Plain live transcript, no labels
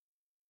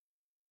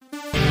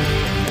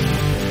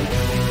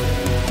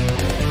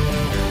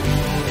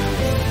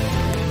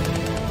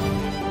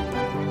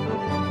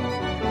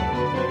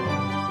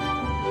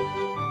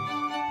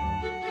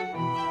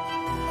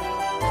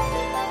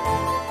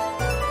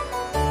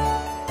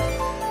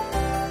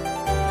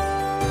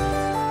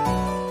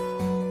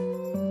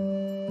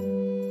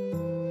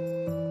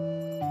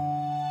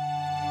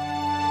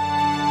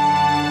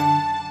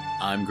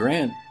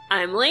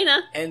I'm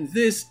Lena. And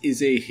this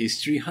is a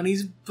History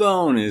Honeys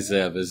bonus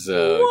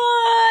episode.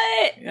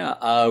 What?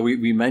 Yeah,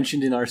 we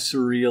mentioned in our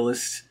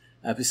Surrealist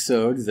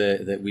episode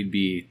that we'd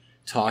be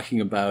talking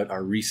about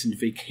our recent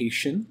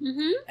vacation.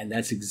 Mm-hmm. And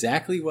that's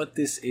exactly what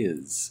this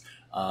is.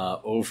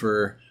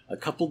 Over a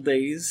couple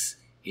days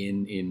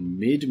in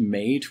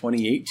mid-May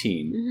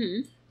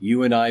 2018,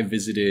 you and I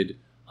visited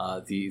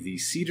the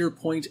Cedar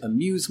Point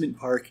Amusement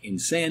Park in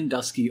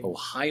Sandusky,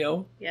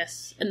 Ohio.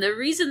 Yes. And the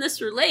reason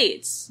this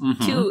relates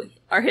to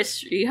our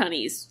History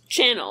Honeys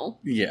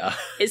channel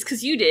is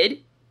because you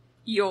did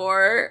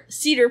your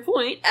Cedar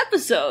Point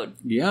episode.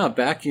 Yeah,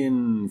 back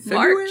in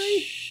February?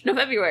 March? No,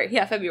 February.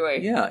 Yeah,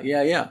 February.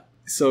 Yeah.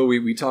 So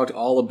we talked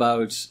all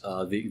about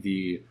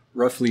the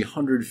roughly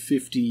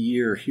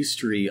 150-year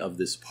history of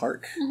this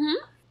park. Mm-hmm.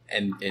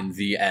 And in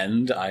the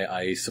end,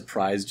 I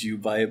surprised you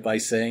by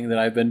saying that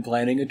I've been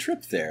planning a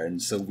trip there.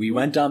 And so we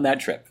went on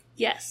that trip.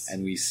 Yes.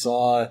 And we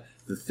saw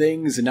the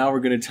things, and now we're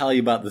going to tell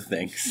you about the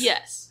things.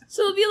 Yes.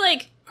 So it'll be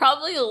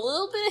probably a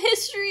little bit of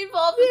history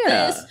involved with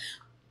this,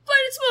 but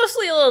it's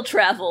mostly a little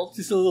travel.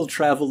 Just a little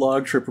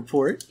travelogue trip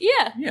report.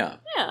 Yeah. Yeah.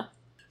 Yeah.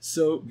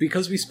 So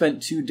because we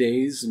spent 2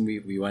 days and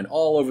we went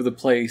all over the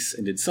place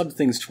and did some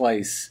things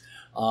twice,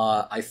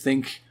 I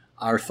think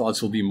our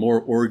thoughts will be more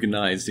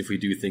organized if we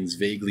do things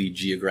vaguely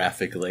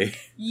geographically.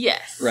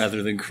 Yes.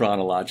 Rather than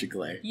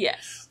chronologically.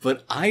 Yes.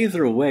 But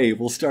either way,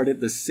 we'll start at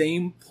the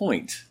same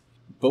point.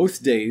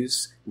 Both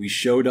days, we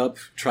showed up,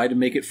 tried to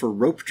make it for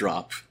rope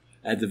drop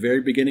at the very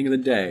beginning of the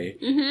day,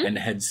 and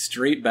head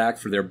straight back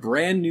for their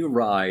brand new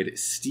ride,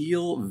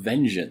 Steel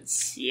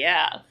Vengeance.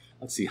 Yeah.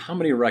 Let's see, how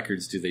many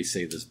records do they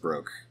say this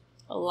broke?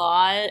 A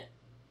lot.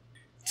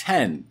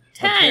 10.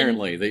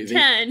 Apparently.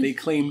 They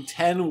claim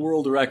 10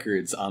 world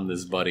records on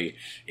this buddy,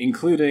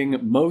 including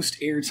most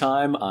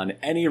airtime on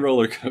any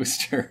roller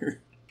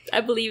coaster. I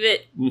believe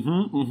it.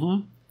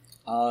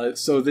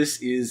 So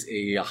this is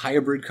a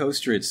hybrid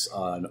coaster. It's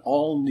an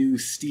all-new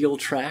steel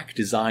track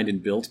designed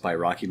and built by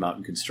Rocky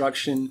Mountain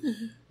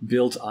Construction,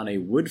 built on a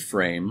wood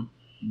frame,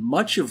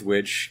 much of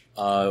which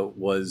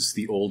was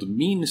the old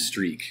Mean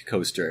Streak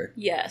coaster.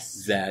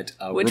 Yes. That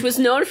which was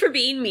known for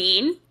being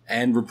mean.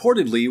 And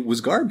reportedly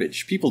was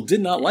garbage. People did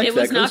not like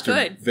that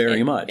coaster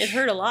very much. It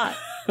hurt a lot.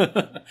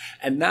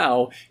 And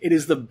now it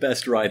is the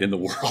best ride in the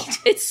world.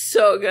 It's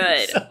so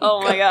good.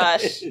 My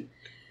gosh.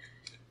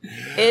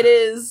 It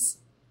is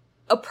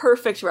a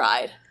perfect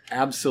ride.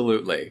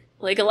 Absolutely.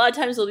 A lot of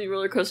times there'll be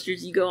roller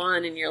coasters you go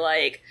on and you're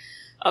like,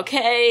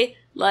 okay,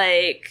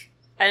 I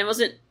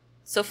wasn't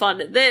so fond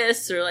of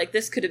this, or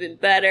this could have been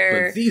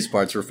better. But these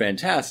parts were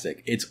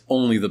fantastic. It's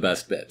only the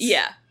best bits.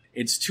 Yeah.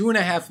 It's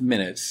 2.5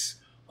 minutes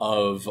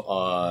of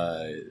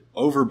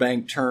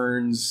overbank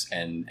turns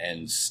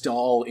and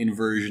stall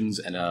inversions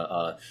and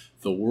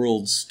the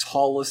world's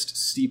tallest,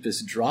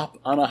 steepest drop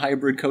on a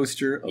hybrid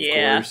coaster, of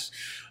course.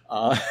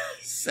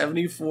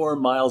 74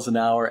 miles an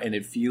hour, and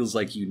it feels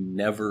like you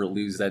never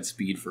lose that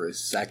speed for a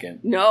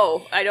second.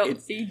 No,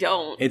 you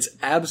don't. It's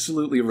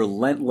absolutely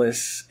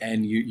relentless,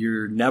 and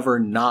you're never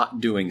not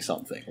doing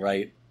something,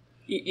 right?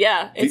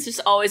 Yeah, it's just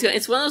always going.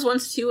 It's one of those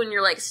ones, too, when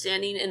you're,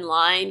 standing in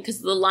line,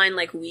 because the line,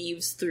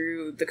 weaves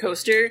through the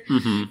coaster.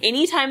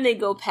 Anytime they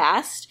go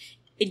past,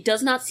 it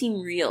does not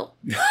seem real.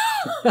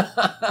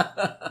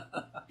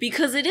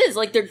 Because it is.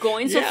 They're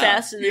going so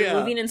fast, and they're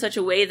moving in such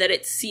a way that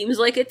it seems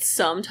like it's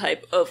some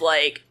type of,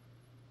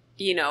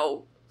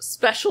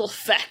 special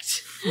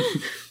effect.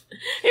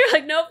 You're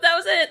like, nope, that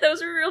was it.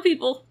 Those are real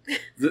people.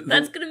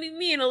 That's going to be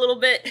me in a little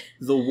bit.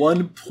 The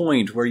one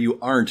point where you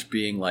aren't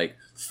being,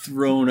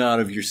 thrown out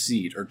of your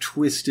seat or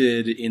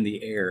twisted in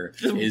the air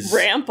is...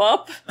 Ramp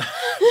up?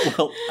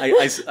 Well,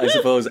 I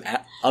suppose,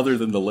 other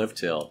than the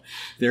lift hill,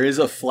 there is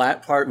a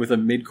flat part with a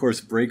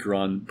mid-course brake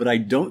run, but I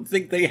don't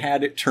think they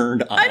had it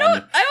turned on.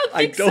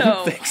 I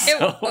don't think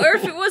so. Or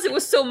if it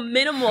was so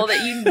minimal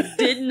that you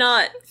did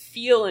not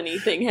feel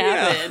anything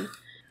happen. Yeah.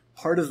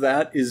 Part of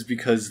that is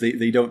because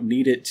they don't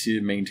need it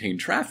to maintain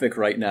traffic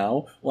right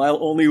now, while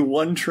only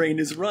one train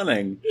is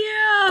running.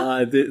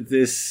 Yeah.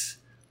 This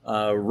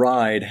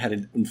ride had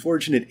an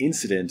unfortunate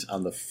incident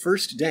on the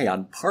first day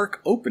on park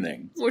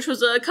opening. Which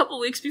was a couple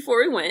weeks before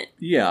we went.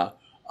 Yeah.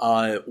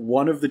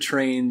 One of the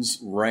trains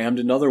rammed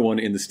another one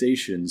in the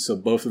station, so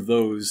both of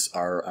those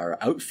are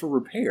out for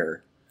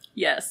repair.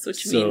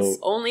 Which means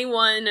only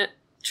one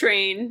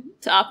train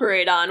to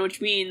operate on, which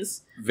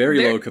means...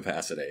 Very low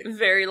capacity.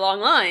 Very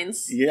long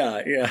lines.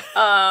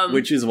 Yeah.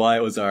 Which is why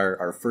it was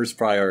our first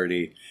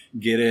priority.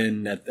 Get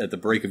in at the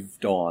break of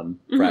dawn,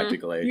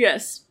 practically.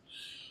 Yes.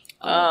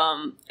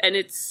 And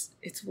it's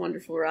a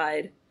wonderful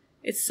ride.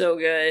 It's so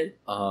good.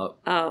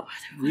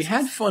 We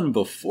had fun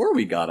before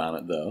we got on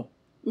it, though.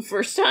 The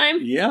first time?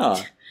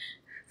 Yeah.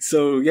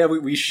 So,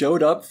 we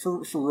showed up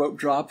for rope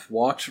drop,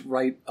 walked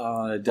right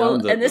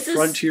down the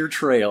Frontier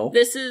Trail.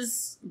 This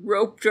is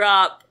rope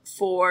drop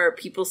for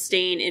people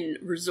staying in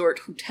resort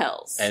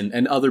hotels.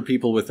 And other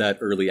people with that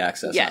early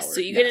access hour. Yes,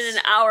 so you get in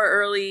an hour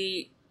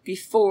early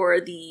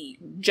before the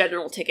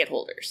general ticket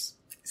holders.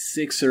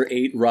 6 or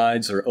 8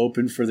 rides are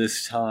open for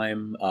this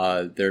time.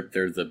 They're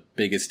the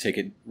biggest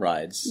ticket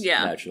rides,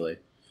 naturally.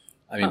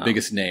 I mean,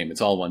 biggest name.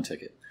 It's all one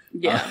ticket.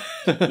 Yeah.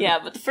 Yeah,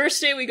 but the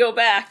first day we go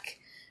back,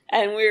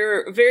 and we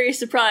were very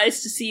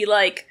surprised to see,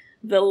 like,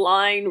 the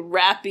line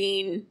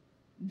wrapping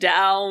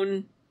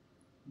down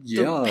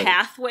the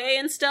pathway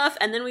and stuff,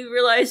 and then we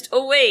realized,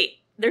 oh wait,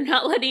 they're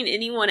not letting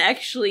anyone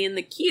actually in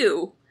the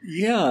queue.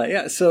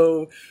 Yeah.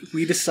 So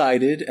we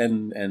decided,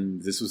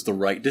 and this was the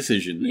right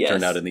decision, it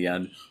turned out in the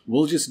end,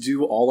 we'll just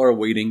do all our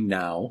waiting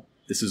now.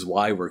 This is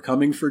why we're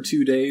coming for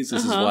 2 days.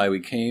 This is why we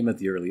came at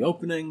the early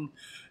opening.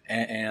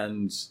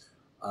 And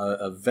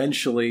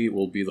eventually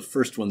we'll be the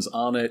first ones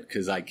on it,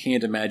 because I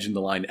can't imagine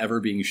the line ever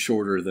being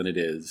shorter than it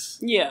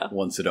is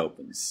once it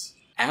opens.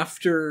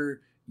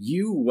 After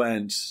you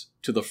went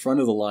to the front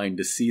of the line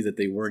to see that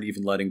they weren't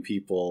even letting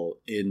people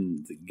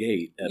in the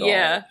gate at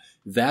all,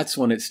 that's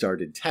when it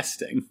started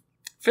testing.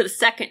 For the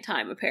second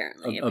time,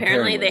 apparently.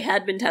 Apparently they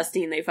had been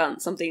testing, they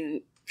found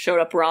something showed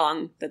up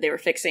wrong that they were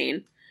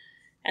fixing,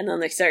 and then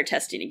they started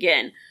testing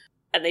again.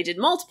 And they did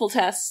multiple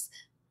tests,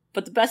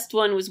 but the best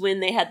one was when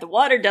they had the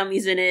water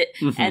dummies in it,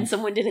 and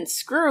someone didn't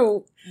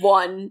screw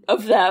one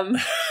of them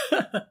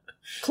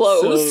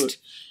closed. So,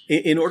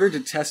 in order to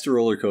test a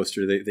roller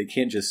coaster, they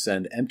can't just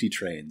send empty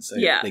trains.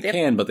 They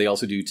can, but they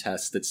also do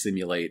tests that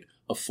simulate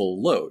a full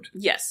load.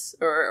 Yes,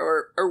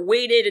 or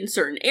weighted in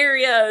certain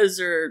areas,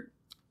 or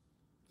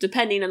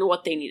depending on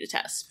what they need to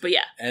test. But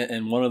yeah.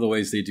 And one of the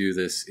ways they do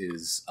this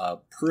is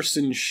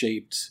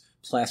person-shaped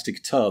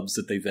plastic tubs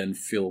that they then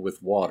fill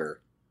with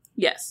water.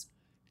 Yes.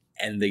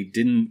 And they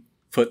didn't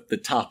put the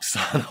tops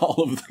on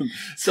all of them.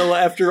 So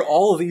after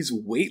all of these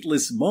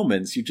weightless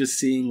moments, you're just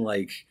seeing,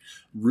 like,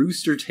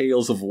 rooster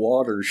tails of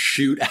water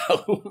shoot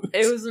out.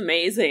 It was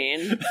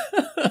amazing.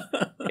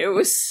 It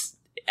was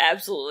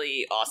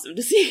absolutely awesome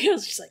to see. I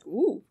was just like,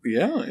 ooh.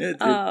 Yeah, it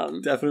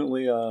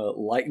definitely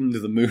lightened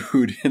the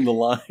mood in the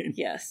line.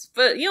 Yes.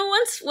 But, you know,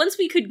 once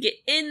we could get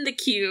in the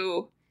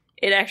queue,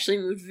 it actually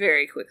moved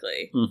very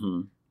quickly.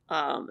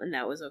 And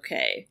that was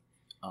okay.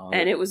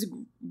 And it was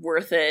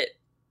worth it.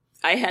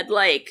 I had,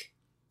 like,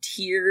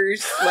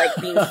 tears, like,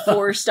 being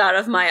forced out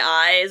of my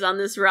eyes on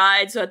this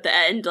ride. So at the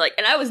end, like,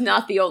 and I was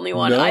not the only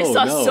one. I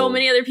saw so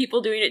many other people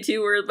doing it too,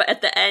 where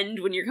at the end,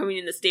 when you're coming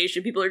in the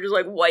station, people are just,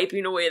 like,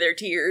 wiping away their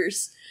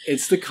tears.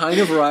 It's the kind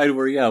of ride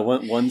where,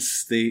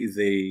 once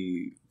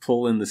they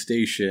pull in the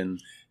station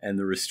and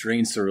the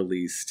restraints are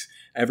released,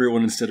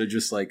 everyone, instead of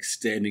just, like,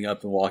 standing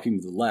up and walking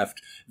to the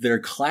left, they're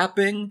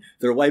clapping,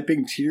 they're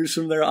wiping tears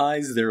from their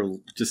eyes, they're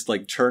just,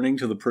 like, turning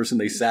to the person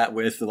they sat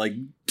with, they're like,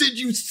 did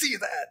you see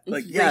that?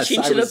 Like, yes,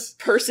 reaching to the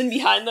person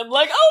behind them,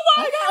 like, oh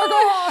my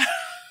god!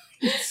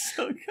 It's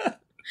so good.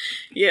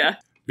 Yeah.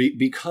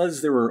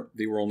 Because they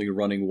were only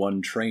running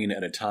one train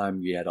at a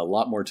time, you had a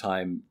lot more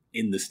time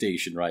in the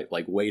station, right?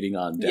 Like, waiting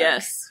on deck.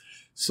 Yes.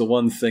 So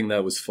one thing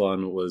that was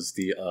fun was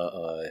the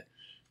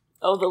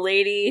the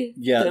lady,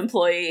 the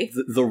employee.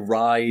 The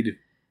ride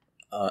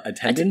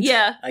attendant,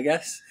 I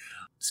guess.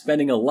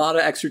 Spending a lot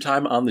of extra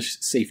time on the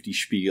safety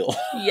spiel.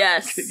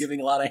 Yes.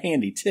 Giving a lot of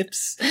handy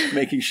tips,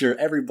 making sure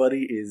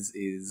everybody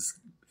is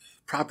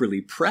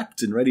properly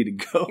prepped and ready to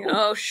go. You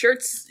know,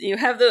 shirts, you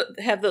have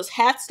those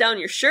hats down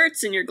your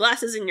shirts and your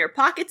glasses in your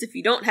pockets if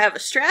you don't have a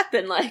strap,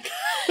 and, like,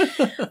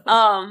 but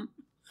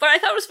I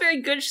thought it was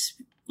very good,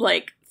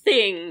 like,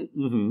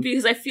 thing,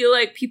 because I feel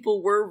like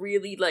people were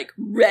really, like,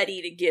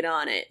 ready to get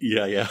on it.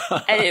 Yeah.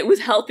 And it was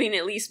helping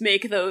at least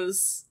make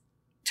those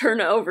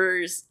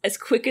turnovers as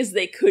quick as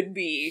they could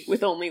be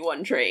with only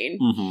one train.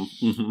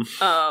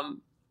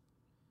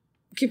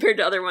 Compared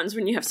to other ones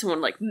when you have someone,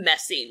 like,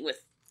 messing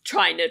with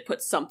trying to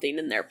put something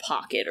in their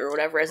pocket or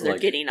whatever as they're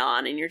getting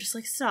on, and you're just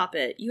like, stop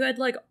it. You had,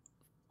 like,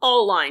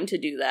 all line to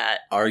do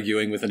that.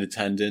 Arguing with an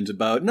attendant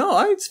about,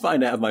 no, it's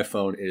fine to have my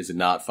phone. It is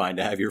not fine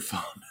to have your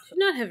phone. Do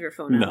not have your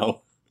phone out.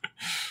 No.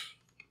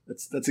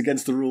 That's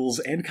against the rules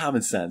and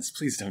common sense.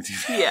 Please don't do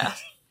that. Yeah.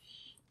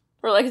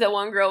 Or like that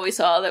one girl we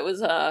saw that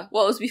was, it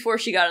was before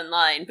she got in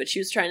line, but she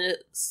was trying to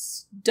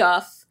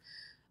stuff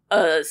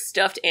a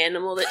stuffed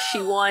animal that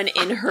she won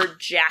in her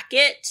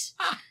jacket,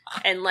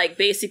 and, like,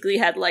 basically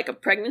had, like, a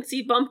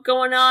pregnancy bump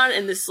going on,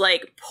 and this,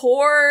 like,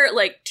 poor,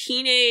 like,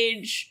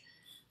 teenage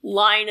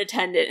line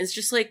attendant is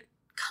just like,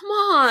 come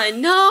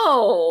on,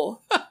 no.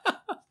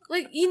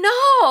 Like, you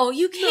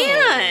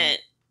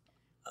can't.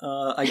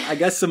 I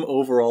guess some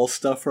overall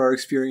stuff for our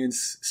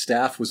experience.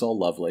 Staff was all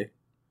lovely.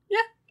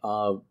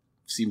 Yeah.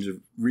 Seemed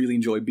to really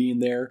enjoy being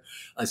there,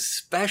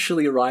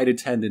 especially ride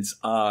attendants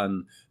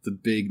on the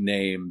big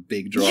name,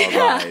 big draw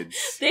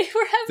rides. They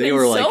were having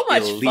so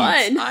much elite.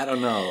 Fun. I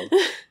don't know.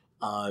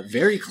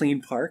 Very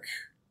clean park.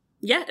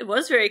 Yeah, it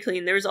was very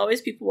clean. There was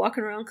always people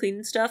walking around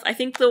cleaning stuff. I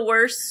think the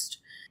worst,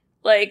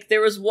 like,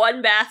 there was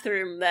one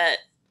bathroom that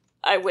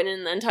I went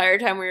in the entire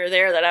time we were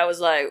there that I was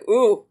like,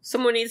 ooh,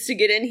 someone needs to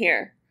get in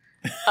here.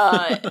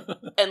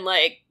 And,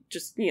 like,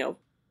 just, do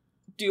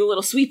a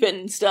little sweeping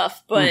and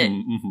stuff. But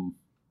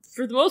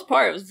for the most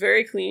part, it was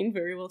very clean,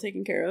 very well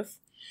taken care of.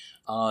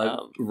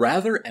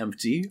 Rather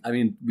empty. I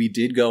mean, we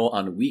did go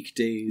on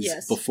weekdays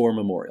before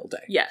Memorial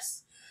Day.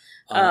 Yes.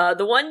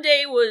 The one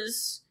day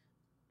was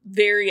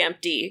very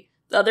empty.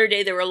 The other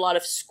day there were a lot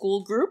of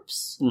school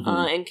groups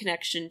in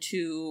connection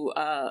to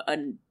a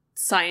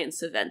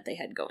science event they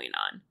had going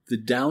on. The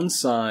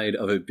downside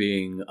of it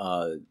being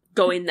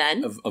going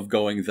then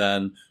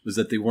was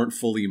that they weren't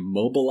fully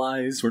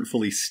mobilized, weren't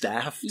fully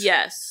staffed.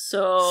 Yes,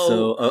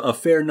 so a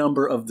fair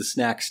number of the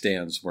snack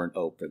stands weren't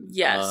open.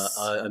 Yes,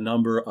 a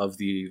number of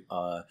the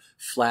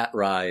flat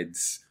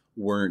rides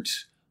weren't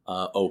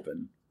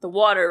open. The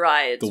water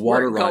rides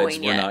were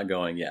not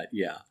going yet.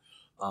 Yeah,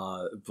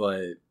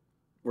 but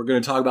we're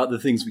going to talk about the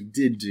things we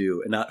did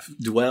do and not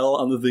dwell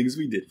on the things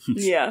we didn't.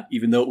 Yeah.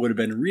 Even though it would have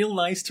been real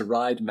nice to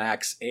ride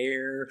Max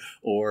Air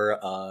or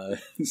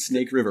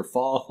Snake River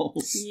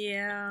Falls.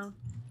 Yeah.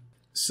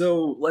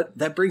 So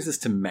that brings us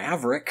to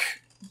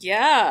Maverick.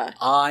 Yeah.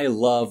 I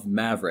love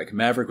Maverick.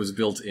 Maverick was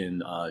built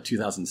in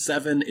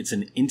 2007. It's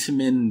an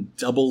Intamin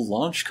double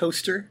launch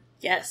coaster.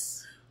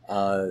 Yes.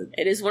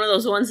 It is one of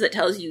those ones that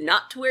tells you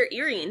not to wear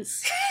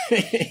earrings.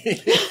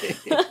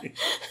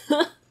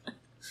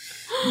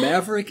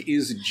 Maverick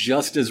is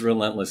just as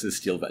relentless as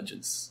Steel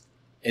Vengeance.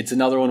 It's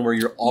another one where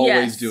you're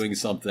always doing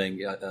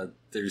something.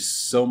 There's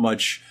so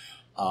much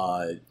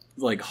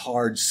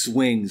hard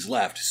swings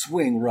left,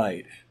 swing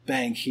right,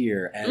 bank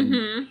here,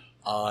 and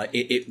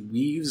it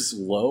weaves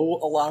low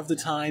a lot of the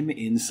time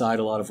inside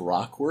a lot of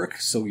rock work,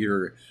 so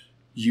you're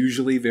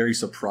usually very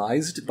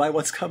surprised by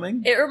what's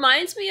coming. It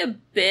reminds me a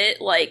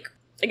bit,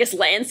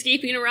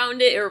 landscaping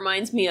around it. It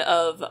reminds me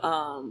of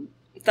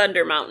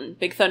Thunder Mountain,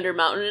 Big Thunder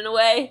Mountain in a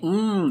way,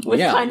 with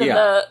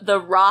the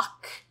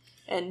rock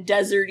and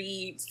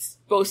deserty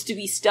supposed to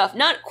be stuff,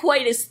 not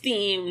quite as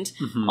themed.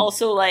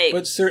 Also,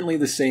 but certainly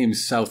the same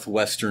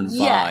southwestern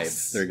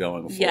vibe they're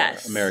going for.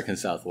 Yes. American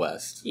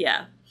Southwest.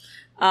 Yeah,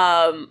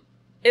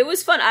 it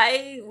was fun.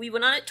 We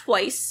went on it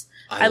twice.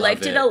 I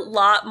liked it a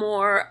lot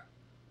more.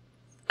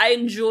 I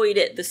enjoyed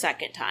it the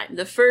second time.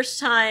 The first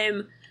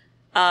time,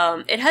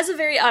 it has a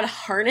very odd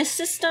harness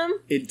system.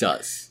 It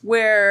does.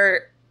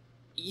 Where,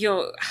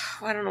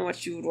 I don't know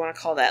what you would want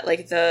to call that.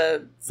 Like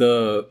the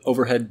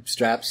overhead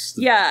straps.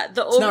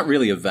 It's not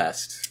really a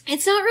vest.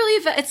 It's not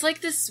really a vest. It's like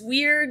this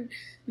weird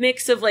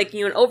mix of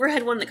an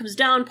overhead one that comes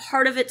down.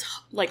 Part of it's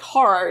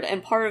hard,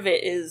 and part of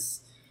it is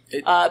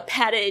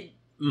padded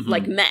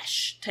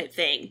mesh type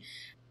thing.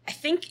 I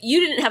think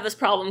you didn't have this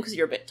problem because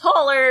you're a bit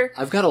taller.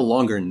 I've got a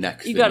longer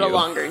neck. You got a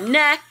longer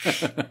neck.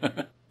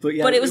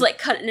 But it was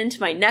cutting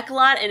into my neck a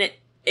lot, and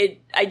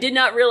I did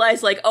not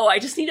realize I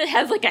just need to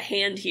have a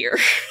hand here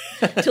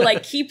to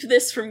keep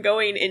this from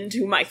going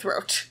into my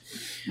throat.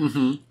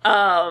 And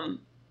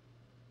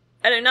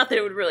not that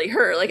it would really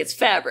hurt, it's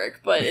fabric,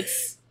 but it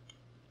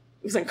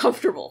was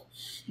uncomfortable.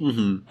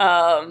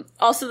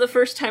 Also, the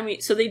first time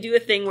they do a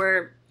thing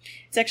where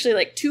it's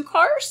actually two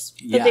cars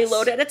that they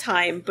load at a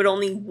time, but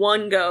only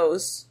one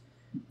goes,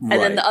 and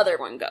then the other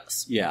one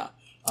goes. Yeah.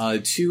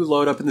 Two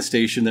load up in the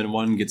station, then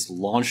one gets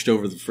launched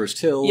over the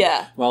first hill,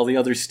 while the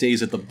other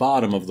stays at the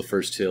bottom of the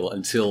first hill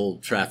until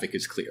traffic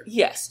is clear.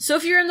 Yes. So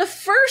if you're in the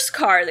first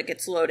car that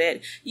gets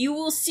loaded, you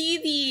will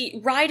see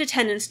the ride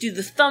attendants do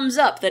the thumbs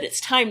up that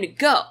it's time to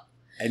go.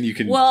 And you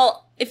can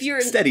if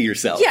you're steady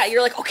yourself. Yeah,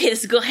 you're okay,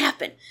 this is going to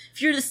happen.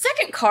 If you're the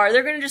second car,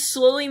 they're going to just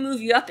slowly move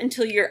you up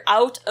until you're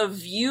out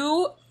of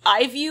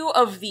eye view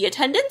of the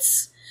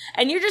attendants,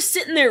 and you're just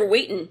sitting there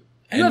waiting.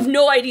 You have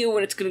no idea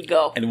when it's going to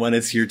go. And when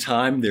it's your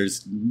time,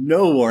 there's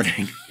no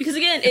warning. Because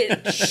again,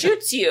 it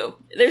shoots you.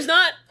 There's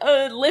not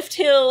a lift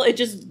hill, it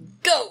just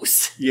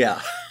goes.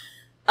 Yeah.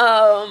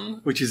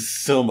 Which is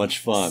so much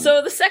fun.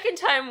 So the second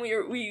time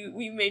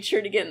we made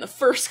sure to get in the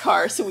first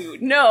car so we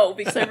would know,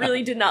 because I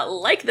really did not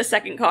like the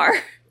second car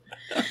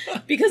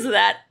because of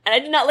that. And I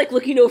did not like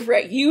looking over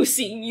at you,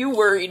 seeing you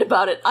worried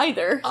about it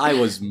either. I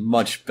was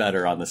much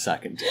better on the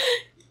second day.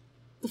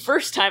 The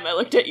first time I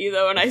looked at you,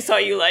 though, and I saw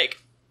you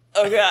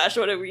oh gosh,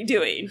 what are we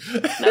doing?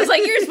 And I was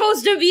you're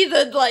supposed to be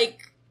the,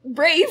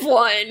 brave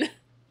one.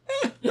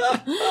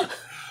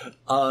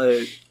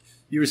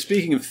 You were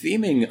speaking of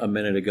theming a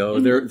minute ago.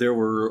 There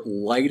were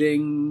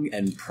lighting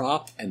and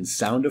prop and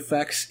sound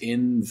effects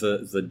in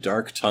the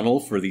dark tunnel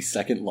for the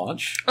second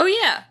launch. Oh,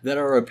 yeah. That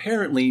are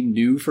apparently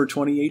new for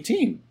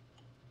 2018.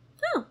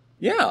 Oh.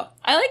 Yeah.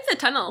 I like the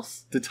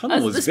tunnels. The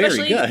tunnel was very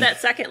good. Especially that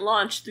second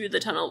launch through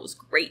the tunnel was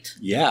great.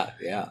 Yeah,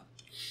 yeah.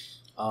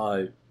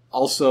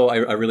 Also, I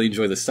really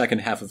enjoy the second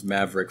half of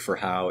Maverick for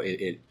how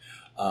it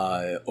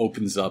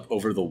opens up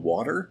over the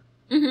water.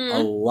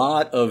 A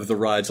lot of the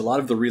rides, a lot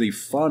of the really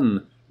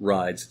fun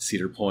rides at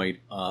Cedar Point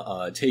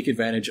take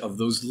advantage of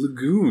those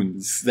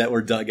lagoons that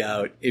were dug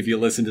out. If you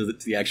listen to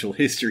the actual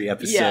history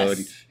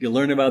episode, you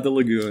learn about the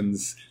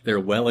lagoons. They're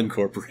well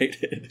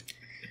incorporated.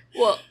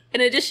 Well,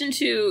 in addition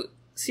to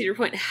Cedar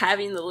Point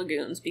having the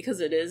lagoons, because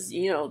it is,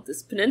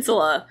 this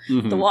peninsula,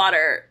 the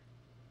water,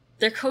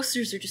 their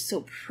coasters are just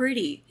so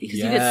pretty because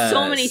you get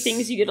so many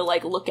things you get to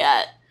look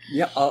at.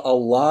 Yeah, a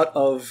lot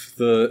of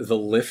the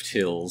lift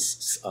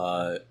hills,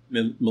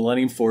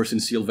 Millennium Force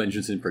and Steel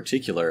Vengeance in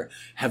particular,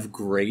 have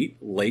great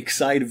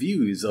lakeside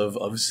views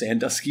of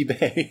Sandusky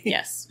Bay.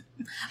 Yes.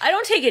 I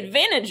don't take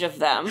advantage of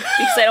them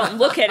because I don't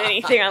look at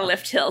anything on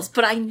lift hills,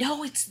 but I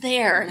know it's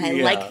there, and I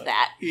like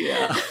that.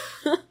 Yeah.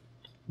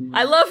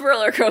 I love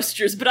roller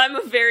coasters, but I'm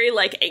a very,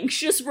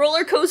 anxious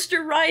roller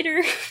coaster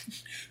rider.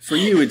 For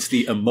you, it's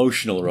the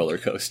emotional roller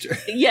coaster.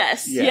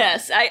 Yes, Yeah.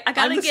 yes. I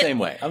gotta I'm the same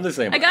way.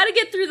 I gotta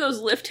get through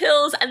those lift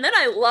hills, and then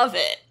I love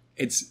it.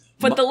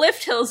 But the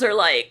lift hills are,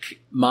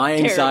 my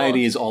anxiety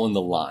terrible. is all in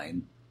the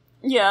line.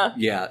 Yeah.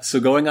 Yeah, so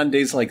going on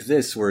days like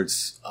this where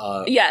it's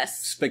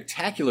Yes.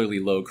 spectacularly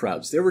low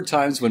crowds. There were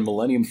times when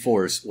Millennium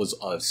Force was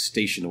a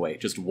station way,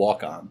 just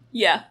walk on.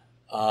 Yeah.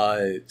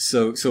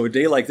 So a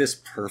day like this,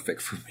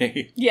 perfect for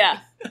me.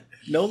 Yeah.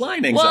 No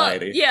line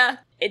anxiety. Well, yeah.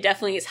 It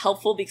definitely is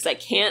helpful because I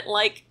can't,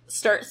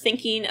 start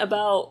thinking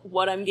about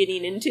what I'm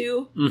getting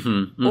into.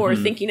 Or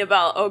thinking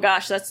about, oh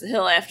gosh, that's the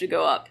hill I have to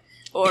go up.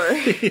 Or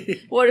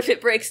what if it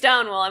breaks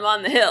down while I'm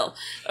on the hill?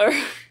 Or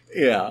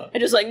Yeah.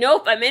 I'm just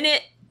nope, I'm in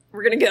it.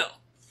 We're gonna go.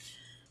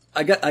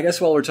 I guess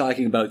while we're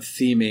talking about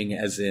theming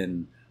as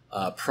in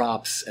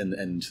props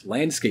and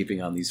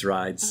landscaping on these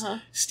rides,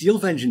 Steel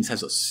Vengeance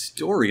has a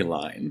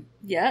storyline.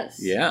 Yes.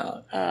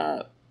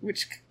 Yeah.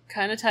 Which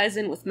kind of ties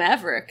in with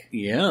Maverick.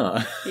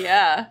 Yeah.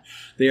 Yeah.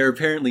 They are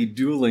apparently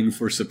dueling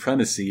for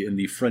supremacy in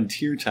the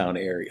Frontier Town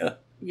area.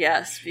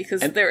 Yes,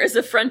 because there is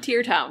a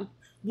frontier town.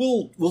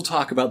 We'll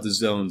talk about the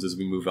zones as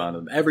we move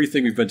on.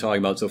 Everything we've been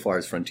talking about so far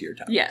is Frontier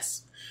Town.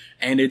 Yes.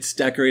 And it's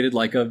decorated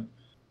like a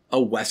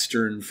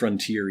western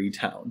frontier-y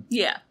town.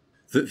 Yeah.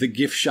 The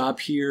gift shop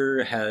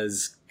here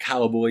has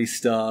cowboy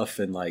stuff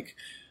and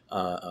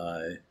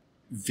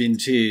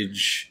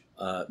vintage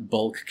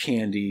bulk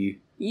candy.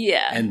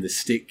 Yeah. And the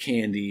stick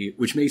candy,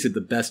 which makes it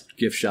the best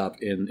gift shop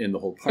in the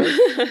whole park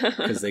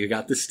because they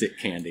got the stick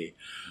candy.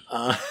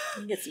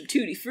 You get some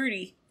Tutti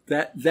Frutti.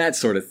 That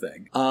sort of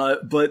thing.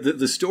 But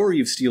the story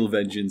of Steel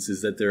Vengeance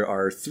is that there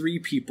are three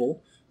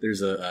people.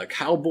 There's a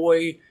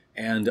cowboy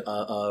and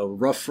a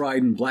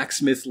rough-riding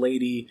blacksmith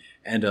lady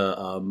and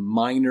a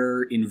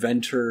miner,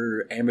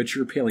 inventor,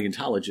 amateur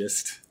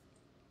paleontologist.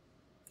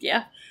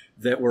 Yeah.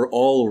 That were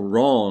all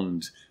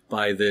wronged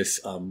by this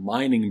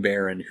mining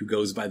baron who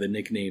goes by the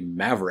nickname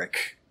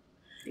Maverick.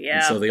 Yeah.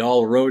 And so they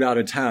all rode out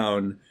of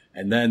town,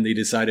 and then they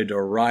decided to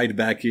ride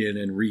back in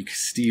and wreak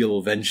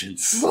steel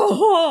vengeance.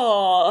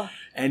 Oh.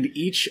 And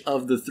each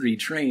of the three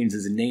trains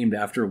is named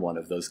after one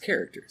of those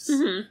characters.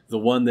 Mm-hmm. The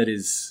one that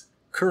is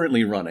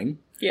currently running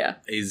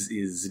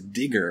is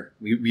Digger.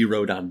 We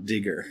rode on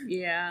Digger.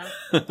 Yeah.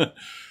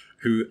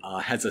 Who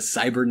has a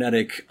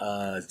cybernetic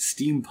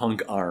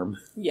steampunk arm.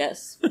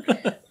 Yes.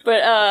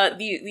 But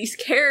these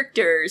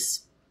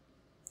characters,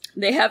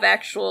 they have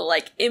actual,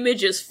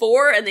 images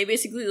for, and they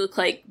basically look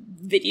like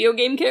video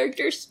game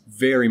characters.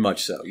 Very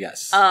much so,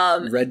 yes.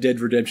 Red Dead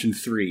Redemption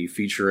 3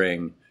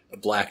 featuring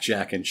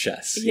blackjack and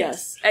chess.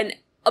 Yes. And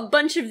a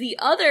bunch of the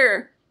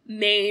other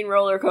main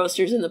roller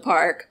coasters in the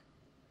park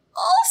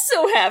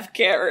also have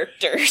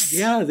characters.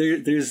 Yeah,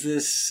 there's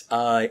this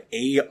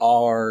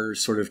AR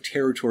sort of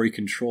territory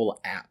control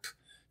app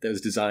that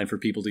was designed for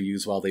people to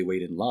use while they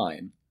wait in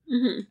line.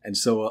 Mm-hmm. And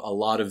so a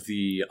lot of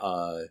the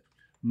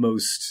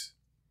most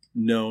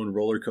known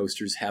roller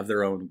coasters have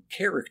their own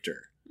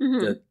character.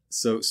 Mm-hmm.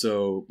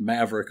 So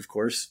Maverick, of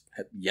course,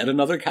 had yet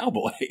another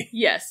cowboy.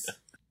 Yes.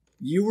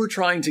 You were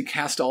trying to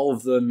cast all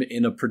of them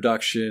in a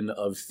production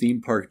of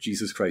Theme Park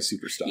Jesus Christ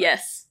Superstar.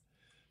 Yes.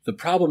 The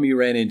problem you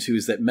ran into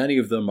is that many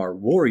of them are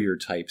warrior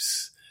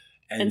types.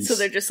 And so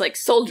they're just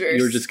soldiers.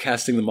 You're just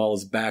casting them all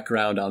as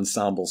background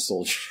ensemble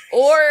soldiers.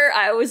 Or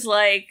I was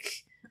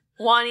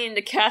wanting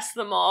to cast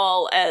them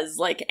all as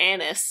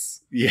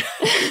Annis. Yeah.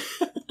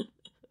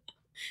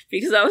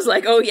 Because I was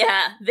oh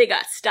yeah, they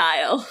got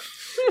style.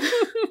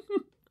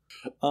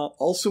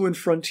 Also in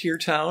Frontier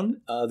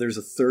Town, there's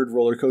a third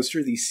roller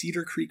coaster, the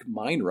Cedar Creek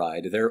Mine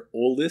Ride, their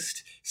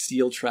oldest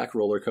steel track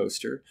roller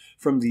coaster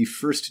from the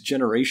first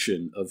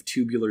generation of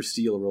tubular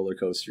steel roller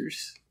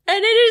coasters.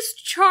 And it is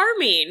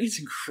charming. It's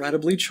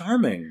incredibly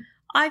charming.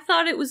 I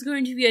thought it was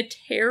going to be a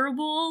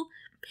terrible,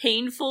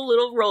 painful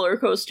little roller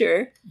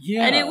coaster.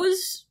 Yeah. And it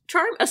was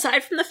charming,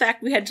 aside from the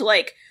fact we had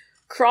to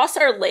cross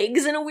our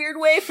legs in a weird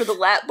way for the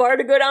lap bar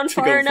to go down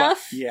far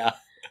enough. Yeah.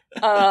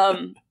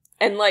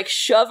 And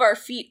shove our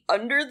feet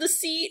under the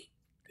seat.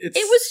 It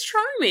was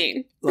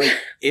charming.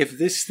 If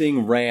this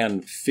thing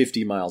ran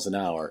 50 miles an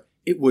hour,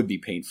 it would be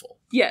painful.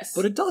 Yes.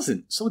 But it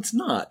doesn't, so it's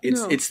not.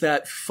 It's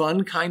that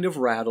fun kind of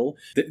rattle.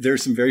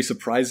 There's some very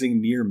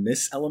surprising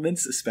near-miss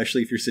elements,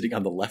 especially if you're sitting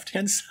on the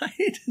left-hand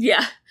side.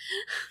 Yeah.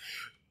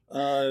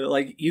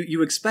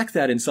 You expect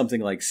that in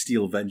something like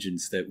Steel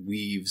Vengeance that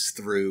weaves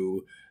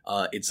through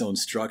its own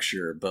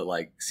structure, but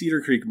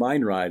Cedar Creek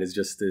Mine Ride is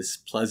just this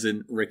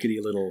pleasant, rickety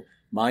little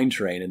mine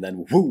train, and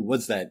then whoo,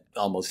 what's that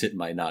almost hit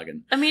my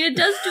noggin? I mean, it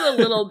does do a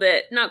little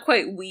bit, not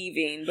quite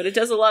weaving, but it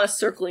does a lot of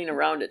circling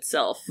around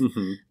itself.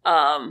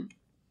 Mm-hmm.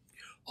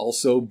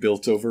 Also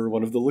built over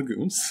one of the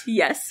lagoons.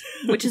 Yes,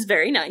 which is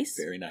very nice.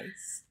 Very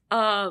nice.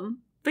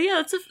 But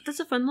yeah, that's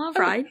a fun little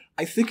ride.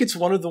 I think it's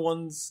one of the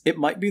ones, it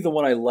might be the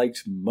one I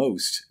liked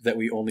most that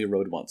we only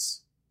rode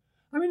once.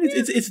 I mean,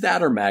 it's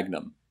that or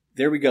Magnum.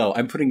 There we go.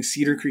 I'm putting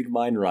Cedar Creek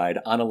Mine Ride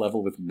on a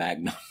level with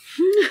Magnum.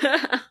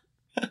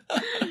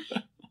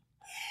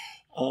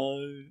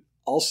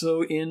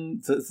 Also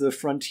in the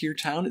frontier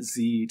town is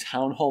the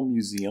Town Hall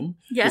Museum.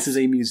 Yes. This is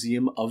a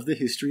museum of the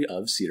history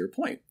of Cedar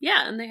Point.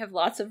 Yeah, and they have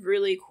lots of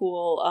really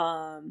cool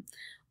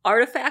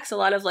artifacts, a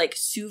lot of like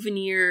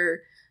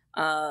souvenir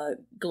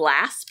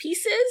glass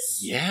pieces.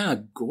 Yeah,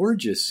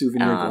 gorgeous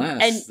souvenir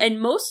glass. And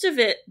most of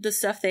it, the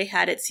stuff they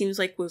had, it seems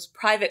like was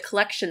private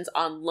collections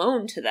on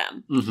loan to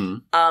them,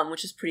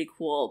 which is pretty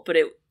cool. But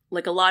it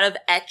like a lot of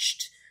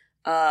etched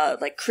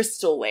like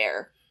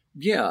crystalware.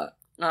 Yeah.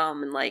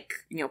 And like,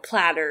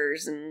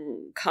 platters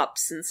and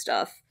cups and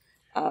stuff.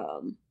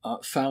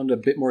 Found a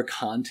bit more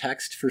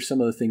context for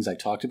some of the things I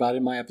talked about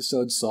in my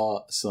episode.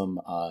 Saw some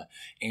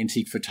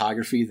antique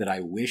photography that I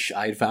wish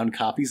I'd found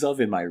copies of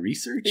in my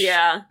research.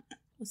 Yeah.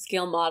 A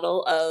scale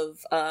model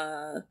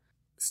of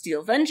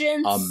Steel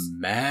Vengeance. A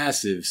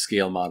massive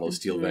scale model of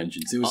Steel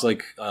Vengeance. It was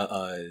like,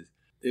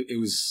 it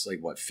was like,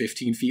 what,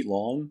 15 feet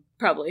long?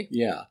 Probably.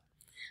 Yeah.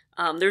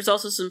 There's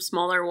also some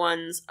smaller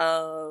ones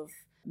of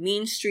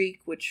Mean Streak,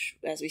 which,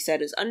 as we said,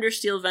 is under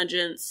Steel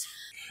Vengeance.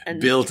 And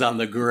built on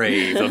the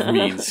grave of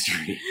Mean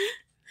Streak.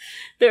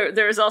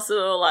 There's also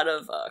a lot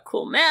of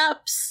cool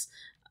maps,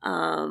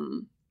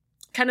 kind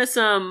of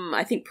some,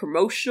 I think,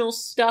 promotional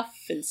stuff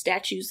and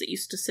statues that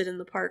used to sit in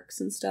the parks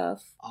and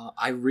stuff.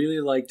 I really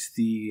liked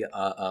the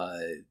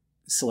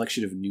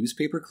selection of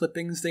newspaper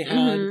clippings they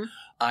had.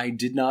 I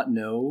did not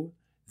know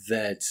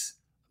that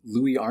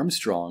Louis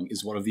Armstrong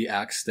is one of the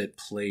acts that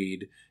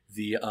played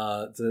the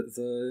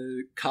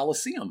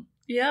Coliseum.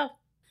 Yeah.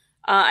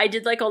 I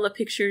did like all the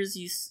pictures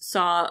you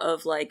saw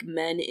of like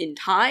men in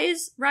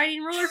ties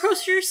riding roller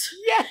coasters.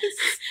 Yes.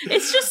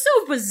 It's just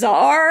so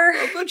bizarre.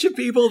 A bunch of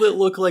people that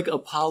look like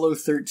Apollo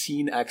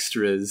 13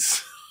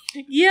 extras.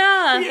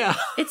 Yeah. Yeah.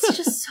 It's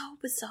just so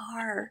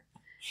bizarre.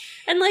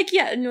 And like,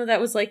 yeah, no, that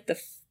was like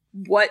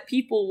what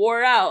people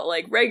wore out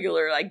like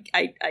regular. Like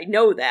I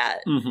know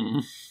that.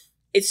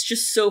 It's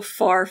just so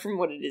far from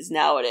what it is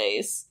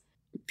nowadays.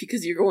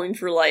 Because you're going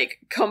for like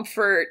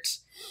comfort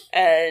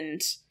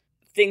and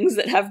things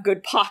that have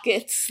good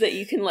pockets that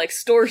you can like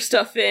store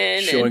stuff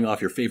in. Showing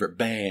off your favorite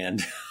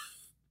band.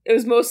 It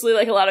was mostly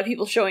like a lot of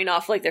people showing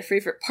off like their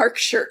favorite park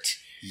shirt.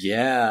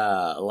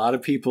 Yeah, a lot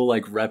of people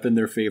like repping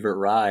their favorite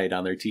ride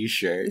on their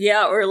t-shirt.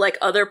 Yeah, or like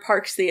other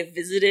parks they have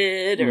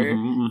visited or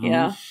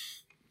yeah.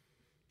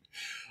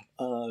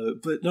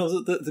 But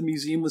no, the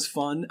museum was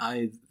fun.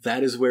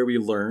 That is where we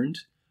learned.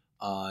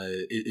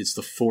 It's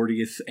the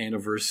 40th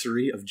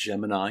anniversary of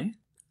Gemini.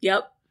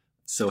 Yep.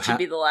 So should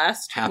be the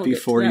last. Happy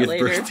 40th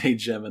birthday,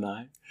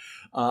 Gemini.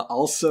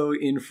 Also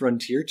in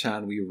Frontier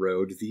Town, we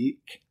rode the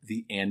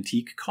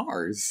antique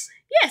cars.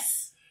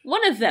 Yes,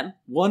 one of them.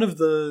 One of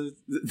the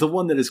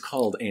one that is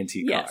called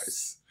Antique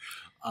Cars.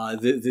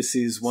 This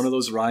is one of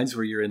those rides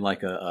where you're in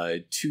like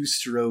a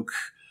two-stroke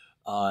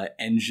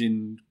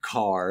engine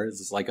car.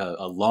 It's like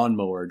a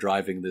lawnmower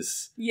driving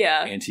this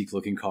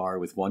antique-looking car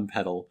with one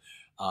pedal.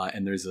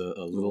 And there's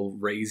a little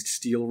raised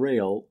steel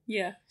rail.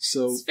 Yeah.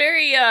 So it's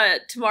very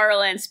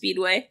Tomorrowland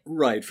Speedway.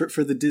 Right.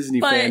 For the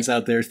Disney fans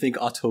out there, think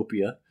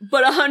Autopia.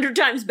 But 100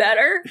 times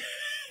better.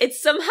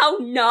 It's somehow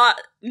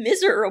not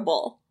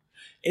miserable.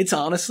 It's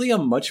honestly a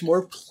much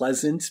more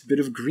pleasant bit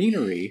of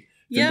greenery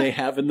than they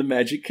have in the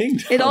Magic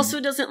Kingdom. It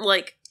also doesn't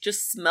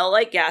just smell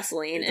like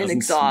gasoline and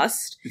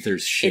exhaust.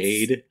 There's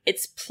shade.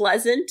 It's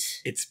pleasant.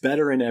 It's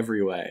better in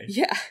every way.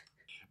 Yeah.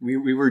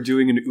 We were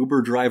doing an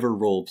Uber driver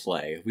role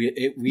play.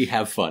 We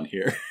have fun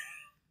here.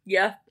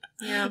 Yeah.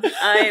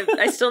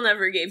 I still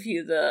never gave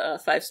you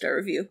the 5-star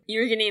review.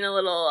 You were getting a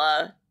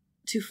little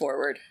too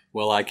forward.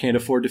 Well, I can't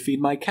afford to feed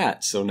my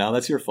cat, so now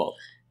that's your fault.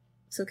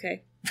 It's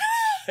okay.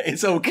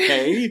 It's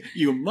okay.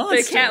 You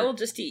must. The cat will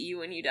just eat you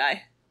when you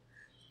die.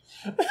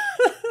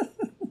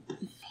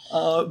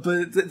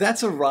 But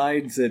that's a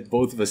ride that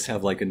both of us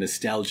have like a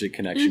nostalgic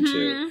connection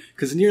to.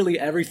 Because nearly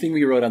everything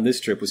we rode on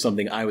this trip was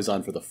something I was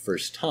on for the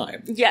first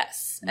time.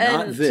 Yes.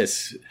 Not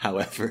this,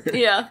 however.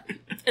 Yeah.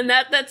 And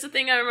that's the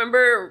thing I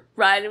remember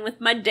riding with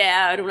my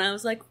dad when I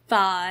was like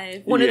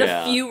 5. One of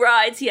the few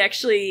rides he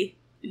actually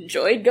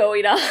enjoyed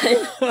going on.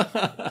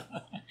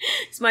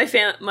 So my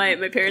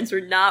parents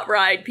were not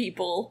ride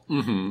people.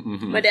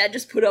 My dad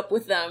just put up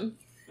with them.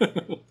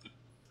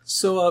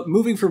 So,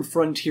 moving from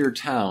Frontier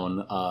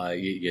Town,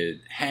 you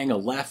hang a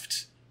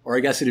left, or I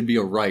guess it'd be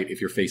a right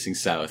if you're facing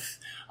south.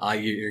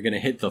 You're going to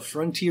hit the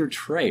Frontier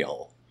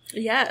Trail.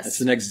 Yes. That's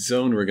the next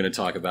zone we're going to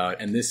talk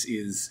about, and this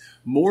is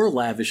more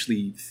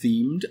lavishly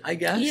themed, I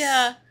guess.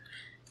 Yeah.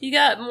 You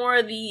got more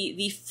of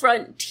the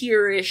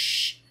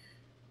frontierish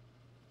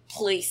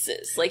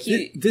places.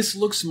 This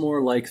looks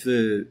more like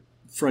the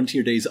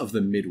frontier days of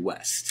the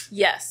Midwest.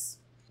 Yes.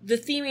 The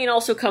theming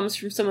also comes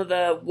from some of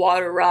the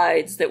water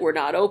rides that were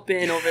not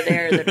open over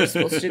there that are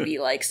supposed to be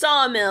like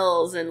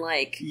sawmills and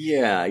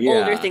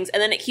older things. And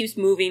then it keeps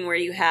moving where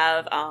you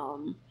have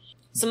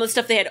some of the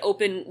stuff they had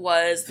open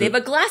was they have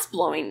a glass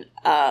blowing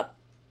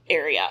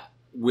area.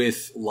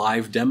 with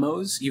live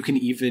demos. You can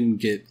even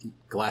get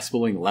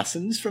glassblowing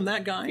lessons from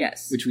that guy.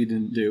 Yes. Which we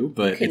didn't do,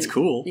 but it's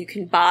cool. You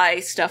can buy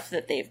stuff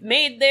that they've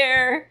made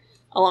there,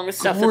 along with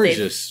stuff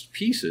Gorgeous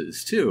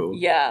pieces, too.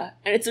 Yeah,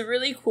 and it's a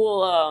really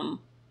cool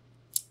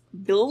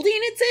building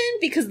it's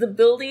in, because the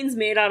building's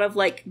made out of,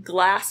 like,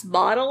 glass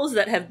bottles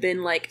that have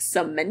been, like,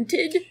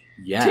 cemented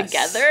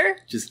together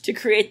to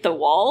create the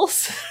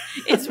walls.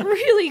 It's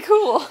really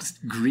cool.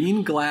 Just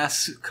green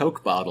glass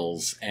Coke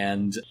bottles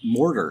and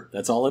mortar.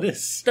 That's all it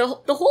is. The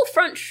whole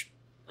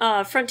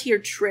Frontier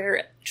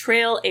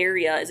Trail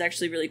area is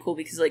actually really cool,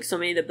 because, like, so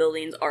many of the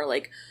buildings are,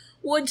 like,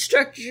 wood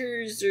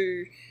structures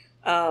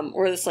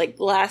or this, like,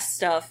 glass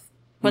stuff.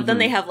 But then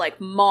they have,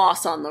 like,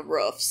 moss on the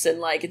roofs,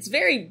 and, like, it's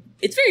very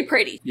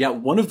pretty. Yeah,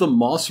 one of the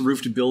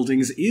moss-roofed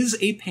buildings is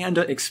a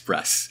Panda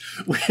Express,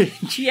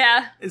 which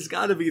has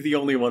got to be the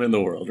only one in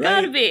the world,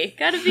 right?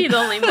 Gotta be the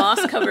only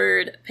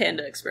moss-covered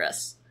Panda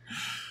Express.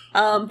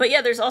 But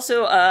yeah, there's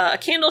also a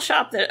candle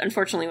shop that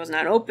unfortunately was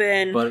not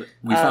open. But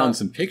we found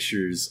some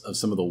pictures of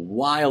some of the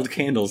wild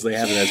candles they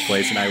have in this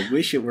place, and I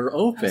wish it were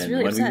open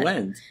we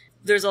went.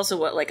 There's also,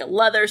 like, a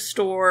leather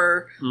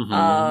store,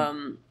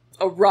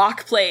 a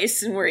rock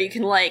place, and where you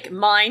can, like,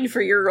 mine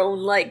for your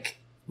own, like,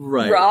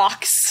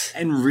 rocks.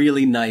 And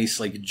really nice,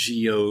 like,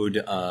 geode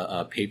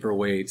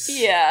paperweights.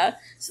 Yeah.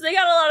 So they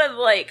got a lot of,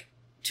 like,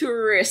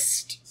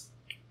 tourist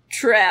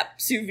trap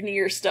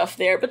souvenir stuff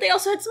there, but they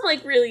also had some,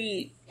 like,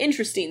 really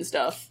interesting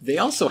stuff. They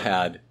also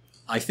had,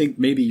 I think,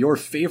 maybe your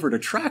favorite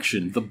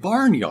attraction, the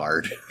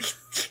Barnyard.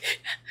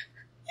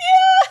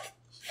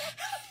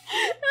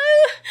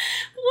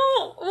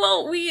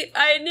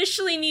 I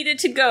initially needed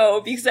to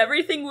go because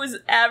everything was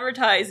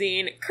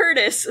advertising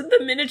Curtis, the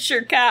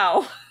miniature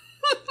cow.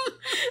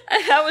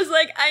 And I was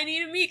like, I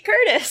need to meet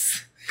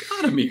Curtis.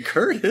 Gotta meet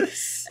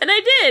Curtis. And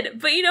I did,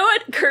 but you know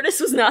what? Curtis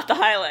was not the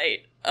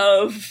highlight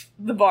of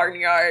the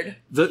Barnyard.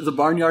 The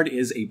Barnyard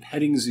is a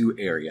petting zoo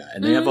area,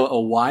 and they have a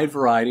wide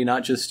variety,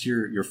 not just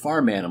your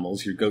farm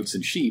animals, your goats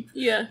and sheep,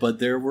 but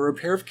there were a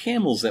pair of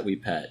camels that we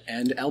pet,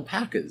 and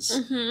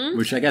alpacas,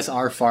 which I guess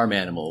are farm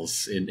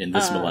animals in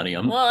this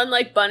millennium. Well, and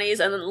like bunnies,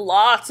 and then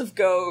lots of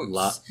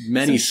goats.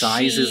 Many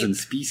sizes sheep. And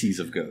species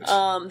of goats.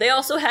 They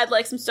also had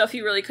like some stuff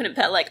you really couldn't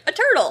pet, like a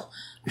turtle.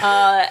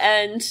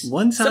 And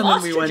one time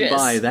when we went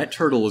by, that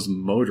turtle was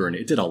motoring.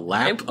 It did a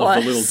lap of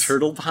the little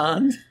turtle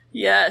pond.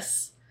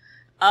 Yes.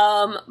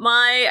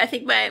 I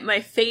think my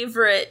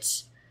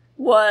favorite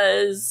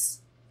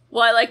was,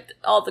 well, I liked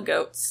all the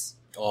goats.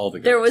 All the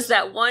goats. There was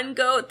that one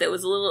goat that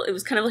was it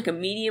was kind of like a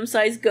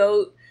medium-sized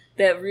goat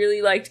that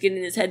really liked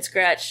getting his head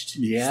scratched.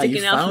 Yeah,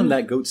 you found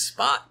that goat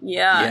spot.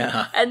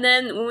 Yeah. And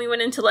then when we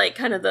went into like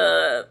kind of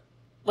the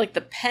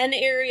pen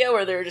area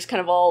where they were just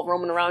kind of all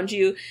roaming around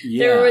you,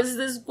 there was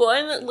this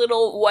one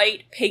little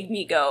white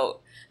pygmy goat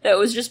that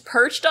was just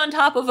perched on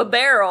top of a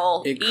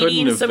barrel,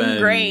 eating some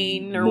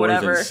grain or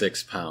whatever. More than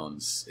 6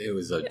 pounds. It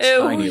was a tiny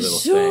little thing. It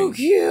was so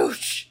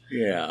cute.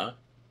 Yeah.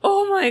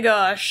 Oh my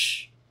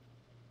gosh.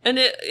 And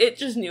it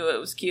just knew it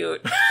was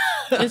cute.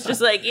 It's just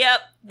like,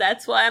 yep,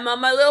 that's why I'm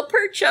on my little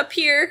perch up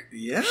here.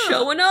 Yeah.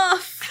 Showing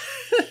off.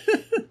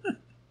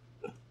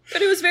 But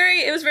it was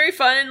very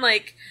fun, and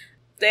like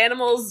the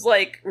animals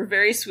like were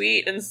very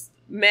sweet, and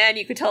man,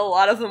 you could tell a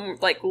lot of them,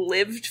 like,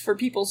 lived for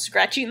people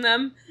scratching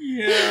them.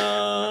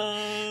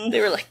 Yeah. They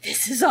were like,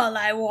 this is all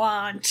I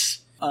want.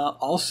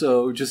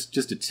 Also,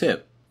 just a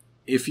tip.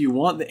 If you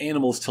want the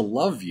animals to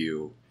love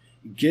you,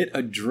 get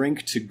a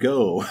drink to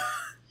go.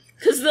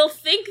 Because they'll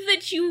think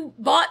that you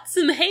bought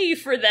some hay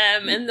for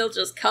them, and they'll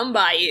just come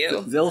by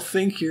you. They'll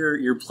think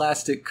your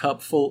plastic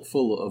cup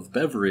full of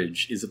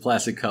beverage is a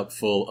plastic cup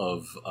full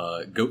of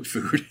goat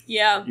food.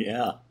 Yeah.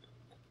 Yeah.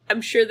 I'm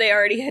sure they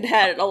already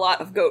had a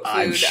lot of goat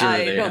food.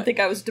 I don't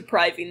think I was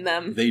depriving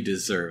them. They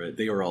deserve it.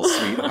 They were all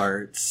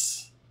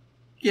sweethearts.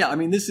 Yeah, I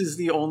mean, this is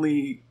the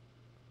only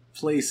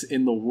place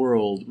in the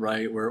world,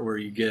 right, where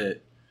you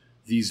get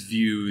these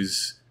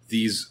views,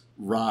 these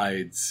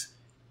rides,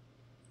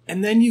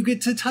 and then you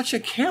get to touch a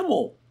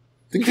camel.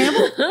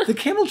 The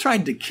camel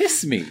tried to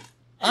kiss me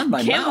on my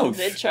mouth. Camel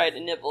did try to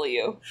nibble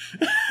you.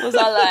 Was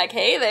I like,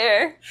 hey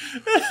there?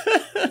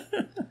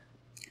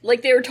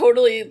 Like, they were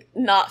totally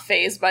not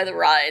fazed by the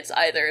rides,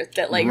 either,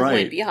 that, like,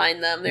 went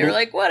behind them. They were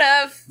like,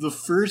 whatever. The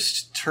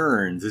first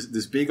turn,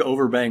 this big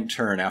overbank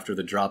turn after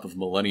the drop of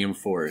Millennium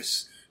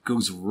Force,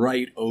 goes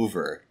right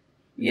over.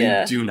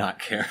 Yeah. They do not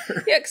care.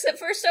 Yeah, because at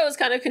first I was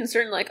kind of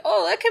concerned, like,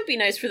 oh, that could be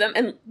nice for them.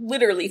 And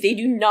literally, they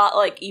do not,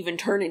 like, even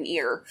turn an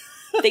ear.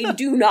 They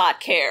do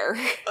not care.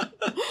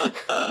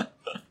 It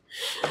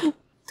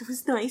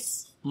was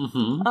nice.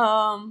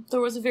 Mm-hmm.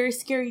 There was a very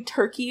scary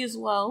turkey as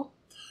well.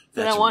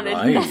 That That's I wanted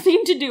right.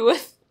 nothing to do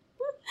with.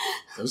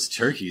 Those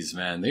turkeys,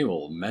 man, they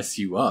will mess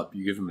you up.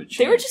 You give them a chance.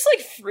 They were just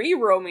like free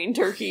roaming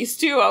turkeys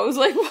too. I was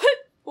like,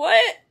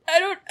 what? I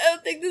don't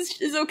think this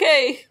is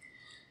okay.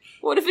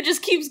 What if it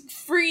just keeps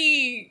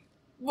free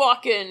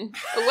walking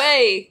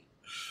away?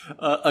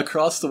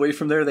 Across the way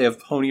from there, they have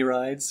pony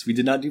rides. We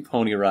did not do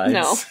pony rides.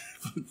 No.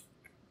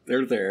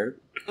 They're there.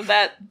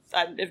 I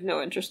have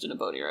no interest in a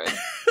pony ride.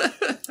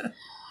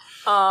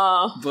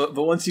 But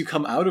once you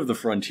come out of the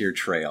Frontier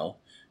Trail,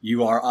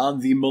 you are on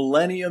the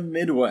Millennium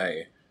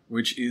Midway,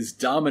 which is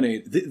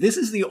this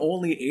is the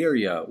only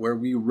area where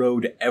we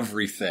rode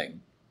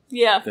everything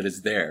that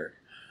is there.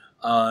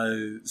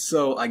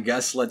 So I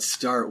guess let's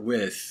start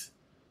with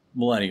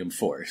Millennium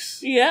Force.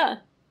 Yeah.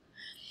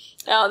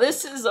 Now,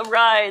 this is a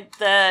ride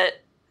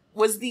that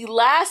was the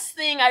last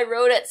thing I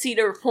rode at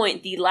Cedar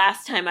Point the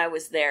last time I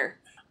was there,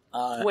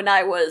 when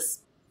I was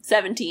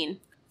 17.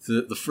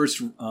 The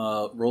first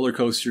roller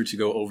coaster to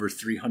go over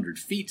 300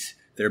 feet,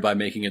 thereby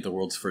making it the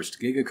world's first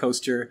Giga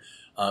coaster.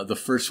 The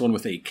first one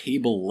with a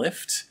cable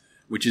lift,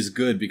 which is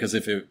good because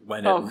if it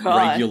went at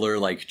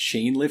regular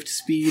chain lift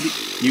speed,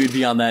 you'd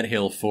be on that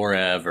hill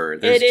forever.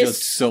 There's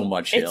just so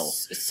much hill.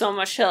 It's so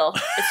much hill.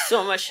 It's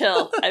so much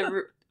hill.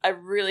 I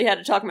really had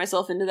to talk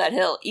myself into that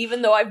hill,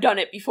 even though I've done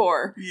it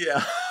before.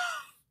 Yeah.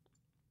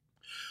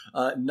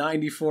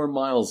 94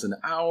 miles an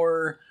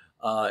hour,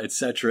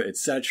 etc.,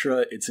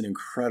 etc. It's an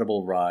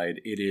incredible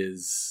ride.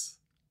 It's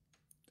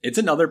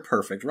another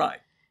perfect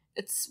ride.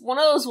 It's one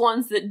of those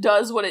ones that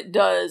does what it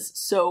does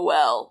so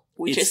well,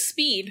 which is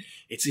speed.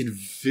 It's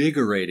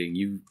invigorating.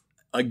 You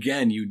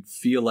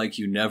feel like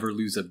you never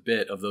lose a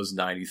bit of those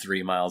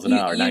 93 miles an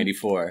hour,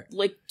 94.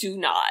 Do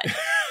not.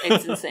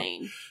 It's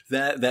insane.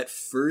 That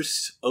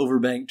first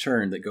overbank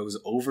turn that goes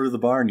over the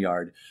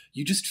barnyard,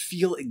 you just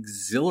feel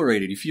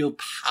exhilarated. You feel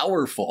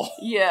powerful.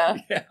 Yeah.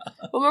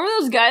 Well, remember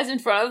those guys in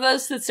front of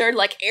us that started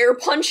air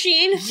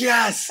punching?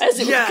 Yes. As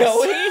it was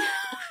going?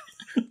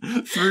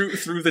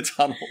 through the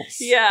tunnels.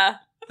 Yeah.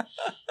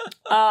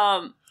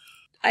 I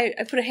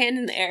put a hand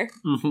in the air.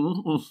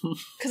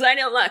 Because I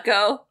don't let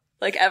go.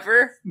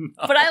 Ever. No.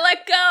 But I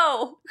let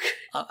go.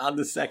 On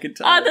the second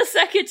time. On the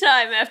second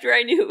time after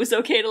I knew it was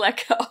okay to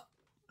let go.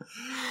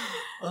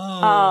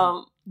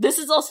 This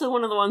is also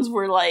one of the ones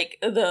where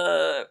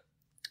the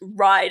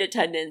ride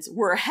attendants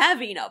were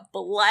having a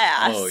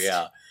blast. Oh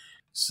yeah.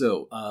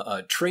 So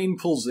a train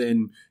pulls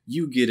in,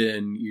 you get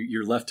in,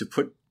 you're left to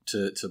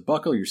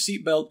buckle your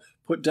seatbelt,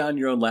 put down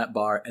your own lap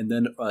bar, and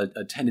then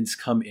attendants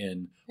come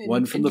in,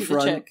 one from the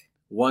front,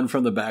 one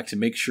from the back to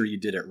make sure you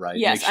did it right.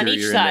 Yes, make sure on each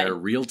you're side. in there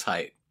real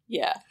tight.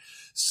 Yeah.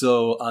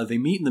 So they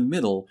meet in the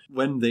middle.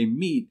 When they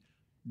meet,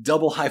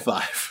 double high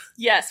five.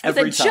 Yes, with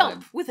every a time.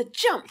 jump. With a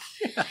jump.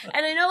 Yeah.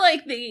 And I know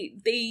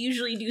they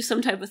usually do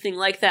some type of thing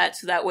like that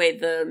so that way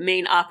the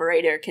main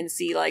operator can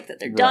see that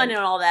they're done and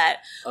all that.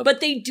 But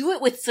they do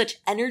it with such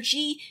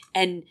energy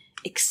and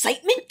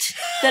excitement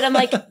that I'm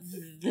like,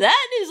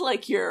 that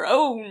is your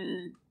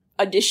own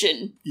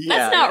addition. Yeah,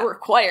 that's not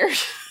required.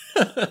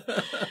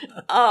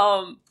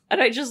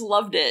 And I just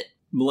loved it.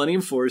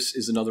 Millennium Force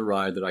is another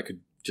ride that I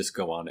could just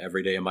go on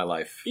every day of my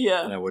life.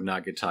 Yeah. And I would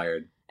not get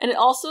tired. And it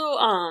also,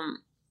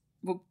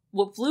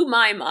 what blew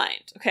my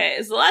mind, okay,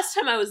 is the last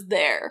time I was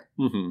there,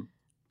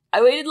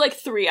 I waited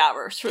 3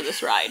 hours for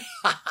this ride.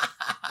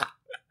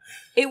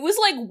 It was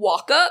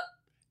walk up,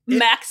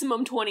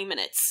 maximum 20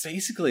 minutes.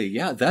 Basically,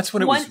 yeah. That's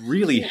when it was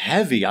really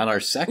heavy on our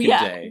second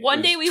day.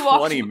 One day we walked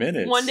 20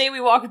 minutes. One day we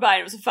walked by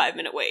and it was a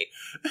 5-minute wait.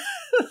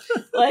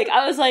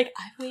 I was I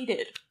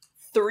waited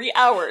 3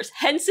 hours.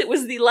 Hence, it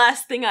was the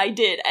last thing I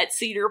did at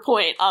Cedar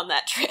Point on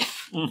that trip.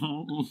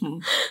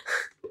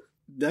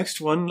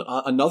 Next one,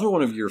 another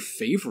one of your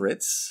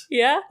favorites.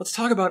 Yeah? Let's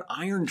talk about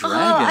Iron Dragon.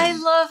 Oh, I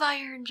love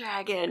Iron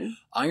Dragon.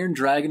 Iron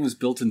Dragon was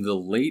built in the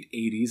late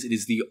 80s. It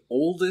is the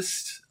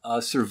oldest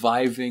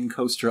surviving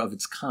coaster of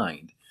its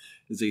kind.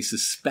 It is a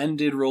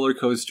suspended roller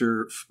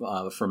coaster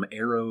from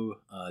Aero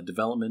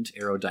Development,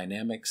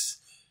 Aerodynamics.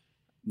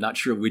 Not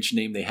sure which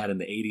name they had in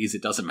the 80s.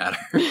 It doesn't matter.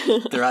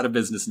 They're out of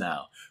business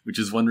now, which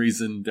is one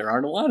reason there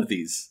aren't a lot of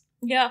these.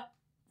 Yeah.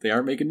 They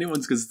aren't making new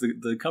ones because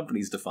the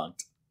company's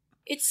defunct.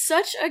 It's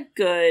such a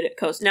good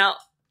coaster. Now,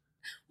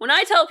 when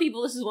I tell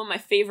people this is one of my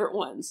favorite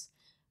ones,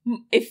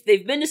 if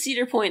they've been to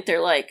Cedar Point, they're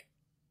like,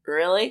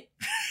 really?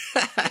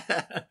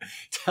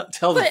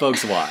 Tell the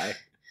folks why.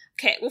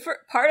 Okay, well,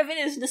 part of it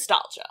is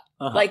nostalgia.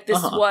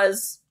 This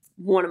was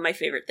one of my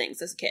favorite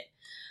things as a kid.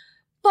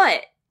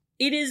 But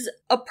it is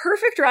a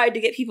perfect ride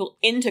to get people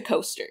into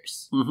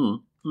coasters.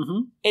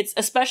 It's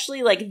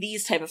especially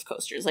these type of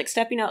coasters,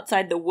 stepping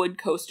outside the wood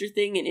coaster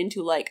thing and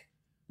into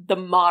the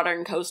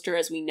modern coaster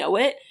as we know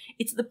it.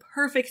 It's the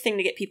perfect thing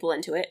to get people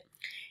into it.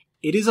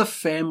 It is a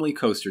family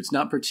coaster. It's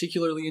not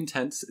particularly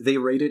intense. They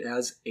rate it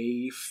as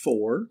a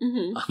 4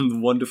 on the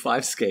 1 to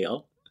 5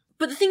 scale.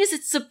 But the thing is,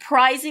 it's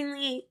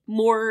surprisingly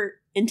more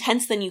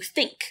intense than you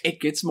think.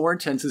 It gets more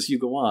intense as you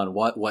go on.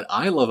 What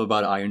I love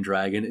about Iron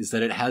Dragon is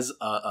that it has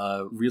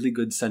a really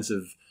good sense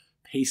of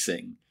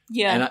pacing.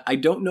 Yeah. And I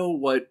don't know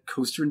what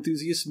coaster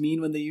enthusiasts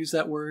mean when they use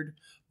that word,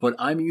 but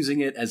I'm using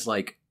it as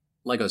like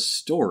a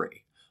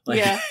story.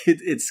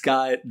 It's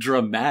got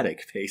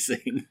dramatic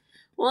pacing.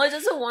 Well, it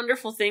does a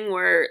wonderful thing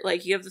where,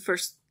 you have the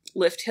first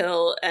lift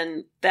hill,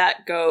 and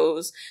that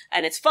goes,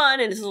 and it's fun,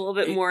 and it's a little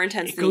bit more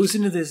intense. It goes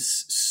into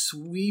this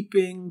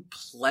sweeping,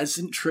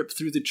 pleasant trip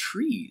through the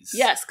trees.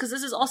 Yes, because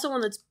this is also one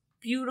that's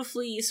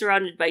beautifully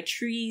surrounded by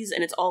trees,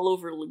 and it's all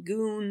over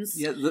lagoons.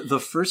 Yeah, the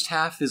first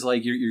half is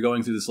you're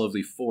going through this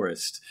lovely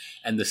forest,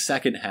 and the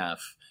second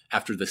half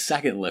after the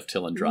second lift,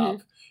 hill, and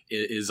drop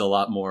is a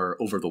lot more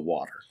over the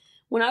water.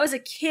 When I was a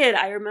kid,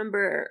 I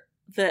remember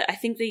that I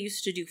think they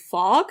used to do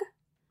fog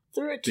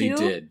through it too.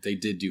 They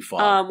did do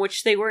fog.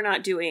 Which they were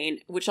not doing,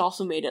 which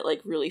also made it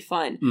like really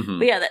fun. Mm-hmm.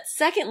 But yeah, that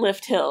second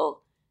lift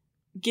hill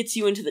gets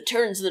you into the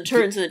turns and the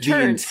turns and the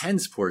turns. The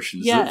intense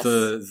portions. Yes.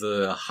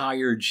 The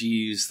higher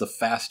G's, the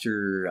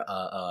faster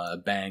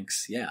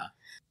banks. Yeah.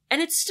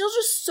 And it's still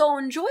just so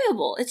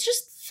enjoyable. It's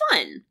just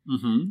fun.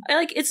 Mm-hmm.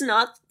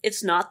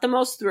 It's not the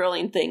most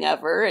thrilling thing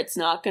ever. It's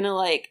not gonna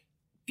like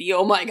be,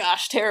 oh my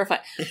gosh,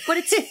 terrifying. But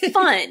it's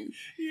fun.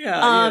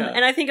 Yeah.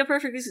 And I think a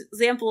perfect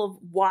example of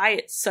why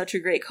it's such a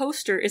great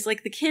coaster is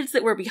like the kids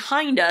that were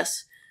behind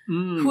us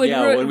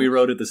when we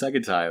rode it the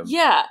second time.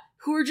 Yeah.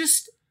 Who were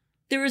just,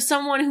 there was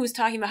someone who was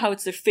talking about how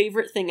it's their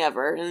favorite thing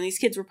ever. And these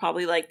kids were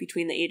probably like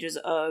between the ages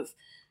of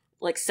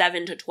like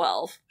 7 to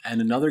 12.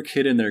 And another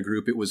kid in their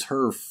group, it was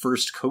her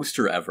first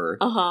coaster ever,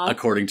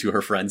 according to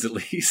her friends at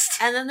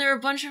least. And then there were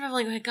a bunch of them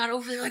like got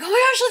over there like, oh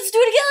my gosh, let's do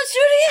it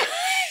again.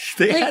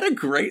 They had a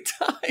great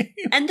time.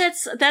 And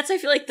that's I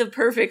feel like the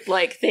perfect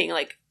like thing,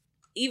 like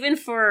even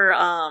for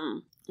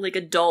like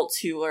adults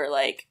who are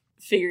like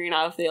figuring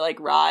out if they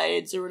like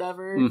rides or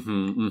whatever.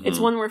 It's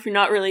one where if you're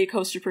not really a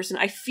coaster person,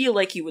 I feel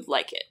like you would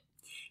like it.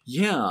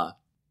 Yeah.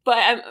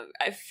 But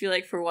I feel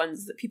like for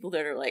people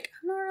that are like,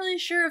 I'm not really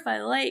sure if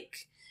I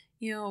like,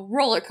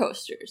 roller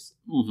coasters.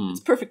 It's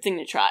a perfect thing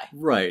to try.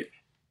 Right.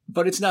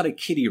 But it's not a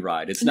kiddie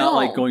ride. It's not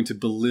like going to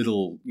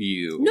belittle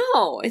you.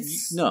 No,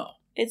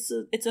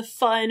 it's a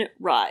fun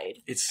ride.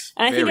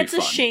 And I think it's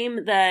a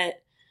shame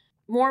that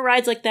more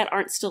rides like that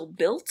aren't still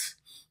built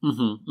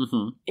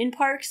in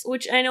parks,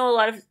 which I know a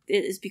lot of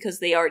it is because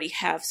they already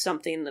have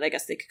something that I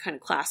guess they could kind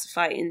of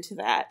classify into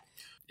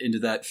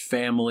that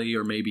family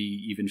or maybe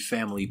even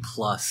family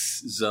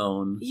plus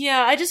zone.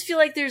 Yeah, I just feel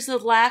like there's a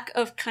lack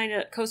of kind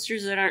of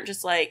coasters that aren't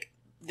just like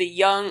the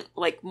young,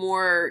 like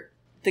more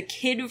the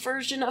kid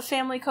version of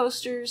family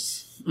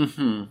coasters.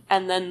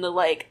 And then the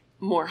like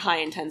more high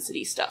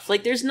intensity stuff.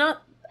 Like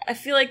I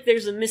feel like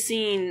there's a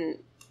missing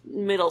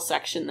middle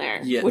section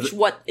there,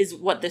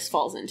 what this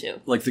falls into.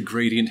 Like the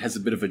gradient has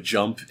a bit of a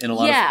jump in a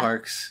lot of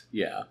parks.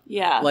 Yeah.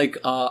 Yeah. Like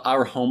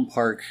our home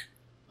park,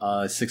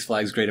 Six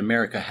Flags Great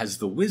America, has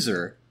the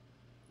Whizzer,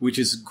 which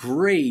is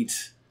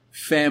great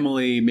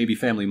family, maybe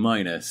family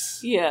minus.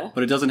 Yeah.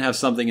 But it doesn't have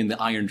something in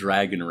the Iron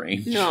Dragon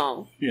range.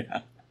 No.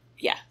 Yeah.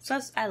 Yeah. So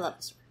I love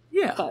this.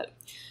 Yeah. But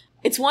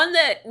it's one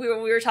that we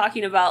were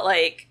talking about,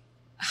 like,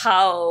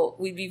 how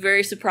we'd be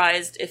very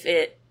surprised if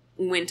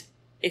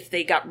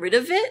they got rid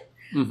of it,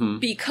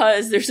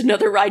 because there's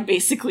another ride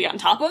basically on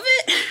top of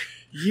it.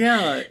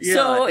 Yeah.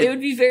 So it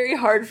would be very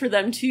hard for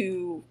them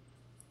to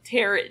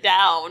tear it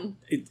down.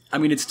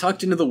 It's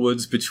tucked into the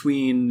woods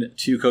between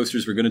two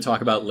coasters we're going to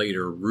talk about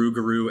later,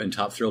 Rougarou and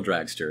Top Thrill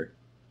Dragster.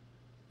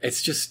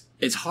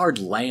 It's hard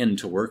land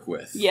to work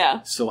with.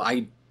 Yeah. So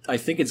I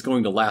think it's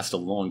going to last a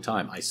long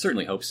time. I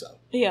certainly hope so.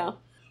 Yeah.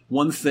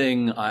 One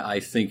thing I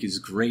think is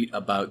great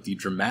about the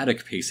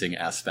dramatic pacing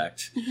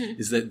aspect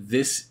is that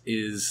this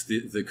is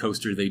the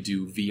coaster they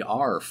do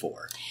VR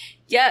for.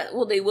 Yeah,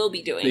 well, they will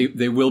be doing.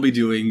 They will be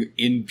doing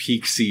in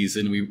peak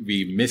season.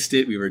 We missed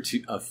it. We were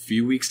a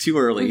few weeks too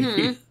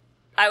early.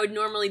 I would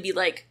normally be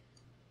like,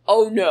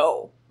 oh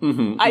no,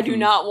 I do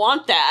not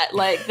want that.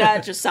 Like,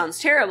 that just sounds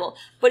terrible.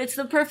 But it's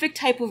the perfect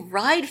type of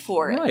ride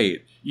for it.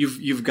 Right.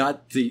 You've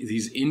got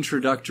these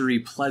introductory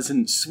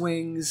pleasant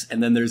swings,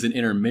 and then there's an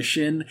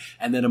intermission,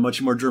 and then a much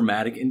more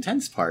dramatic,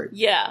 intense part.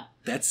 Yeah.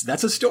 That's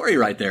a story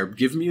right there.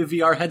 Give me a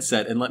VR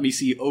headset and let me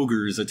see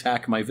ogres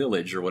attack my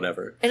village or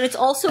whatever. And it's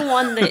also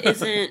one that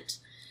isn't,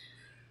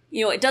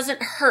 it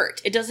doesn't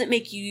hurt. It doesn't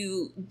make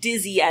you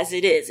dizzy as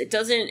it is. It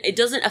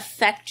doesn't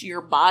affect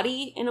your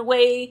body in a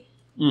way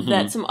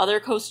that some other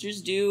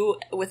coasters do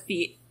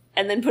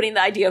and then putting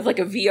the idea of like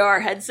a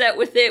VR headset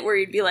with it where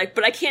you'd be like,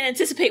 but I can't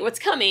anticipate what's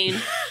coming.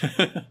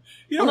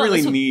 You don't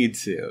really need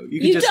to.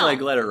 You can just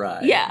like let it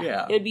ride.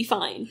 Yeah. It'd be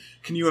fine.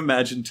 Can you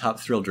imagine Top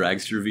Thrill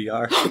Dragster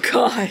VR? Oh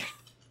God.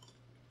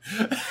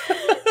 What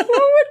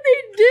would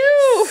they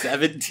do?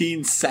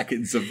 17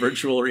 seconds of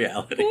virtual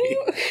reality.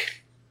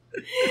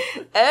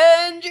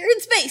 And you're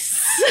in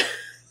space.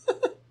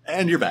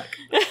 And you're back.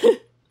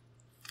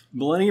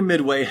 Millennium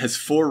Midway has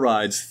 4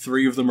 rides,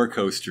 3 of them are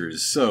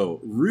coasters.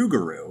 So,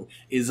 Rougarou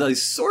is a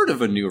sort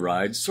of a new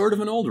ride, sort of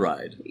an old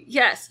ride.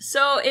 Yes,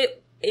 so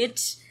it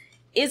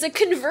is a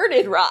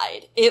converted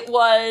ride. It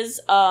was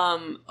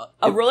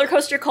a roller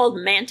coaster called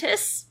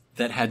Mantis.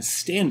 That had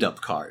stand-up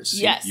cars.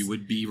 Yes. You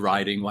would be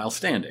riding while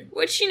standing.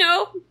 Which,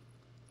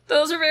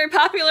 those are very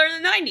popular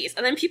in the 90s.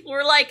 And then people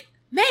were like,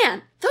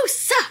 man, those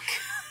suck.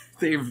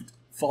 They've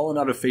fallen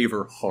out of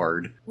favor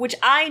hard. Which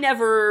I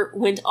never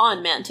went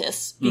on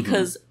Mantis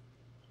because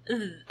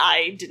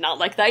I did not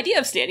like the idea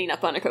of standing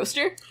up on a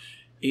coaster.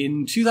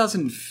 In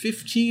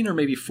 2015 or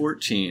maybe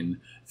 14,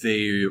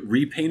 they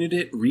repainted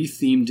it,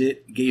 rethemed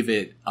it, gave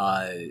it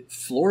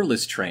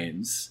floorless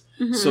trains.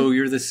 So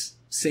you're the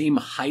same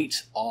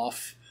height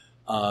off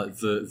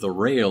the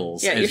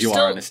rails as you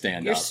are on a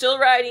stand-up. You're still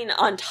riding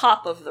on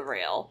top of the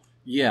rail.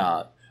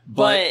 Yeah.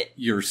 But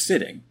you're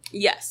sitting.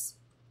 Yes.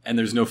 And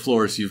there's no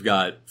floor, so you've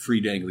got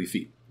free dangly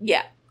feet.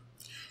 Yeah.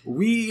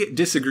 We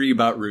disagree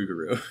about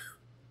Rougarou.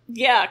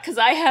 Yeah, because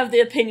I have the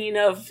opinion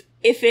of,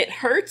 if it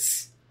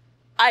hurts,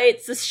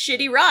 it's a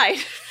shitty ride.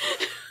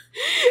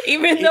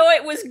 Even though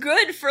it was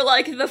good for,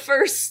 like, the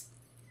first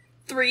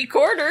 3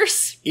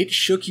 quarters. It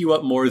shook you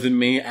up more than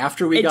me.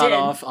 After we got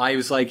off, I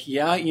was like,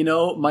 yeah,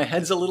 my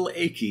head's a little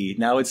achy.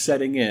 Now it's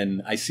setting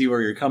in. I see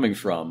where you're coming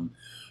from.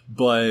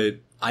 But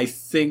I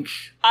think...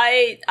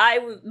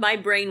 my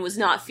brain was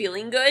not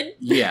feeling good.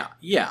 Yeah.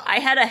 I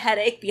had a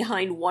headache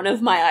behind one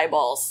of my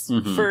eyeballs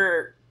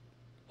for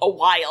a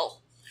while.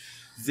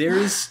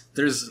 There's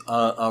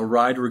a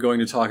ride we're going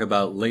to talk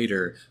about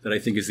later that I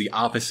think is the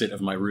opposite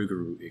of my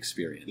Rougarou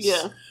experience.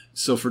 Yeah.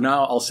 So for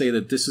now, I'll say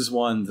that this is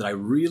one that I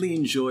really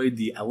enjoyed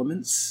the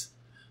elements.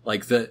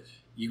 Like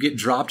you get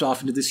dropped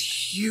off into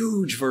this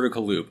huge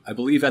vertical loop. I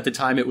believe at the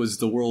time it was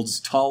the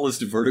world's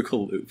tallest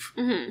vertical loop.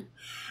 Mm-hmm.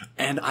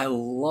 And I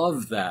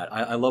love that.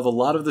 I love a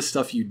lot of the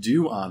stuff you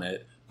do on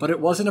it, but it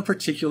wasn't a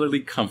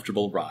particularly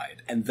comfortable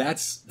ride. And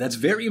that's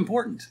very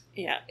important.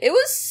 Yeah. It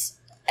was...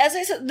 As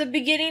I said, the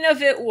beginning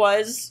of it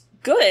was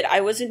good.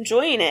 I was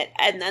enjoying it.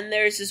 And then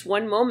there's this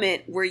one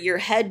moment where your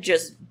head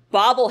just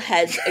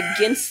bobbleheads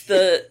against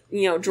the,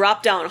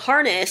 drop-down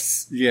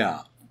harness.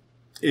 Yeah.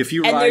 If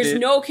you and ride there's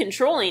no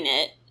controlling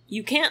it,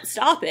 you can't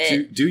stop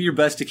it. Do your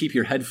best to keep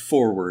your head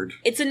forward.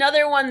 It's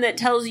another one that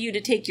tells you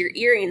to take your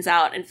earrings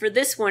out. And for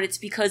this one, it's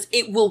because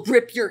it will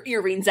rip your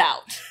earrings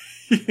out.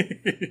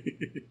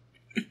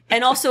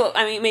 And also,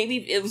 I mean,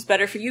 maybe it was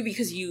better for you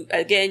because you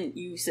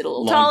sit a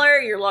little taller,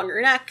 you're longer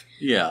neck.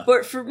 Yeah.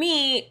 But for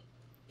me,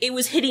 it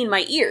was hitting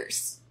my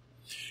ears.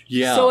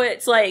 Yeah. So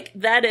it's like,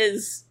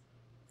 that's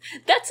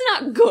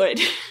not good.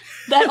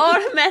 That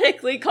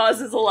automatically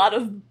causes a lot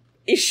of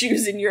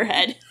issues in your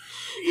head.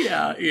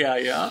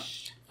 Yeah.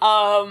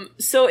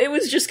 So it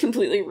was just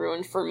completely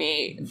ruined for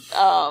me.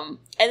 And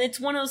it's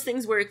one of those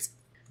things where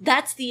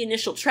that's the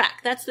initial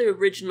track. That's the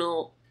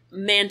original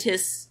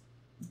Mantis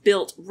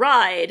built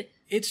ride.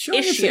 It's showing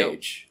its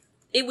age.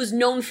 It was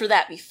known for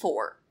that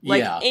before.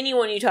 Like,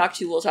 anyone you talk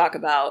to will talk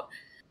about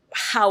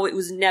how it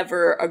was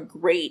never a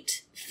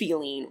great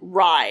feeling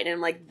ride.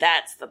 And, like,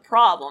 that's the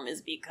problem,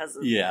 is because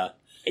of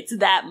it's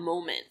that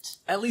moment.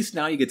 At least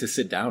now you get to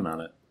sit down on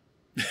it.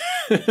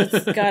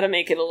 It's gotta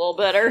make it a little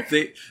better.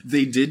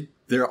 They did...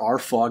 There are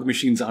fog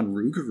machines on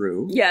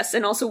Rougarou. Yes,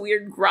 and also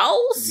weird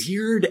growls.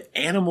 Weird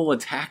animal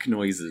attack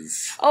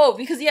noises. Oh,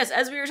 because yes,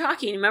 as we were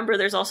talking, remember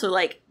there's also,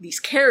 like, these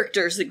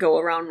characters that go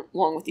around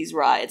along with these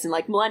rides. And,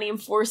 like, Millennium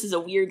Force is a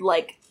weird,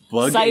 like,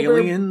 bug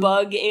alien.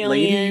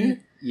 Lady?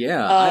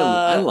 Yeah,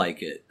 I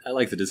like it. I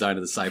like the design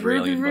of the cyber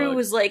alien bug. Rougarou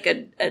was like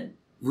a...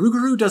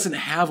 Rougarou doesn't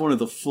have one of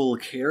the full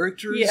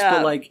characters,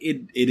 but, like,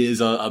 it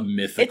is a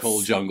mythical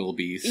jungle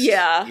beast.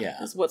 Yeah,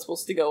 that's what's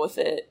supposed to go with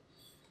it.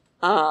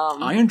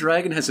 Iron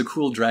Dragon has a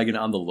cool dragon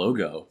on the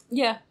logo.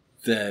 Yeah.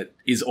 That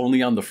is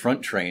only on the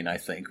front train, I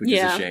think, which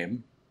is a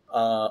shame.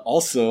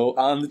 Also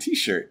on the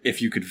t-shirt, if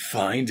you could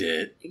find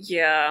it.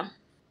 Yeah.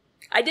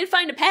 I did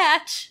find a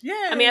patch.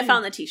 Yeah. I mean, I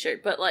found the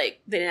t-shirt, but, like,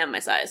 they didn't have my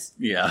size.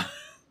 Yeah.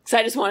 Because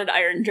I just wanted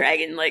Iron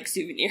Dragon, like,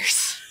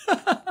 souvenirs.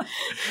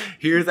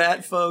 Hear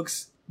that,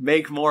 folks?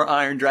 Make more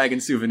Iron Dragon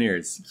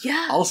souvenirs.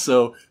 Yeah.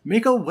 Also,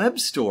 make a web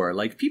store.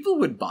 Like, people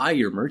would buy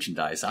your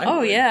merchandise. I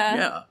would. Yeah.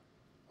 Yeah.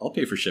 I'll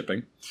pay for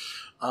shipping.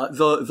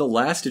 The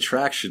last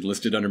attraction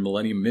listed under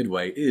Millennium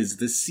Midway is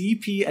the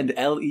CP and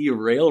LE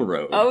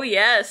Railroad. Oh,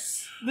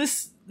 yes.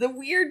 The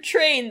weird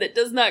train that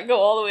does not go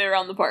all the way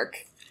around the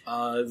park.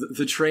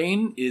 The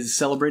train is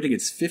celebrating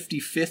its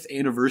 55th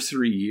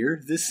anniversary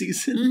year this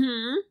season.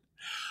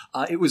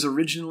 Mm-hmm. It was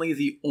originally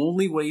the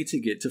only way to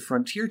get to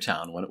Frontier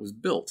Town when it was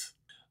built.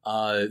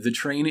 The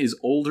train is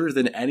older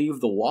than any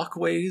of the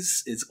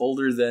walkways. It's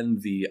older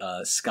than the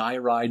Sky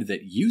Ride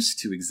that used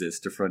to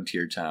exist to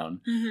Frontier Town,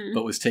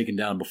 but was taken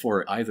down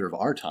before either of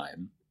our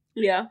time.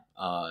 Yeah.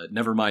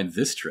 Never mind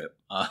this trip.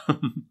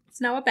 It's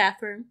now a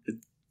bathroom.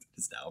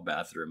 It's now a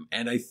bathroom.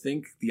 And I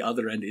think the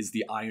other end is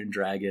the Iron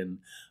Dragon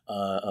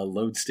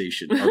load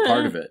station, or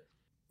part of it.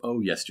 Oh,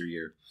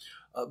 yesteryear.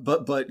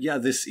 But yeah,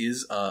 this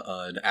is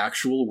an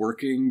actual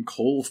working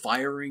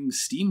coal-firing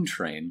steam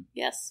train.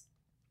 Yes.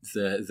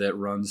 That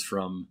runs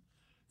from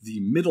the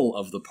middle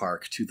of the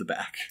park to the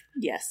back.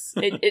 Yes.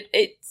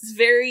 It's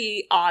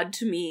very odd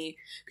to me,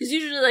 because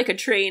usually, like, a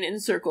train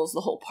encircles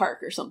the whole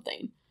park or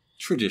something.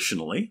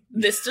 Traditionally.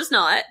 This does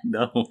not.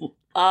 No.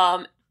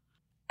 I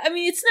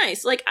mean, it's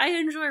nice. Like, I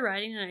enjoy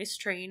riding a nice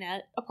train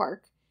at a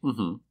park.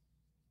 Mm-hmm.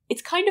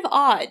 It's kind of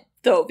odd,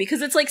 though,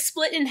 because it's, like,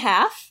 split in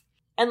half,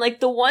 and,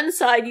 like, the one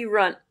side you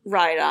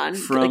ride on...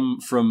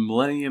 From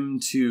Millennium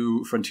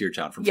to Frontier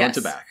Town, from front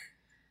to back.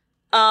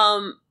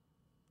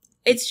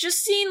 It's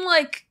just seen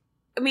like,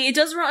 I mean, it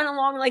does run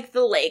along, like,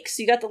 the lake.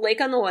 So you got the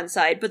lake on the one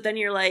side, but then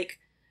you're like,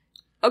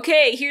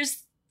 okay,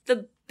 here's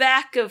the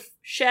back of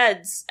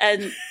sheds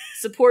and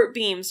support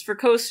beams for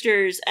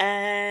coasters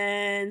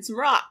and some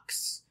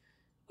rocks.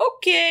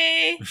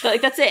 okay. So,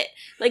 like, that's it.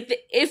 Like,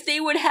 if they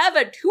would have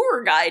a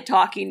tour guide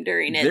talking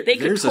during it, they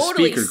could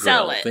totally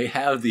sell it. They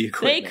have the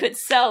equipment. They could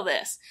sell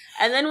this.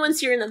 And then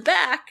once you're in the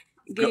back,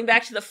 getting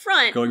back to the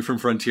front, going from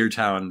Frontier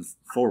Town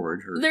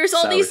forward, there's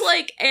all these,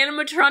 like,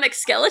 animatronic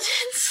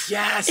skeletons.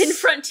 Yes! In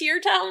Frontier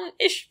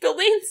Town-ish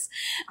buildings.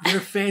 They're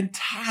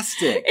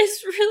fantastic.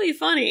 It's really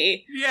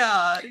funny.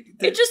 Yeah.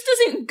 It just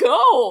doesn't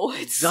go.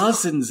 It's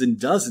dozens and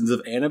dozens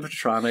of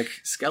animatronic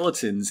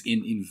skeletons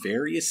in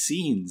various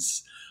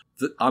scenes.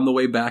 On the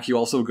way back, you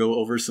also go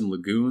over some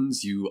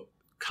lagoons. You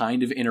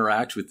kind of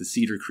interact with the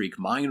Cedar Creek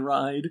Mine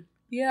Ride.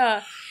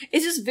 Yeah.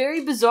 It's just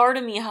very bizarre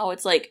to me how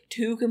it's, like,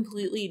 two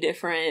completely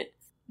different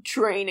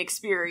train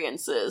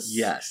experiences.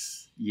 Yes.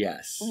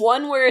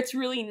 One where it's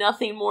really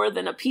nothing more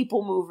than a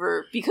people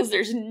mover because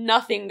there's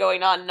nothing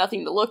going on,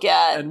 nothing to look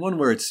at. And one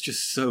where it's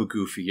just so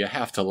goofy, you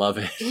have to love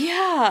it.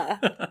 Yeah.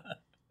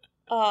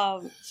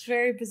 It's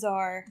very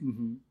bizarre.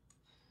 Mm-hmm.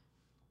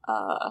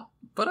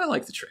 But I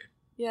like the train.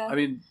 Yeah. I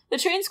mean, the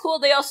train's cool.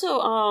 They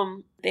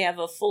also, they have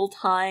a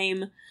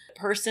full-time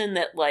person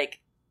that, like,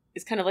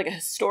 is kind of like a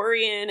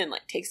historian and,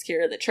 like, takes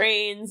care of the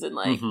trains and,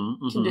 like,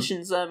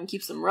 conditions them,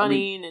 keeps them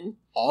running. And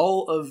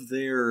all of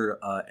their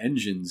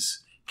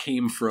engines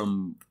came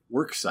from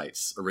work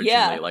sites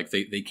originally. Yeah. Like,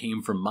 they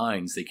came from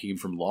mines. They came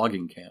from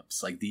logging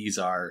camps. Like, these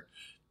are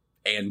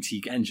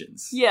antique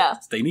engines. Yeah.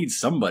 They need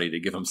somebody to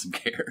give them some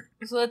care.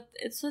 So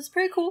it's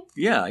pretty cool.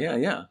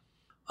 Yeah.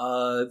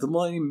 The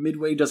Millennium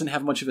Midway doesn't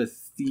have much of a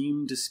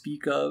theme to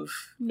speak of.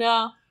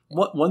 No.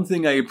 One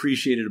thing I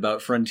appreciated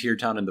about Frontier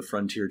Town and the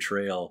Frontier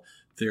Trail,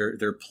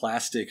 their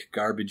plastic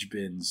garbage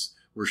bins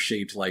were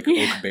shaped like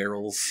oak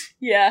barrels.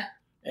 Yeah.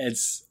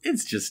 It's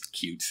just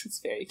cute. It's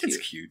very cute.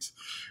 It's cute.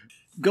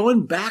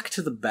 Going back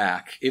to the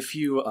back, if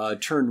you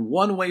turn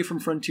one way from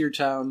Frontier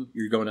Town,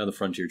 you're going down the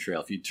Frontier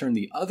Trail. If you turn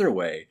the other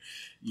way,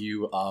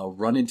 you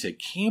run into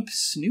Camp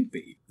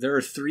Snoopy. There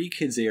are 3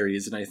 kids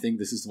areas, and I think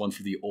this is the one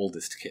for the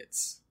oldest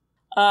kids.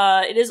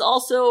 It is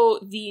also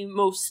the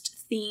most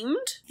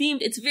themed.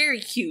 It's very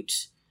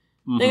cute.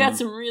 Mm-hmm. They got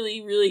some really,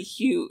 really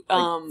cute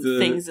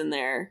things in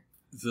there.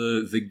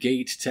 The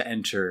gate to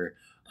enter,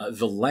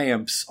 the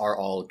lamps are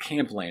all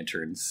camp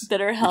lanterns.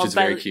 That are held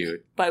very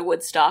cute. By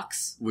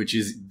woodstocks. Which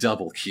is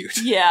double cute.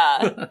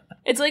 Yeah.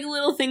 It's like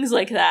little things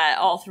like that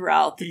all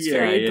throughout. It's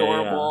very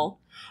adorable.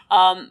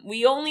 Yeah.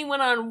 We only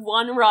went on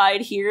one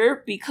ride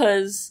here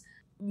because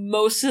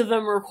most of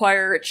them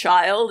require a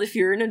child if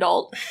you're an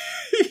adult.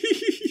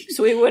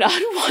 So we went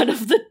on one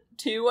of the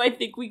 2 I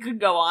think we could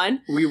go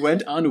on. We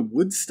went on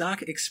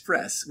Woodstock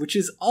Express, which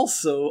is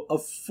also a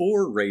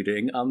 4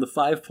 rating on the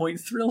 5-point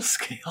thrill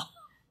scale.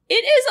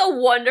 It is a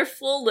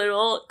wonderful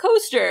little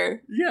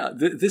coaster. Yeah,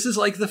 this is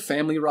like the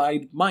family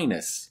ride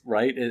minus,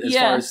 right? As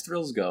far as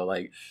thrills go.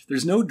 Like,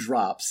 there's no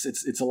drops.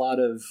 It's a lot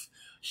of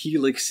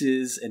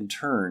helixes and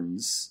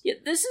turns. Yeah,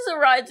 this is a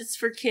ride that's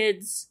for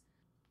kids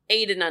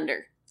 8 and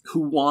under. Who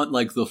want,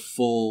 like, the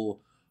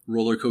full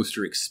roller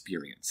coaster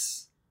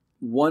experience.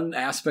 One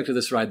aspect of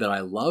this ride that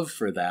I love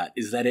for that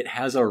is that it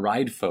has a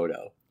ride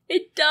photo.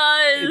 It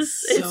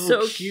does. It's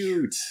so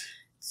cute.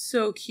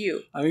 So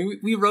cute. I mean,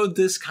 we rode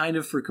this kind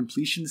of for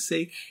completion's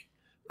sake,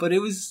 but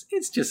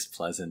it's just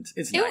pleasant.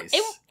 It's nice.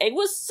 It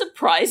was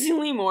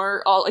surprisingly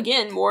more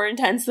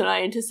intense than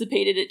I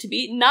anticipated it to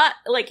be. Not,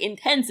 like,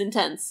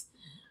 intense.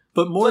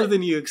 But more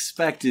than you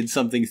expected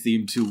something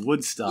themed to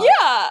Woodstock.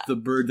 Yeah! The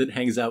bird that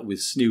hangs out with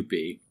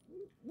Snoopy.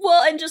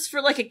 Well, and just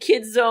for, like, a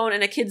kid's zone,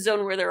 and a kid's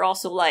zone where they're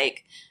also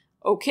like,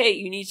 okay,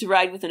 you need to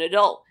ride with an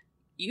adult.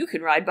 You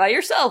can ride by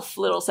yourself,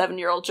 little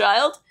 7-year-old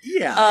child.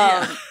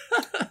 Yeah.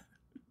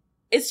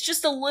 It's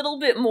just a little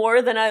bit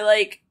more than I,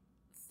 like,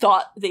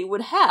 thought they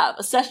would have,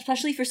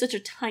 especially for such a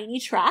tiny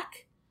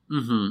track.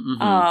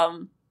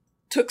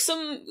 Took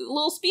some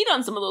little speed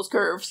on some of those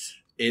curves.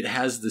 It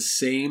has the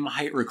same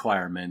height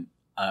requirement,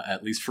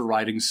 at least for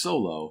riding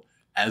solo,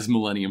 as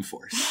Millennium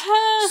Force.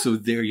 So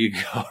there you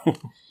go.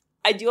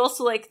 I do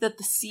also like that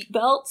the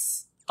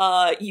seatbelts,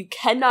 you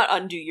cannot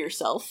undo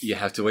yourself. You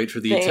have to wait for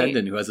the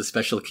attendant who has a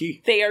special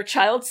key. They are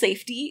child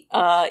safety,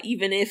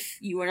 even if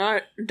you are not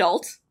an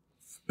adult.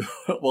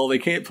 Well, they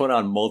can't put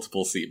on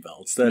multiple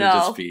seatbelts. That'd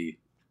just be...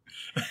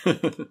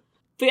 But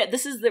yeah,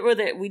 this is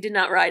where we did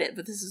not ride it,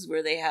 but this is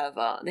where they have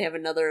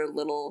another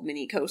little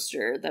mini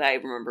coaster that I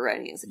remember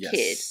riding as a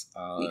kid.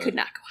 We could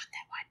not go on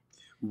that one.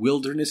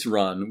 Wilderness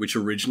Run, which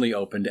originally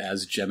opened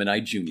as Gemini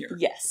Jr.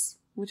 Yes,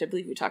 which I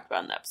believe we talked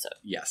about in the episode.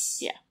 Yes.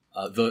 Yeah.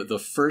 The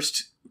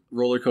first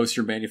roller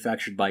coaster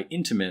manufactured by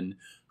Intamin,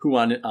 who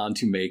went on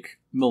to make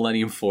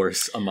Millennium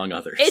Force, among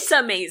others. It's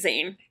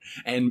amazing.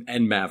 And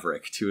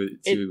Maverick, to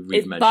read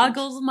mentioned. It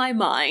boggles my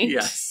mind.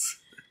 Yes.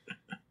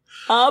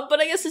 But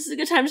I guess this is a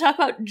good time to talk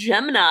about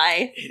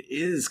Gemini. It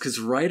is, because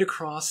right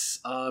across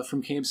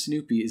from Camp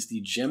Snoopy is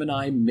the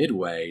Gemini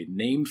Midway,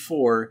 named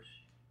for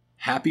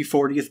Happy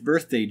 40th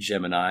Birthday,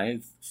 Gemini,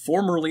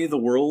 formerly the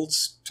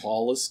world's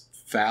tallest,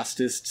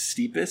 fastest,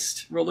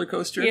 steepest roller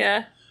coaster.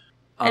 Yeah.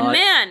 And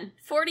man,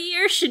 40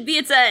 years should be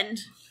its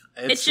end.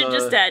 It should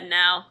just end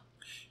now.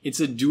 It's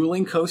a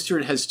dueling coaster.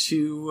 It has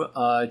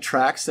 2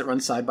 tracks that run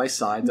side by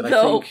side that I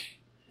Though think...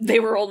 they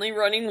were only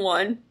running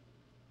one.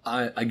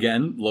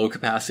 Again, low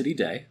capacity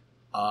day.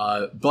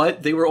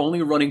 But they were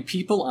only running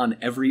people on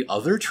every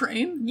other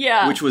train.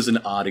 Yeah. Which was an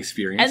odd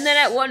experience. And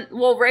then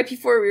right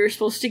before we were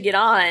supposed to get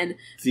on,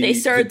 they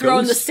started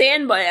throwing the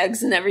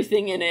sandbags and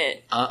everything in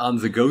it. On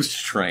the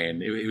ghost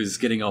train, it was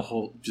getting a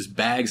whole, just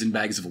bags and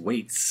bags of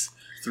weights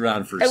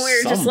thrown for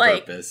some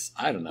purpose.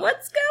 I don't know.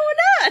 What's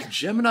going on?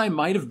 Gemini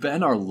might have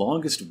been our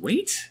longest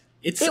wait.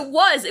 It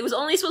was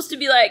only supposed to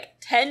be like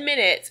 10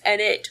 minutes,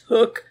 and it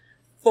took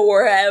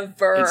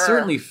forever. It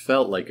certainly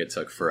felt like it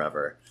took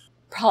forever.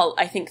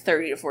 Probably, I think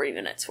 30 to 40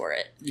 minutes for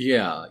it.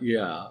 Yeah.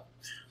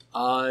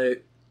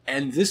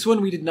 And this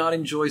one we did not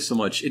enjoy so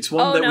much. It's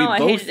one that we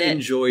both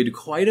enjoyed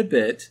quite a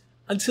bit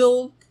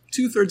until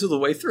 2/3 of the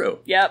way through.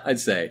 Yep. I'd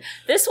say.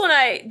 This one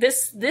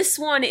this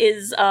one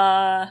is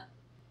I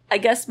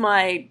guess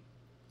my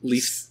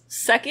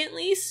second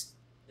least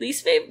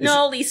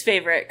favorite. Least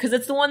favorite, because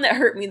it's the one that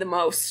hurt me the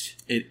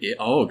most.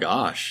 Oh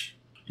gosh.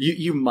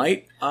 You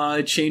might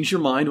change your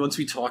mind once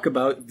we talk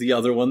about the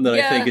other one that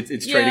I think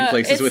it's trading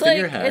places within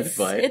your head.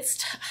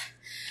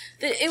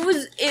 It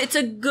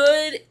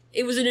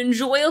was an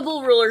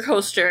enjoyable roller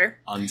coaster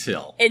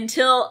until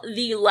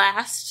the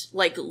last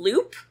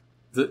loop.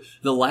 The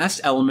last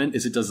element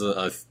is it does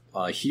a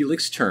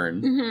helix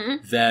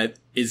turn that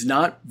is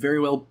not very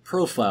well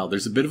profiled.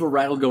 There's a bit of a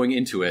rattle going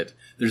into it.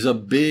 There's a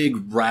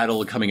big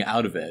rattle coming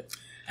out of it.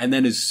 And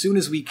then as soon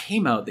as we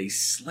came out, they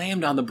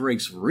slammed on the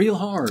brakes real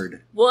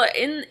hard. Well,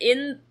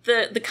 in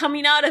the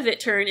coming out of it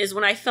turn is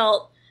when I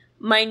felt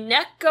my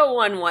neck go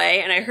one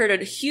way, and I heard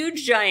a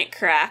huge giant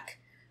crack.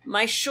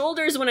 My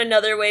shoulders went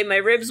another way, my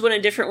ribs went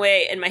a different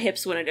way, and my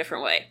hips went a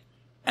different way.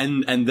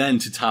 And then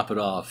to top it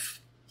off,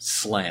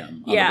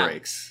 slam on the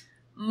brakes.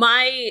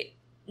 My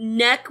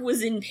neck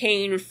was in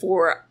pain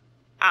for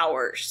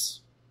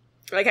hours.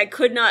 I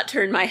could not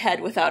turn my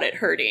head without it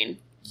hurting.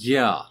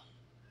 Yeah.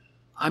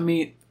 I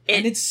mean...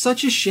 and it's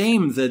such a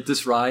shame that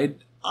this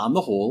ride, on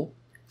the whole,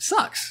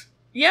 sucks.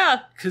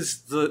 Yeah.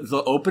 Because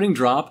the opening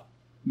drop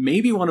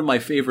may be one of my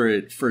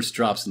favorite first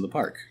drops in the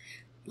park.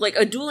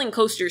 A dueling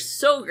coaster is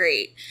so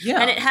great. Yeah.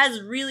 And it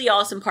has really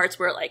awesome parts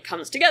where it,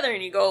 comes together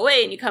and you go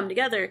away and you come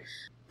together.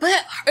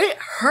 But it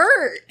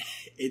hurt.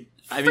 It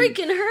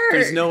freaking hurt.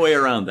 There's no way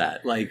around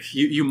that.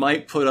 You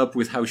might put up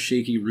with how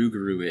shaky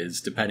Rougarou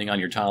is, depending on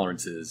your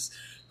tolerances.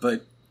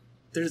 But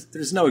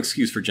there's no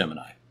excuse for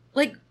Gemini.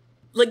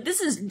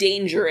 This is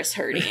dangerous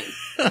hurting.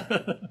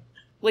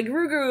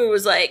 Rougarou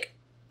was I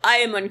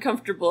am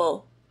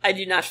uncomfortable. I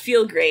do not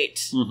feel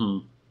great.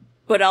 Mm-hmm.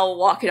 But I'll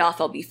walk it off.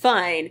 I'll be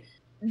fine.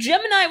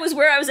 Gemini was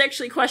where I was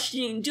actually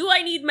questioning, do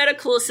I need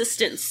medical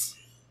assistance?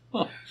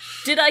 Huh.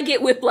 Did I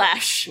get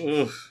whiplash?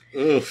 Ugh.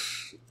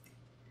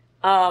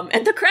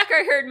 And the crack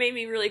I heard made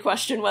me really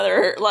question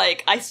whether,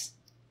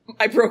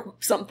 I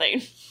broke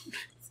something.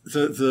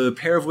 The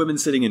pair of women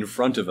sitting in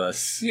front of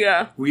us,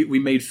 we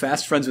made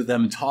fast friends with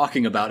them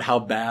talking about how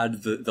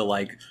bad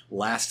the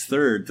last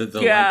third,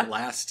 the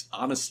last,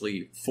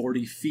 honestly,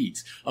 40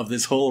 feet of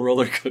this whole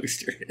roller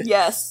coaster is.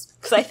 Yes,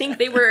 because I think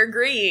they were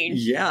agreeing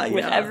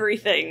with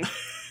everything.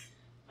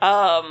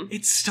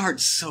 It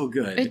starts so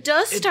good. It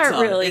does start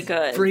really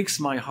good. It breaks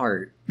my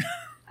heart.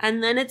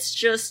 And then it's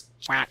just...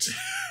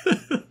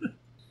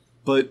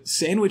 But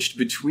sandwiched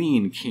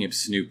between Camp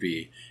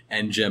Snoopy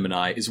and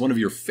Gemini is one of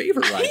your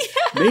favorite rides.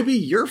 Maybe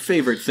your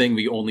favorite thing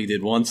we only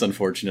did once,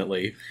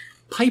 unfortunately.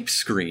 Pipe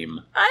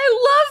Scream.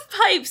 I love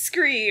Pipe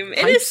Scream.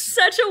 It is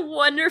such a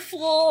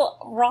wonderful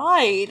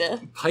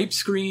ride. Pipe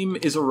Scream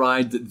is a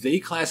ride that they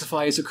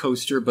classify as a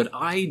coaster, but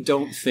I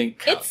don't think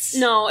counts.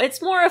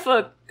 It's more of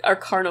a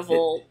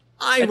carnival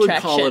I would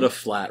call it a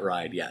flat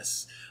ride,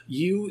 yes.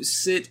 You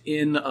sit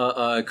in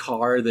a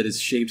car that is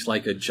shaped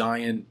like a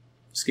giant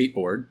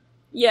skateboard.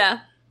 Yeah.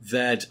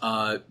 That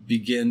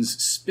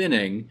begins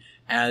spinning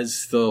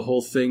as the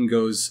whole thing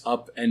goes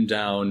up and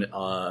down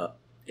a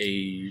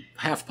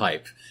half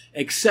pipe.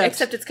 Except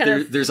it's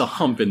there's a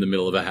hump in the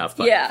middle of a half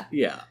pipe. Yeah.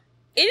 Yeah.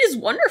 It is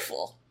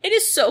wonderful. It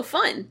is so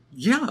fun.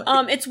 Yeah.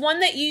 It's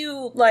one that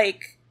you,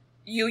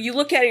 you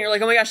look at it and you're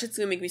like, oh my gosh, it's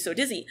going to make me so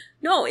dizzy.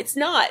 No, it's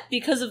not,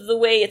 because of the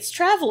way it's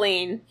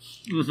traveling.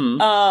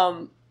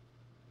 Mm-hmm.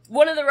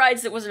 One of the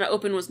rides that wasn't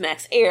open was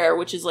Max Air,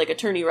 which is a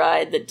tourney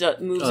ride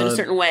that moves in a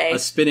certain way. A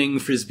spinning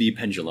frisbee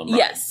pendulum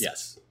ride.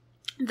 Yes.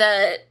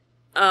 That,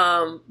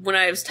 when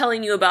I was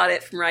telling you about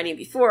it from riding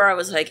before, I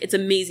was like, it's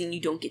amazing you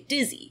don't get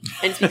dizzy.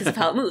 And it's because of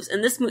how it moves.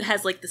 And this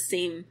has, the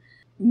same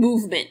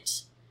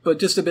movement. But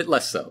just a bit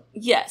less so.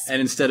 Yes. And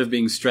instead of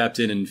being strapped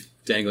in and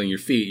dangling your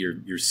feet,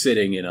 you're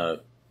sitting in a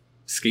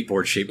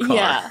skateboard-shaped car.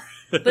 Yeah.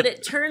 But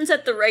it turns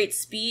at the right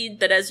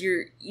speed that as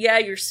you're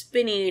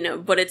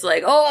spinning, but it's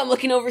I'm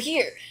looking over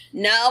here.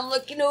 Now I'm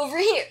looking over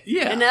here.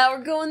 Yeah. And now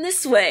we're going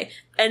this way.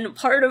 And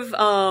part of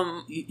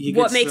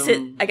what makes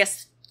it, I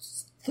guess,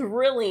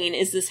 thrilling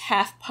is this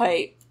half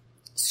pipe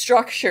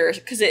structure,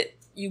 because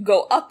you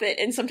go up it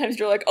and sometimes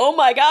you're like, oh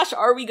my gosh,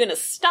 are we going to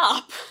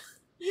stop?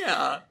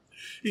 Yeah.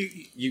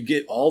 You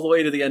get all the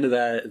way to the end of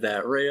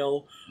that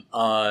rail.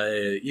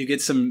 You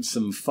get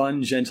some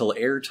fun, gentle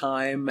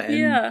airtime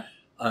and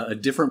a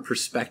different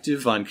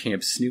perspective on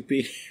Camp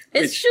Snoopy.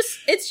 It's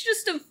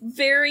just a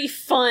very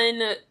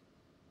fun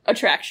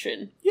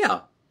attraction.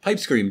 Yeah, Pipe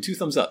Scream, 2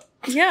 thumbs up.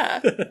 Yeah.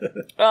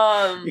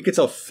 It gets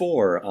a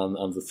 4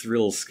 on the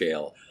thrill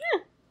scale.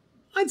 Yeah.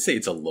 I'd say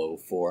it's a low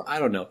 4. I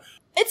don't know.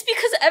 It's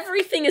because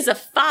everything is a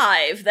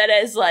 5 that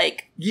is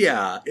like...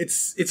 Yeah,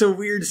 it's a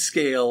weird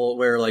scale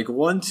where like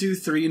 1, 2,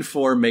 3, and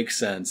 4 make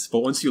sense,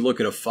 but once you look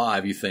at a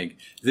 5, you think,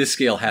 this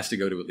scale has to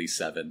go to at least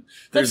 7.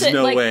 There's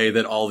no way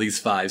that all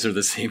these 5s are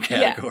the same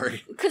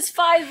category. Because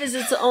 5 is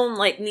its own,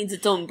 like, needs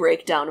its own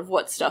breakdown of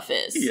what stuff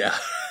is. Yeah.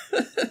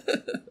 But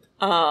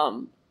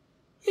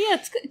yeah,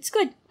 it's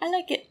good. I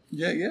like it.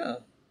 Yeah.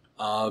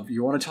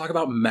 You want to talk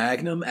about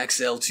Magnum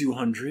XL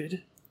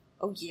 200?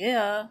 Oh,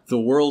 yeah. The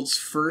world's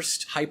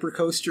first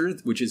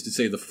hypercoaster, which is to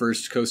say the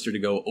first coaster to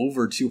go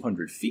over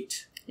 200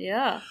 feet.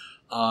 Yeah.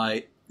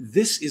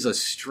 This is a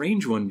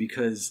strange one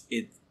because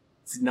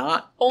it's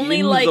not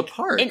only in like the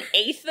park. An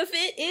eighth of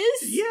it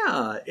is?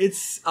 Yeah.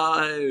 It's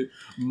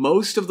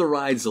most of the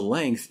ride's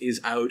length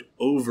is out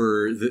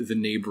over the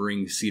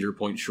neighboring Cedar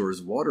Point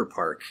Shores water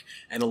park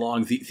and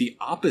along the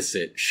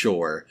opposite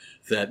shore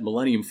that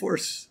Millennium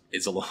Force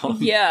is along.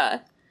 Yeah.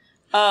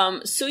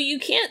 So you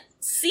can't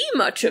see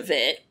much of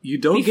it. You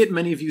don't get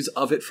many views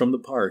of it from the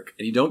park,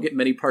 and you don't get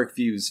many park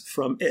views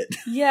from it.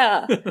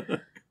 Yeah.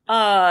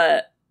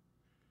 I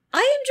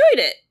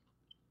enjoyed it.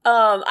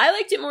 I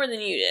liked it more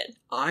than you did.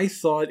 I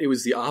thought it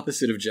was the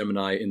opposite of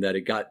Gemini in that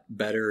it got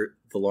better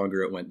the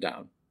longer it went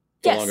down.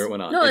 The longer it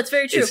went on. No, that's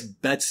very true.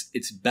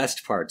 Its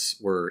best parts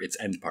were its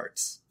end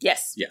parts.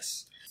 Yes.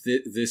 Yes.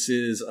 This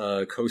is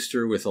a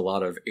coaster with a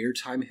lot of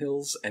airtime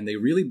hills, and they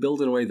really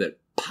build in a way that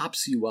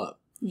pops you up.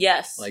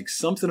 Yes. Like,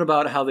 something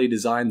about how they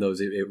design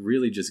those, it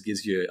really just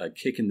gives you a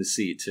kick in the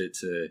seat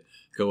to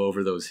go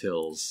over those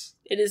hills.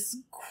 It is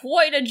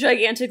quite a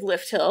gigantic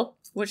lift hill,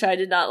 which I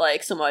did not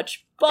like so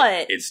much,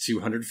 but... It's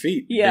 200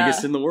 feet. Yeah.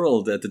 Biggest in the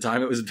world at the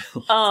time it was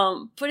built.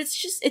 But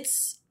it's just,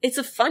 it's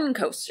a fun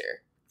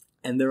coaster.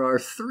 And there are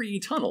 3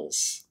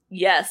 tunnels.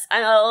 Yes.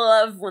 I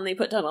love when they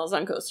put tunnels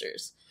on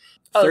coasters.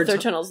 Oh, third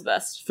tunnel's the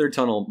best. Third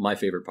tunnel, my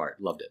favorite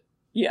part. Loved it.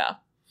 Yeah.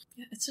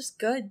 Yeah, it's just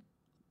good.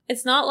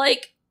 It's not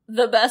like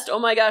the best, oh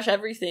my gosh,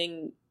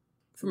 everything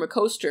from a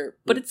coaster,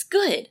 but it's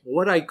good.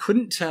 What I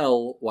couldn't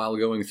tell while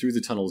going through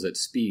the tunnels at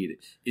speed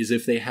is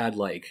if they had,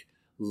 like,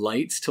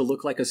 lights to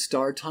look like a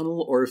star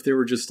tunnel, or if there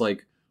were just,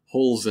 like,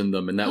 holes in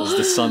them and that was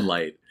the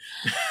sunlight.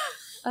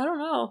 I don't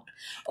know.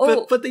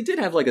 Oh, but they did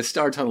have, like, a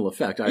star tunnel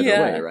effect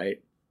either way,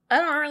 right?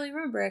 I don't really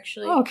remember,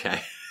 actually.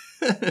 Okay.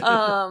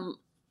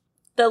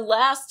 The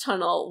last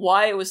tunnel,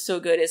 why it was so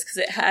good is because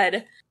it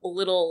had a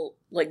little,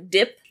 like,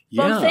 dip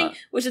bump thing.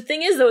 Which the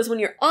thing is, though, is when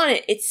you're on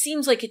it, it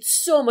seems like it's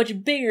so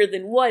much bigger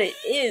than what it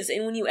is.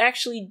 And when you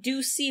actually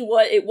do see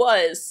what it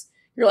was,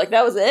 you're like,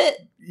 that was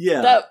it?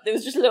 Yeah. It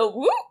was just a little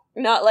whoop,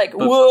 not like,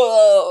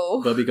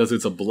 whoa. But because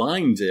it's a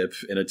blind dip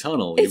in a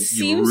tunnel,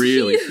 you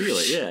really feel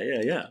it.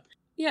 Yeah.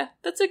 Yeah,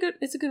 it's a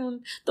good one.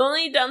 The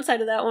only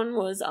downside of that one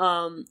was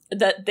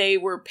that they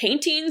were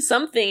painting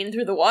something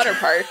through the water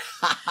park.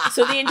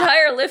 So the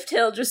entire lift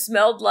hill just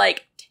smelled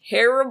like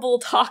terrible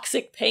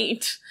toxic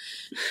paint.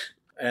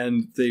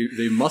 And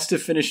they must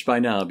have finished by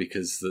now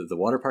because the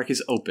water park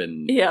is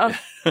open. Yeah.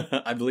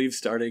 I believe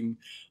starting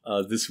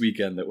this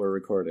weekend that we're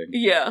recording.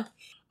 Yeah.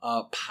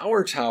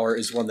 Power Tower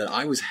is one that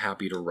I was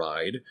happy to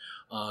ride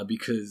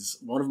because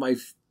one of my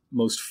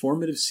most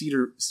formative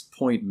Cedar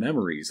Point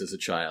memories as a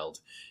child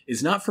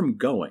is not from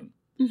going,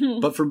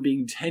 but from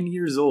being 10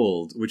 years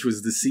old, which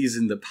was the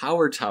season the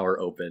Power Tower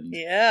opened.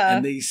 Yeah.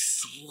 And they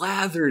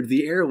slathered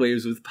the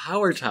airwaves with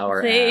Power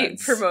Tower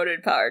ads. They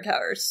promoted Power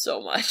Tower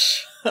so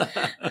much.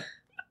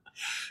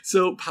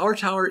 So Power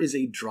Tower is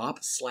a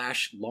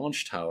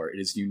drop/launch tower. It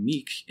is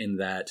unique in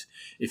that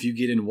if you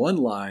get in one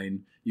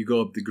line, you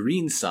go up the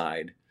green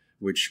side,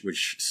 which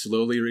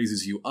slowly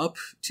raises you up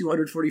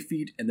 240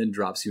 feet and then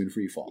drops you in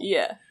free fall.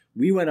 Yeah.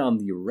 We went on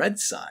the red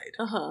side,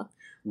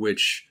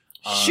 which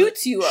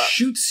shoots you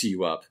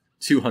up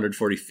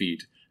 240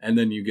 feet, and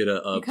then you get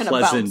a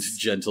pleasant,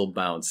 gentle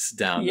bounce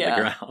down to the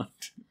ground.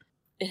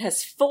 It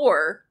has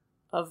 4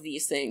 of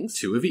these things.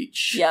 2 of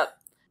each. Yep.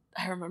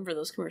 I remember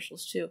those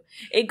commercials too.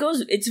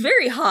 It's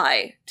very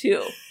high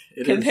too,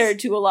 compared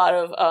to a lot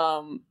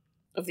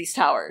of these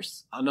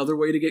towers. Another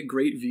way to get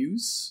great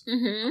views.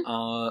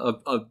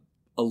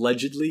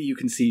 Allegedly, you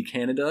can see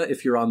Canada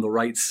if you're on the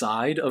right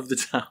side of the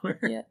tower.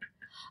 Yeah.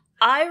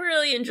 I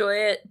really enjoy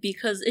it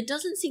because it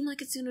doesn't seem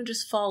like it's going to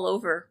just fall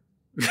over.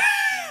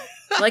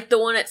 Like the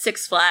one at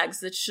Six Flags.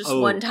 That's just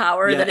one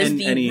tower that is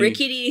the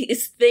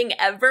ricketiest thing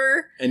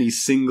ever. Any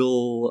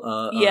single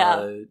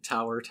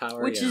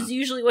tower. Which is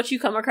usually what you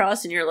come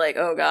across and you're like,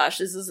 oh gosh,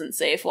 this isn't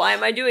safe. Why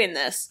am I doing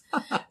this?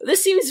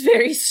 This seems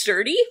very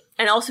sturdy.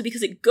 And also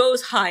because it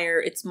goes higher,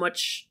 it's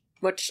much,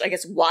 I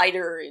guess,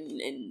 wider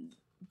and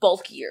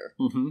bulkier.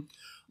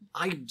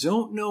 I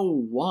don't know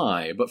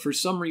why, but for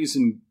some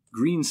reason,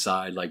 green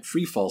side, like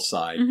free fall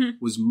side,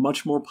 was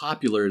much more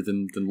popular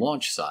than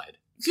launch side.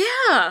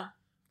 Yeah.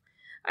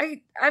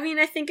 I mean,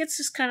 I think it's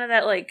just kind of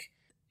that, like,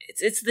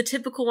 it's the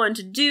typical one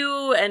to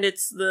do, and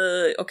it's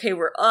the, okay,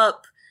 we're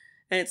up,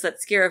 and it's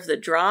that scare of the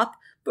drop.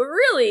 But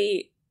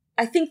really,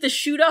 I think the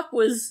shoot up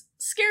was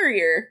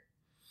scarier.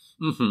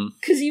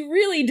 Because you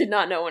really did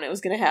not know when it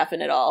was going to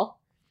happen at all.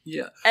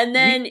 Yeah. And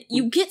then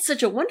you get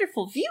such a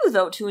wonderful view,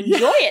 though, to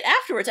enjoy it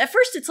afterwards. At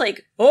first, it's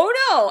like, oh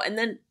no! And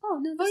then, oh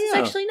no, this is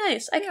actually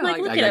nice. I can,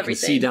 look at everything. I can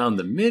see down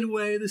the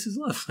midway. This is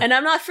lovely. And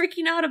I'm not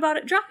freaking out about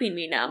it dropping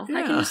me now. Yeah.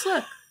 I can just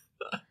look.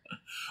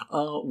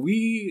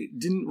 We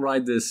didn't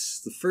ride this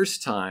the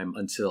first time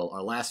until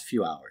our last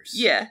few hours.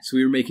 Yeah. So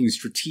we were making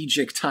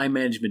strategic time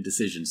management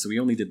decisions, so we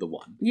only did the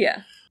one.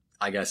 Yeah.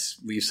 I guess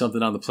leave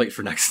something on the plate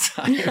for next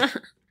time.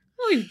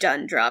 We've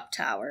done drop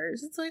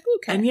towers. It's like,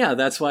 okay. And yeah,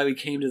 that's why we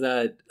came to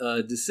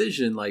that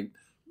decision. Like,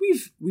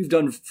 we've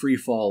done free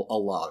fall a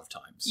lot of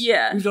times.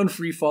 Yeah. We've done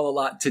free fall a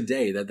lot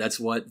today. That's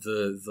what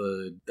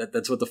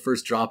that's what the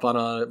first drop on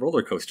a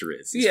roller coaster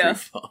is free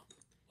fall.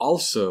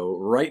 Also,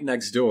 right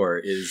next door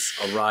is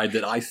a ride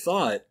that I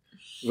thought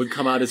would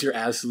come out as your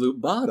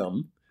absolute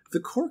bottom, the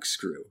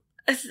Corkscrew.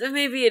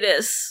 Maybe it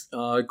is.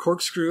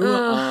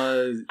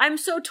 Corkscrew. I'm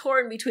so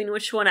torn between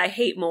which one I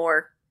hate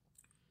more.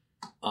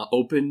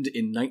 Opened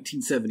in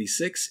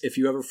 1976. If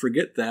you ever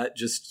forget that,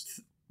 just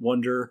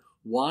wonder,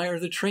 why are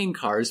the train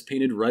cars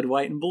painted red,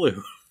 white, and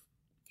blue?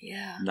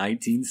 Yeah.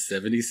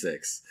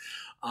 1976.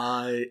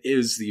 It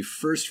was the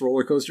first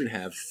roller coaster to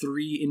have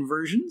 3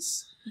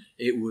 inversions.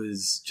 It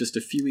was just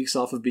a few weeks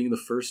off of being the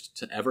first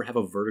to ever have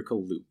a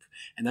vertical loop.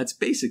 And that's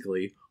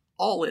basically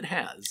all it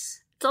has.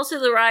 It's also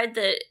the ride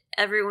that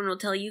everyone will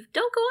tell you,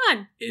 don't go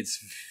on.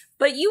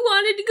 But you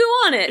wanted to go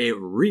on it. It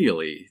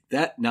really,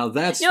 that's one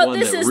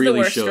that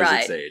really shows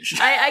its age.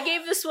 I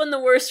gave this one the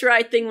worst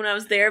ride thing when I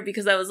was there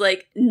because I was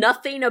like,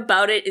 nothing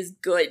about it is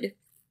good.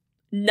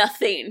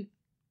 Nothing.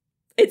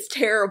 It's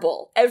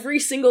terrible. Every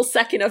single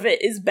second of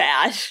it is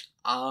bad.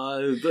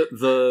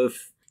 The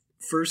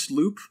first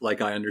loop, like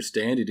I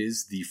understand, it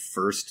is the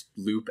first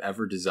loop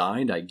ever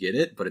designed. I get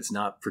it, but it's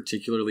not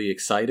particularly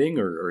exciting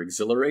or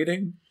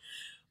exhilarating.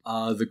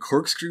 The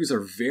corkscrews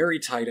are very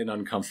tight and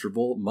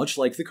uncomfortable, much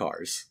like the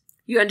cars.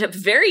 You end up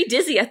very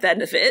dizzy at the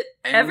end of it.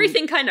 And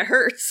everything kind of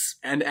hurts.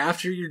 And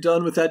after you're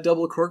done with that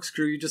double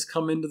corkscrew, you just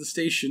come into the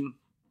station.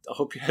 I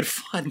hope you had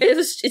fun.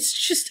 It's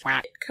just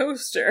a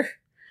coaster.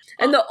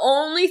 And the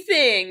only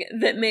thing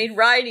that made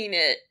riding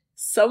it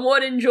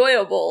somewhat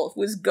enjoyable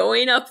was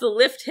going up the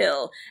lift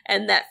hill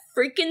and that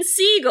freaking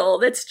seagull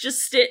that's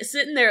just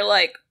sitting there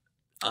like,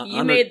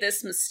 you made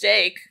this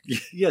mistake.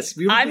 Yes.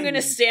 I'm going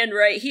to stand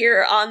right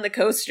here on the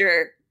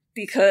coaster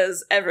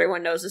because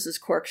everyone knows this is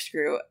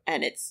corkscrew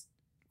and it's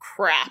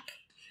crap.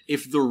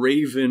 If the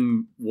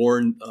raven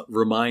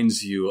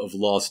reminds you of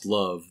lost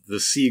love, the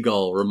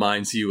seagull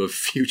reminds you of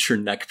future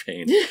neck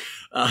pain.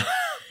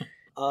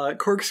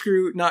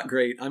 Corkscrew, not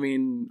great. I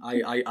mean,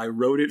 I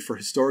wrote it for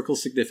historical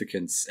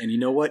significance, and you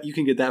know what? You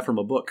can get that from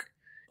a book.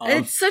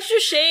 It's such a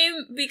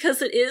shame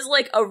because it is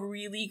like a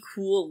really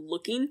cool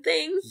looking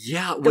thing.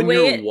 Yeah, when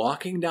you're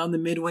walking down the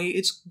midway,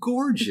 it's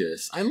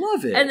gorgeous. I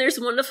love it. And there's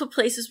wonderful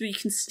places where you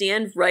can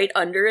stand right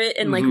under it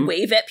and like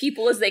wave at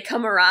people as they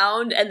come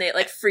around, and it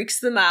like freaks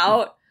them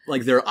out.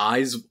 Like their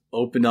eyes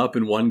open up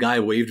and one guy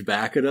waved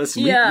back at us.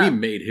 And we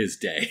made his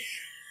day.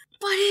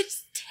 But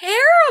it's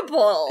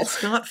terrible.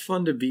 It's not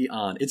fun to be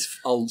on. It's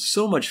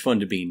so much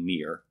fun to be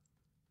near.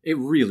 It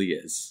really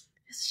is.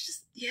 It's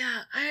just,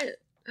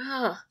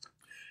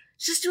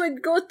 just, do I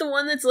go with the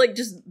one that's, like,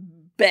 just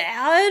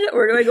bad?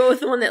 Or do I go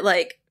with the one that,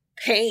 like,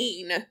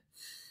 pain?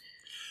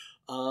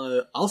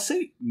 I'll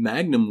say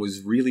Magnum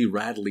was really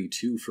rattly,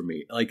 too, for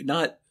me. Like,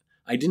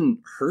 I didn't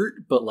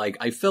hurt, but, like,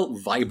 I felt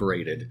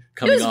vibrated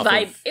coming off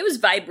It was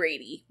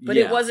vibraty, but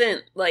it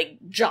wasn't, like,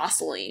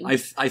 jostling. I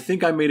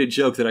think I made a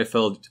joke that I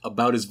felt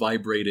about as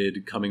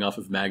vibrated coming off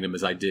of Magnum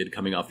as I did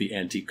coming off the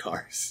antique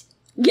cars.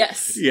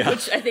 Yes. Yeah.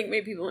 Which I think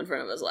made people in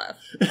front of us laugh.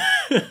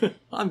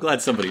 I'm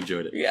glad somebody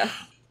enjoyed it. Yeah.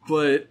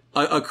 But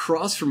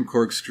across from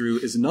Corkscrew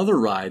is another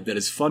ride that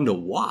is fun to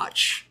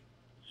watch.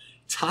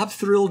 Top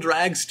Thrill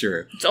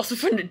Dragster. It's also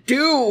fun to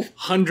do.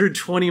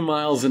 120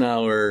 miles an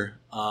hour,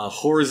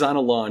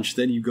 horizontal launch,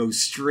 then you go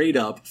straight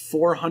up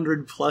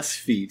 400 plus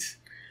feet.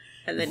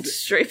 And then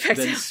straight back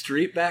down. Then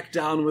straight back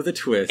down with a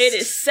twist. It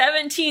is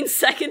 17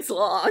 seconds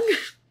long.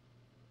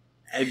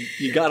 And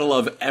you gotta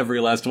love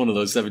every last one of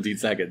those 17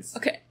 seconds.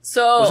 Okay,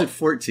 so... Was it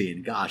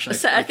 14? Gosh, I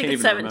think it's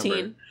even 17.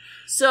 Remember.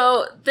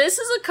 So, this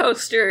is a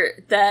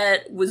coaster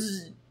that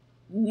was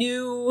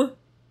new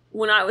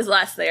when I was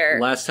last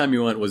there. Last time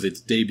you went was its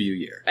debut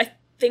year. I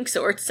think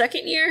so, or its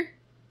second year?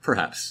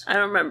 Perhaps. I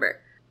don't remember.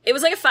 It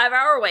was like a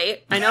 5-hour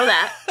wait, I know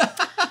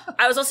that.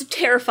 I was also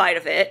terrified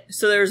of it,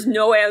 so there was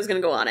no way I was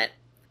going to go on it.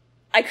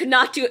 I could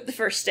not do it the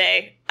first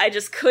day. I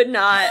just could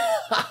not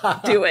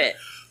do it.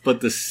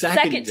 But the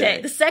second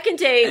day, the second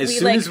day, as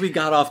soon as we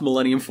got off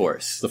Millennium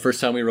Force, the first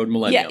time we rode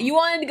Millennium. Yeah, you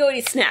wanted to go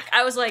eat a snack.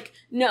 I was like,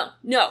 no,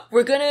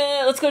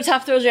 let's go to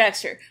Top Thrill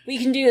Dragster. We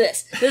can do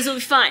this. This will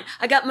be fine.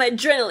 I got my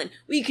adrenaline.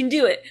 We can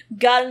do it.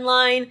 Got in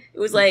line. It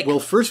was like... Well,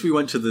 first we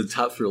went to the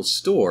Top Thrill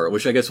store,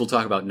 which I guess we'll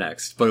talk about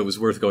next, but it was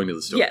worth going to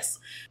the store. Yes.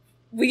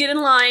 We get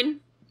in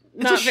line.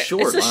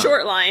 It's a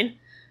short line.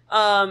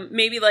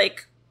 Maybe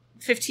like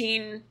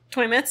 15,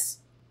 20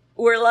 minutes.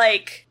 We're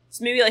like... It's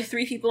maybe like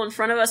 3 people in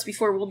front of us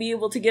before we'll be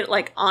able to get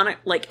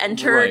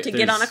enter to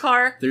get on a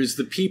car. There's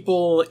the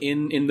people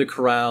in the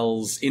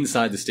corrals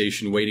inside the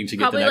station waiting to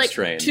get the next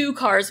train. 2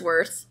 cars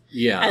worth.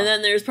 Yeah. And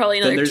then there's probably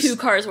another 2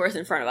 cars worth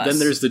in front of us. Then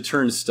there's the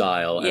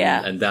turnstile.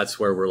 And that's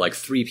where we're like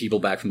 3 people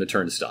back from the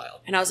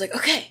turnstile. And I was like,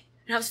 okay.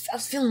 And I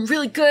was feeling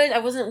really good. I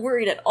wasn't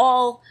worried at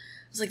all.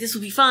 I was like, this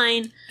will be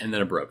fine. And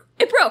then it broke.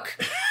 It broke.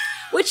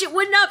 Which it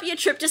would not be a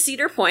trip to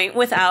Cedar Point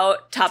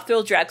without Top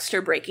Thrill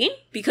Dragster breaking,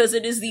 because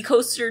it is the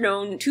coaster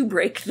known to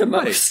break the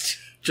most.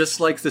 Just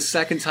like the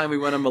second time we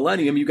went on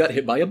Millennium, you got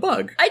hit by a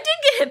bug. I did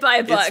get hit by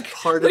a bug. It's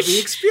part of the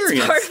experience.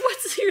 It's part of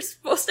what's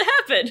supposed to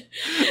happen.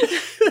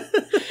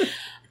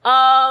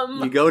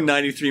 You go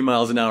 93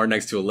 miles an hour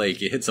next to a lake,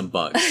 you hit some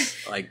bugs.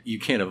 Like, you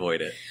can't avoid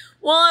it.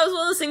 Well, it was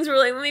one of those things where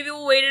like, well, maybe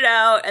we'll wait it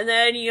out, and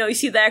then, you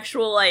see the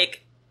actual,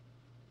 like,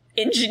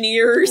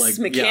 engineers,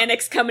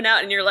 mechanics coming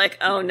out, and you're like,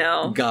 oh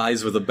no.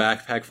 Guys with a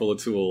backpack full of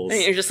tools.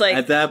 And you're just like...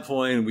 At that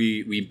point,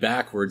 we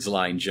backwards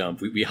line jump.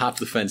 We hop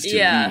the fence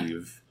to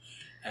leave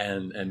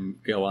and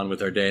go on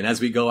with our day. And as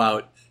we go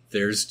out,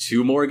 there's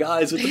 2 more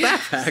guys with the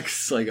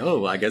backpacks. Like,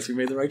 oh, I guess we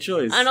made the right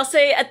choice. And I'll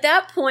say, at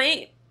that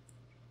point,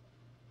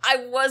 I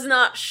was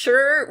not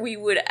sure we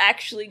would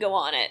actually go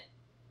on it.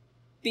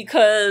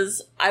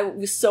 Because I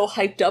was so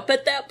hyped up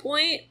at that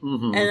point,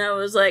 and I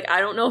was like,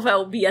 I don't know if I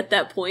will be at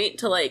that point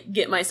to, like,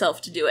 get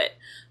myself to do it.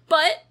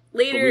 But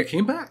later... we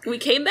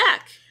came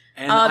back.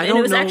 And it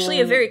was actually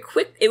a very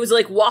quick... It was,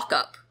 like, walk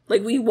up.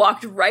 Like, we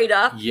walked right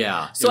up.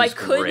 Yeah. So I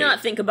could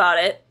not think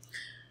about it.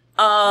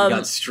 We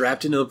got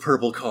strapped into the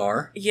purple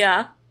car.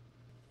 Yeah.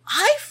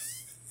 I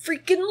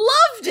freaking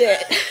loved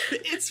it.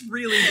 It's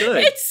really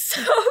good. It's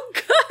so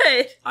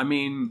good. I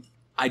mean...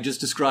 I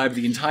just described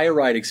the entire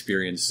ride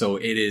experience, so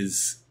it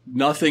is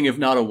nothing if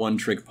not a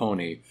one-trick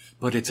pony,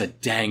 but it's a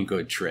dang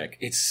good trick.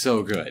 It's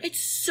so good.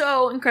 It's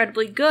so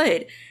incredibly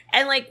good.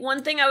 And, like,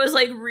 one thing I was,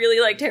 like, really,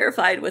 like,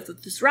 terrified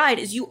with this ride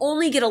is you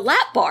only get a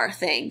lap bar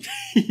thing.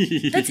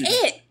 That's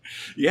it.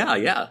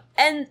 Yeah.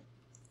 And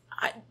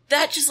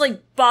that just,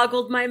 like,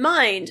 boggled my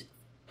mind.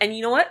 And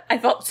you know what? I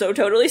felt so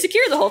totally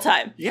secure the whole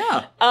time.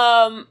 Yeah.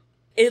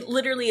 It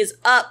literally is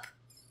up,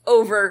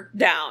 over,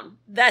 down.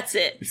 That's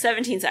it.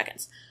 17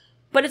 seconds.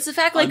 But it's the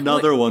fact, like...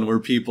 Another one where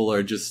people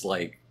are just,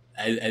 like,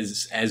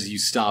 as you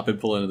stop and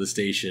pull into the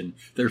station,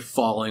 they're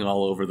falling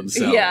all over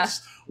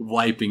themselves,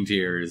 wiping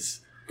tears.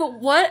 But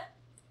what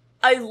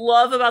I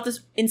love about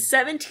this, in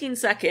 17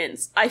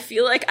 seconds, I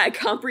feel like I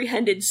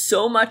comprehended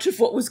so much of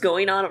what was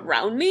going on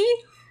around me.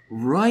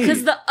 Right.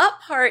 Because the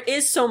up part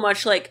is so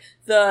much like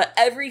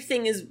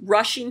everything is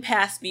rushing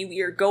past me,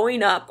 we are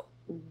going up,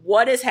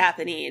 what is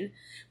happening?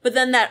 But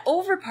then that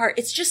over part,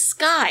 it's just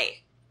sky.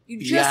 You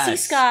just see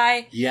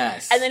sky.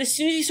 Yes. And then as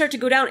soon as you start to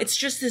go down, it's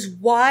just this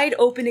wide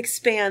open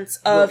expanse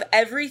of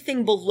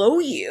everything below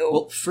you.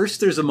 Well, first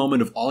there's a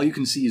moment of all you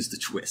can see is the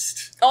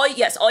twist. All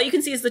you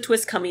can see is the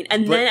twist coming,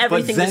 and then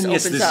everything just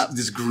opens up.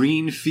 This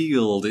green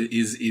field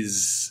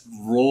is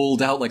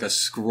rolled out like a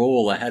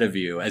scroll ahead of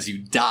you as you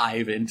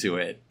dive into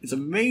it. It's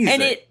amazing.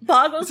 And it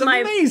boggles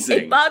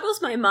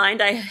my mind.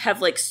 I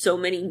have like so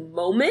many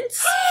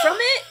moments from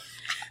it.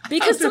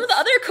 Because some of the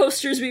other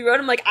coasters we rode,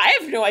 I'm like, I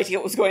have no idea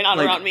what was going on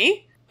around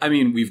me. I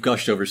mean, we've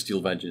gushed over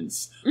Steel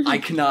Vengeance. Mm-hmm. I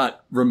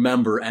cannot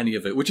remember any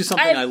of it, which is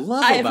something I love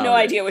about it. I have no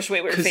idea which way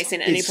we were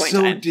facing at any point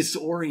in time. It's so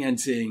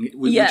disorienting,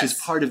 which is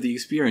part of the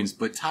experience.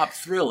 But Top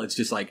Thrill, it's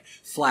just like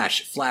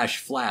flash, flash,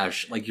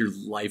 flash, like your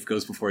life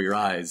goes before your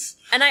eyes.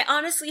 And I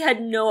honestly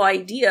had no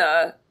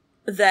idea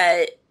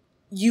that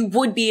you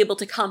would be able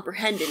to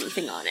comprehend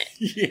anything on it.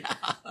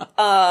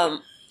 Yeah.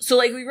 So,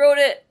 like, we rode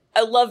it.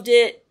 I loved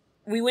it.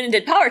 We went and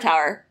did Power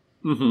Tower.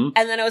 Mm-hmm.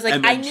 And then I was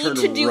like, I need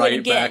to do it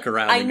again.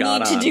 I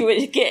need to do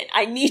it again.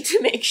 I need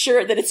to make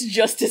sure that it's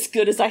just as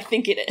good as I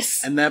think it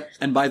is.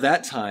 And by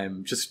that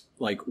time, just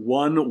like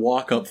one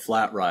walk-up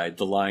flat ride,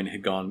 the line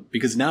had gone,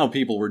 because now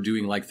people were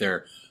doing like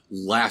their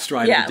last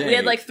ride of the day. Yeah, we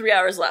had like 3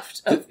 hours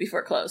left before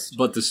it closed.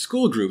 But the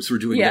school groups were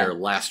doing their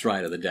last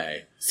ride of the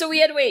day. So we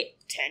had to wait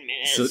 10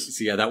 minutes.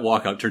 So yeah, that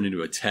walk-up turned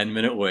into a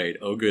 10-minute wait.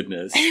 Oh,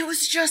 goodness. And it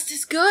was just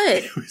as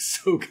good. It was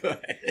so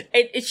good.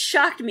 It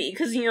shocked me,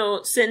 because,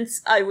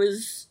 since I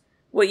was...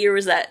 What year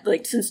was that?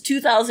 Like, since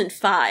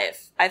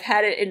 2005, I've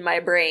had it in my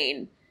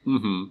brain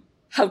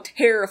how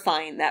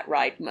terrifying that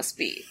ride must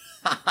be.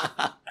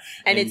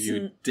 and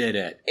you did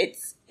it.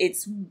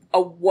 It's a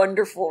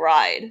wonderful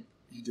ride.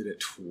 You did it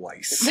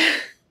twice.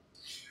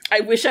 I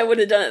wish I would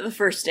have done it the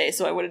first day,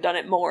 so I would have done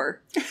it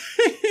more.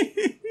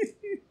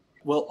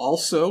 Well,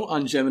 also,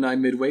 on Gemini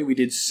Midway, we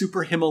did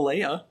Super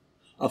Himalaya,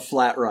 a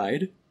flat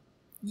ride.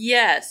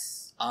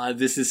 Yes.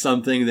 This is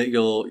something that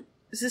you'll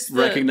Is this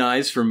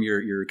recognized from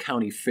your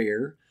county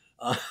fair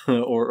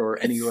or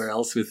anywhere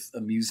else with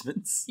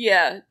amusements.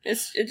 Yeah,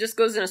 it just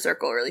goes in a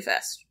circle really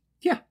fast.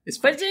 Yeah, it's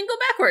fun. But it didn't go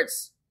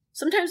backwards.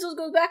 Sometimes those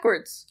go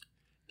backwards.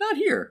 Not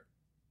here.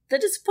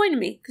 That disappointed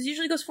me, because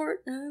usually it goes forward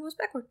and it goes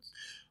backwards.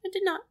 It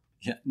did not.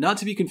 Yeah, not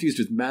to be confused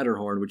with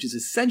Matterhorn, which is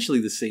essentially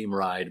the same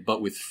ride,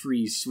 but with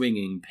free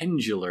swinging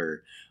pendular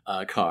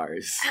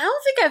cars. I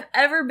don't think I've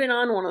ever been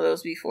on one of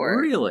those before.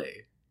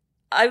 Really?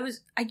 I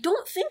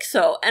don't think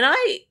so, and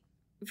I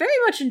very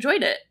much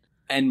enjoyed it.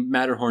 And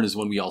Matterhorn is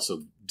one we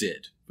also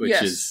did, which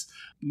Yes. is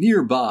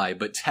nearby,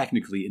 but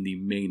technically in the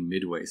main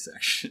Midway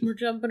section. We're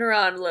jumping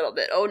around a little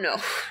bit. Oh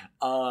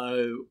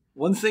no.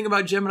 One thing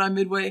about Gemini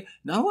Midway,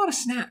 not a lot of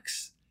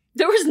snacks.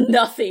 There was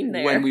nothing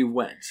there. When we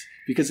went.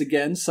 Because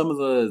again, some of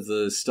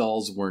the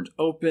stalls weren't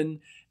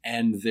open,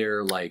 and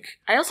they're like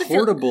I also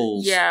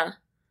portables, yeah.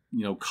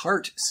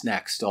 Cart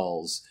snack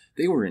stalls.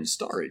 They were in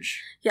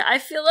storage. Yeah, I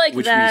feel like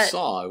which that... we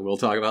saw, we'll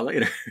talk about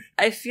later.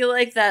 I feel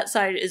like that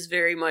side is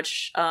very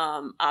much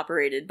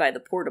operated by the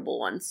portable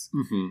ones.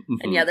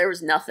 And yeah, there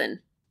was nothing.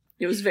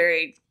 It was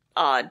very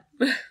odd.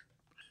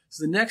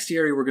 So the next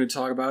area we're going to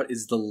talk about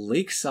is the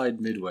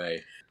Lakeside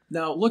Midway.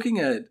 Now, looking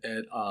at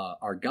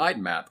our guide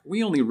map,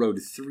 we only rode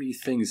 3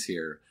 things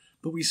here,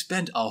 but we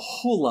spent a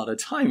whole lot of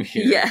time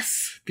here.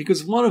 Yes.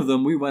 Because one of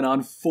them we went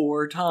on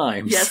 4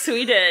 times. Yes,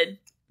 we did.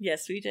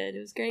 Yes, we did. It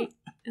was great.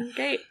 It was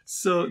great.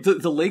 So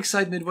the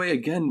Lakeside Midway,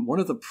 again, one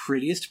of the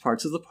prettiest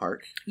parts of the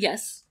park.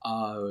 Yes.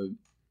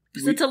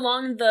 It's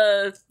along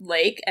the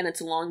lake and it's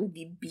along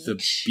the beach.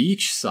 The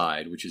beach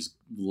side, which is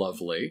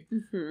lovely.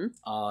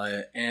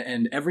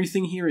 And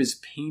everything here is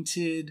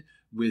painted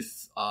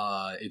with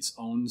its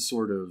own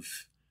sort of,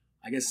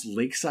 I guess,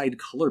 lakeside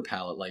color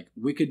palette. Like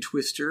Wicked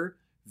Twister,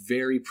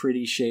 very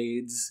pretty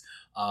shades.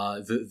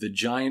 The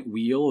giant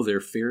wheel,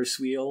 their Ferris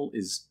wheel,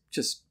 is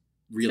just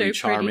really very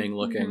charming pretty.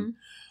 looking.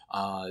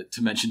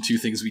 To mention 2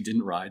 things we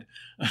didn't ride.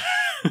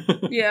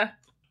 Yeah.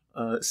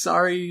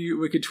 Sorry,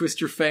 Wicked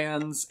Twister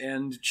fans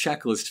and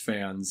Checklist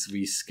fans.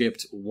 We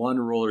skipped 1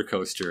 roller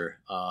coaster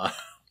on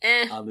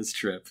this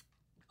trip.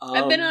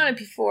 I've been on it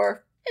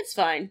before. It's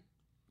fine.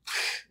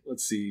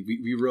 Let's see.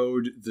 We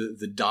rode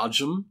the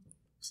Dodgem.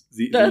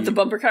 The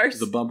bumper cars?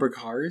 The bumper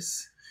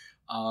cars.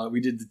 We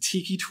did the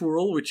Tiki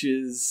Twirl, which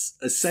is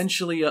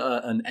essentially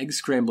an egg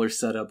scrambler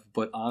setup,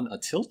 but on a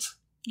tilt.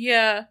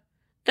 Yeah.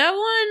 That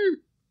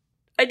one,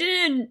 I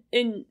did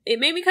it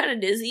made me kind of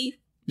dizzy.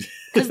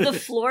 Because the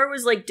floor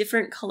was like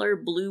different color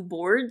blue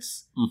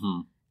boards.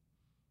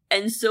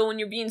 And so when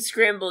you're being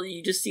scrambled,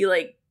 you just see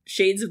like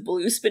shades of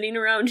blue spinning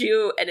around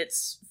you, and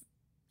it's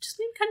just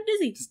made me kind of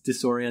dizzy.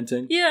 It's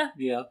disorienting. Yeah.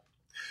 Yeah.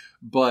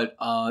 But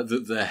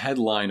the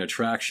headline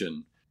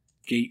attraction,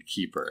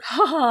 Gatekeeper.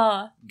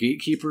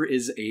 Gatekeeper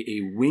is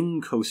a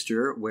wing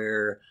coaster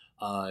where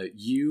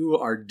you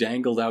are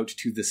dangled out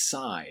to the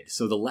side.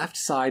 So the left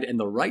side and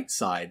the right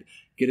side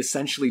get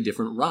essentially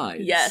different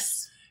rides.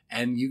 Yes.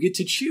 And you get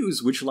to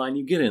choose which line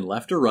you get in,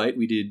 left or right.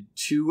 We did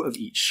 2 of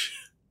each.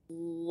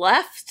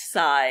 Left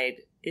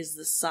side is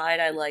the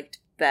side I liked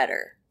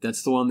better.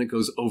 That's the one that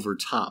goes over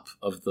top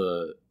of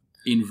the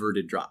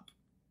inverted drop.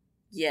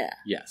 Yeah.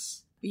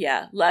 Yes.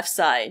 Yeah, left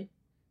side.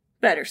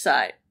 Better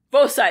side.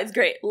 Both sides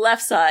great.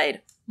 Left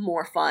side,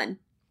 more fun.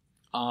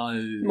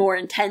 More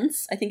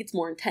intense. I think it's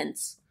more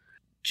intense.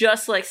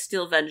 Just like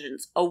Steel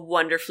Vengeance, a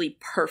wonderfully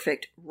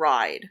perfect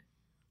ride.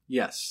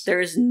 Yes.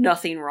 There is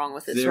nothing wrong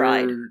with this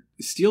ride.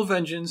 Steel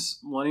Vengeance,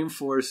 Millennium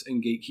Force,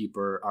 and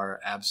Gatekeeper are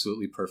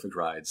absolutely perfect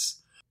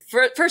rides.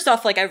 First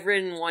off, like, I've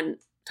ridden one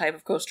type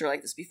of coaster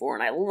like this before,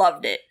 and I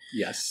loved it.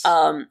 Yes.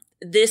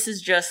 This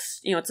is just,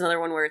 it's another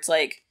one where it's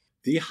like...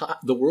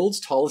 The world's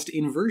tallest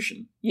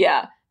inversion.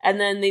 Yeah. And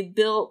then they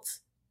built,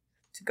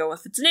 to go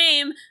with its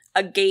name,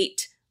 a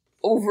gate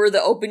over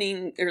the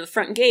opening, or the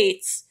front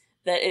gates,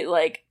 that it,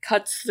 like,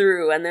 cuts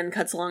through and then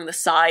cuts along the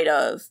side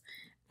of.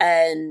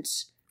 And...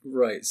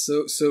 Right.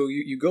 So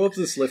you go up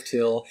this lift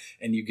hill,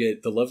 and you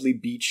get the lovely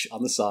beach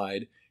on the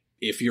side.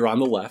 If you're on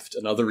the left,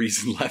 another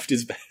reason left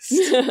is best.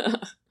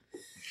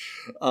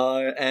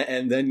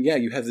 And then,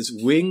 you have this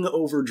wing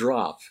over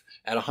drop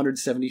at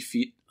 170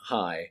 feet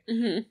high.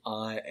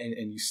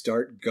 And you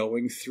start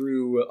going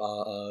through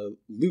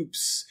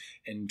loops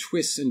and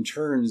twists and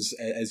turns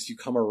as you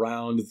come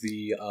around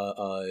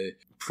the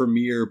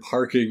premier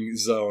parking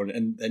zone.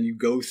 And then you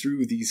go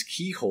through these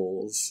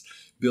keyholes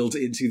built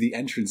into the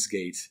entrance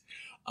gate.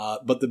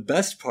 But the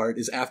best part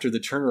is after the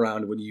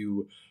turnaround when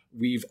you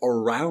weave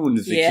around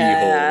the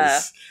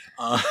keyholes.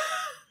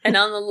 And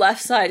on the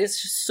left side,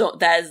 it's just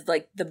that is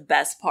like the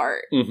best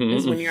part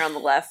is when you're on the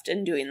left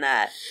and doing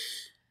that.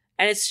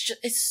 And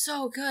it's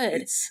so good.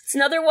 It's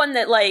another one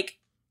that like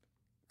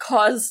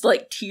caused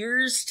like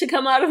tears to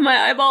come out of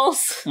my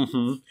eyeballs.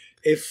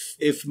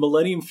 If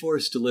Millennium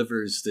Force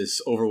delivers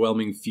this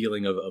overwhelming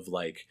feeling of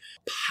like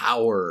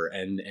power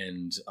and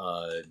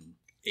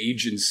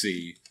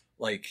agency,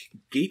 like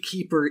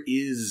Gatekeeper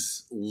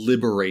is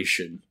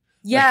liberation.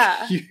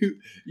 Yeah. Like,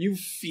 you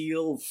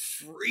feel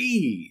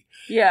free.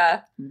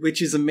 Yeah.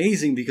 Which is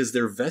amazing because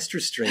their vest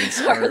restraints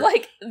Are are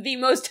like the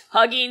most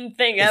hugging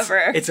thing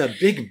ever. It's a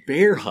big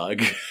bear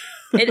hug.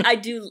 And I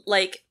do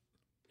like,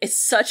 it's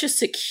such a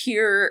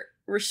secure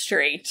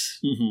restraint.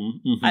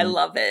 I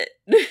love it.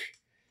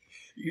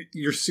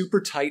 You're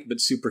super tight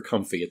but super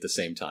comfy at the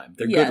same time.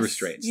 They're Yes. good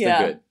restraints. Yeah.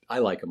 They're good. I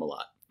like them a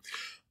lot.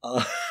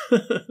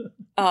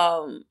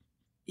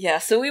 Yeah,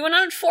 so we went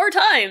on 4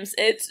 times.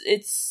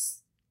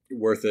 It's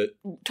Worth it.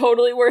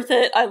 totally worth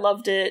it. I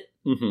loved it.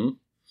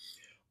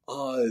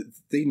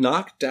 They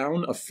knocked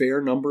down a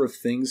fair number of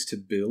things to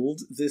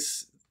build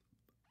this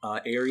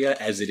area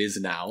as it is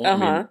now. I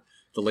mean,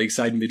 the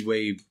Lakeside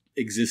Midway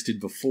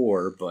existed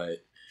before,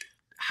 but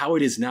how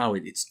it is now,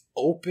 it's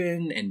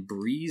open and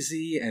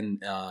breezy,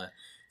 and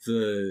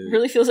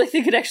Really feels like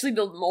they could actually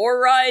build more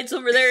rides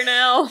over there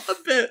now.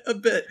 a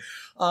bit.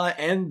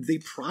 And they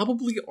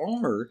probably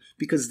are,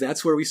 because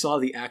that's where we saw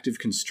the active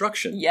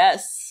construction.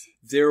 Yes.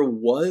 There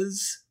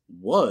was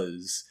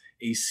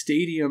a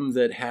stadium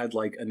that had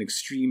like an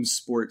extreme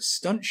sports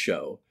stunt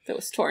show That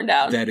was torn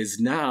down. that is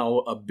now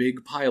a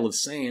big pile of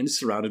sand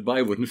surrounded by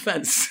a wooden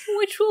fence.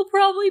 Which will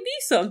probably be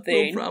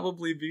something. Will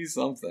probably be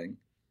something.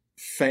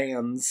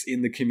 Fans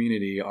in the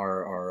community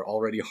are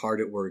already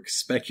hard at work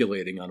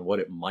speculating on what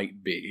it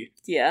might be.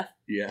 Yeah.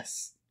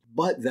 Yes.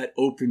 But that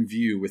open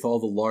view with all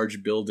the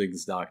large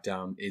buildings knocked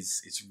down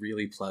it's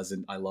really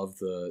pleasant. I love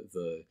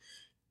the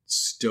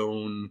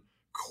stone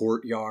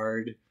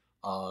courtyard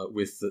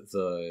with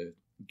the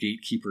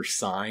gatekeeper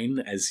sign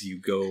as you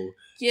go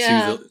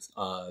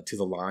to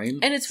the line.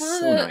 And it's one of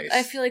the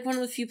I feel like one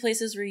of the few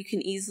places where you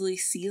can easily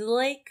see the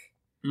lake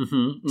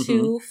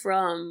too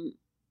from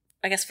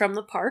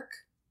the park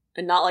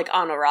and not like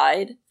on a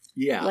ride.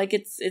 Yeah. Like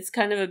it's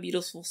kind of a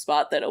beautiful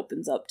spot that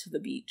opens up to the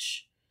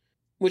beach,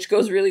 which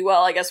goes really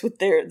well, I guess, with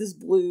this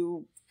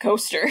blue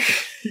coaster.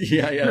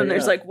 yeah. And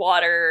there's like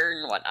water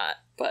and whatnot.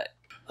 But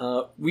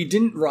we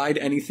didn't ride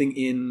anything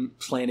in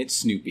Planet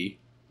Snoopy,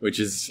 which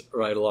is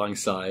right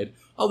alongside.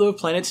 Although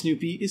Planet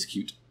Snoopy is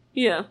cute.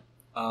 Yeah.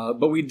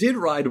 But we did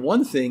ride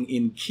one thing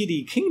in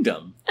Kitty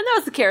Kingdom. And that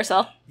was the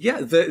carousel.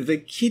 Yeah,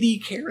 the Kitty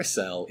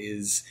Carousel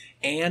is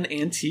an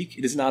antique.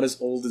 It is not as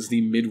old as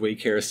the Midway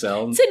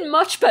Carousel. It's in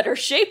much better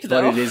shape,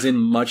 though. But it is in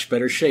much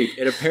better shape.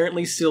 It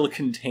apparently still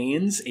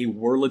contains a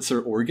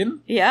Wurlitzer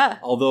organ. Yeah.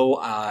 Although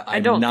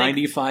I'm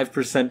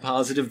 95%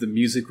 positive the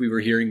music we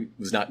were hearing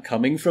was not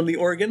coming from the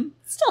organ.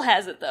 Still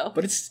has it, though.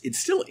 But it's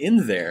still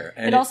in there.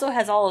 And it also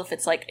has all of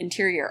its, like,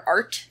 interior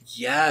art.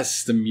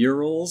 Yes, the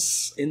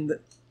murals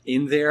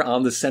in there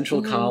on the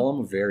central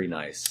column, very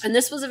nice. And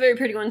this was a very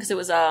pretty one because it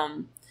was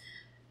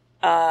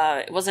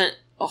it wasn't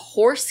a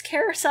horse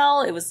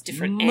carousel, it was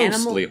different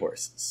animals. Mostly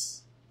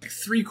horses.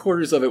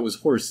 3/4 of it was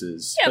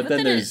horses, yeah, but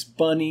then there's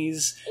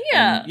bunnies.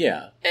 Yeah.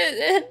 Yeah.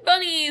 It had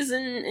bunnies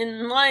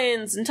and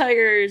lions and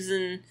tigers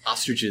and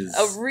ostriches.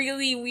 A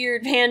really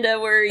weird panda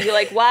where you're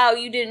like, wow,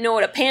 you didn't know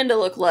what a panda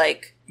looked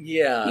like.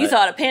 Yeah. You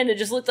thought a panda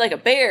just looked like a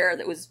bear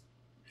that was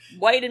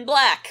white and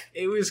black.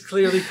 It was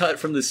clearly cut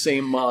from the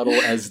same model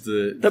as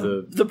the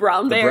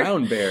brown bear. The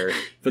brown bear,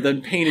 but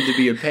then painted to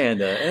be a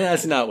panda, and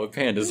that's not what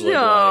pandas look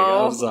like.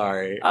 I'm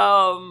sorry.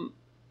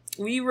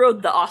 We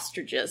rode the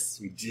ostriches.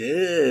 We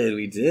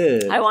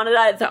did. I wanted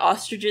either the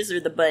ostriches or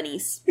the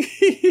bunnies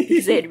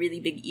because they had really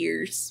big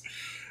ears.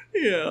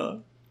 Yeah.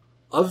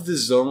 Of the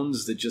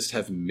zones that just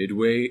have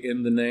Midway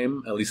in the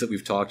name, at least that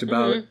we've talked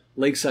about,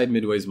 Lakeside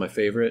Midway is my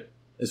favorite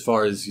as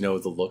far as, the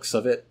looks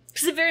of it.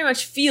 Because it very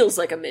much feels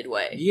like a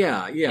Midway.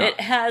 Yeah.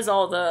 It has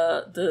all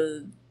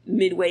the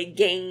Midway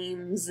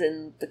games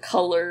and the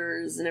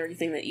colors and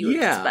everything that you would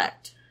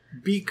expect.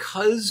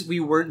 Because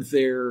we weren't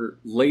there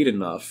late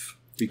enough,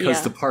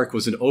 because the park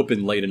wasn't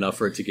open late enough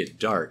for it to get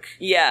dark.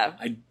 Yeah.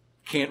 I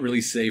can't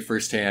really say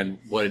firsthand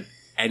what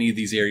any of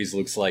these areas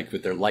looks like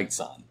with their lights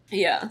on.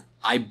 Yeah.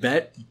 I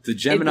bet the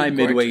Gemini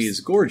Midway is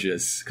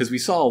gorgeous, because we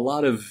saw a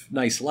lot of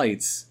nice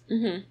lights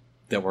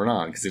that weren't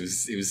on, because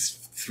it was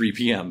 3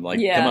 p.m. Like,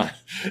 come on.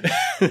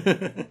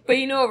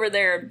 But over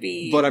there it'd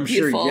be But I'm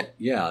beautiful.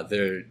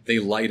 sure, they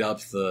light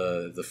up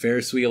the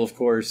Ferris wheel, of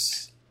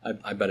course.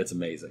 I bet it's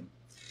amazing.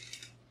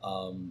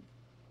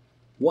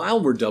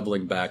 While we're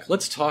doubling back,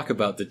 let's talk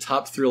about the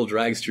Top Thrill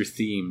Dragster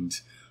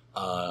themed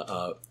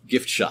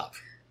gift shop.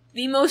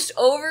 The most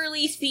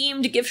overly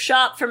themed gift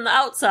shop from the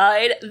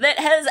outside that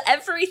has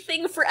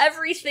everything for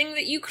everything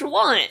that you could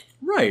want.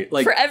 Right.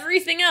 Like for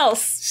everything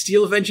else.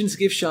 Steel Vengeance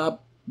gift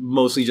shop,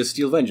 mostly just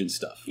Steel Vengeance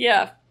stuff.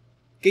 Yeah.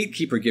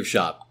 Gatekeeper gift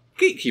shop,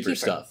 Gatekeeper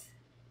stuff.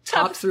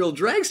 Top Thrill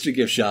Dragster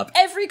gift shop,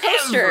 every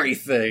coaster.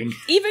 Everything.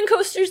 Even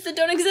coasters that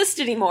don't exist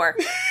anymore.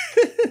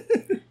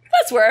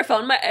 That's where I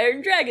found my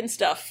Iron Dragon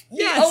stuff.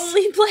 Yes. The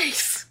only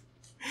place.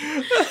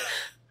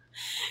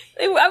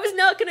 I was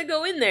not going to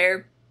go in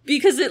there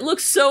because it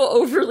looks so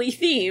overly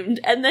themed,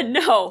 and then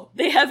no,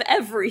 they have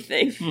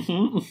everything.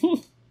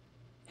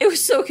 It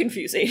was so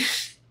confusing.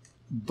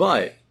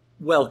 But,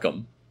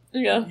 welcome.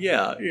 Yeah.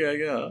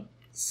 Yeah.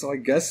 So I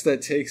guess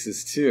that takes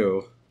us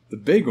to the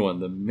big one,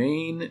 the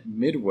main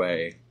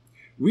Midway.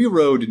 We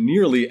rode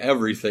nearly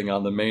everything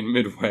on the main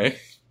midway.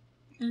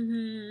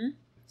 Mm-hmm.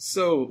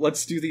 So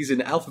let's do these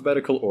in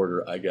alphabetical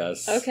order, I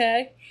guess.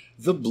 Okay.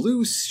 The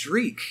Blue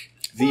Streak,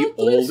 the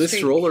Blue oldest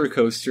Streak. roller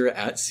coaster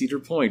at Cedar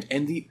Point,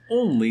 and the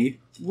only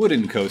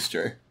wooden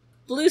coaster.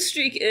 Blue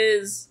Streak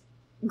is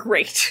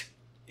great.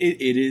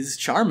 It is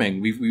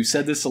charming. We've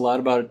said this a lot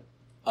about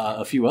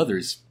a few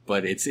others,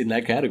 but it's in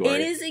that category.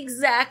 It is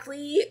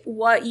exactly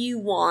what you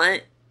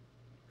want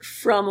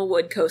from a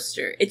wood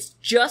coaster. It's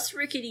just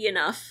rickety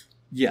enough.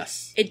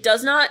 Yes. It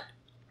does not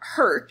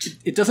hurt.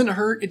 It doesn't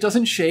hurt. It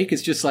doesn't shake.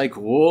 It's just like,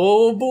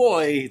 whoa,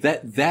 boy,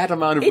 that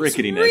amount of It's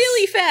ricketiness.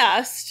 really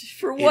fast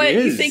for what you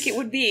is. think it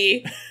would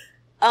be.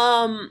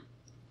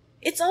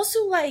 It's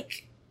also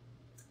like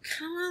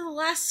kind of one of the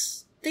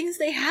last things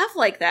they have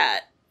like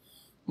that.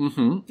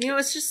 Mm-hmm. You know,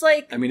 it's just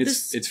like I mean,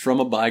 it's from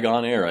a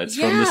bygone era. It's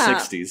from the Yeah.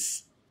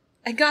 60s.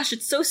 and gosh,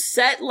 it's so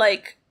set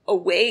like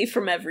away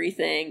from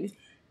everything.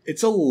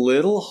 It's a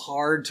little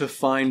hard to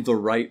find the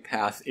right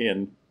path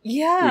in,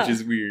 Yeah. which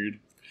is weird.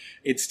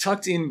 It's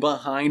tucked in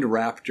behind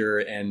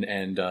Raptor and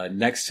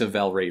next to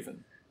Valraven.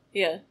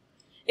 Yeah.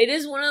 It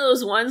is one of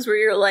those ones where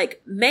you're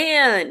like,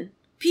 man,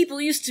 people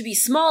used to be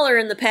smaller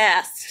in the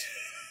past.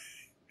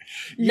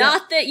 Yeah.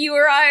 Not that you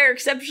or I are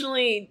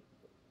exceptionally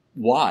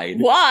Wide.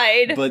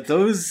 wide. But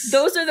those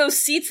Those are those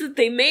seats that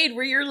they made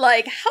where you're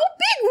like, how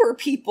big were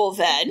people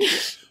then?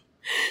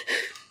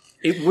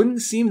 it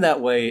wouldn't seem that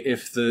way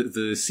if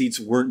the seats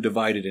weren't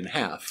divided in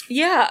half.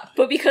 Yeah,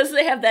 but because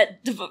they have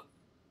that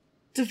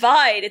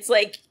divide, it's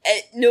like,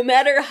 no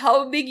matter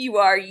how big you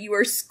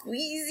are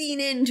squeezing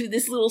into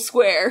this little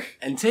square.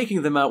 And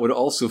taking them out would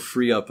also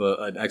free up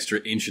an extra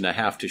inch and a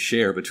half to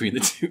share between the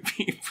two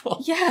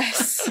people.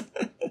 Yes.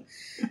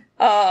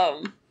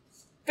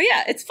 But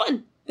yeah, it's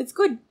fun. It's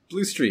good.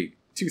 Blue Streak,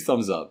 2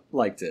 thumbs up.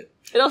 Liked it.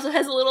 It also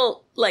has a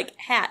little, like,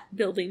 hat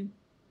building.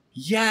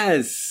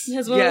 Yes! It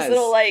has one yes. of those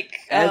little, like,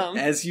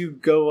 As you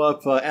go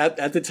up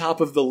at the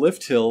top of the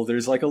lift hill,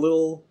 there's like a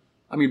little...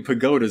 I mean,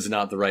 pagoda's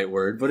not the right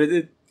word, but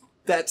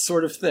that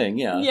sort of thing,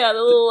 yeah. yeah,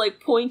 the little, like,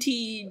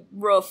 pointy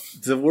roof.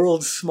 The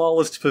world's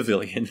smallest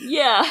pavilion.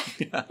 Yeah.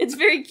 Yeah. It's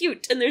very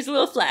cute, and there's a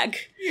little flag.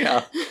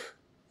 Yeah.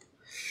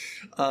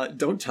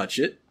 Don't touch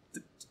it.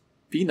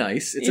 Be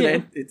nice.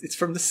 Yeah. It's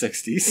from the You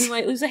 60s.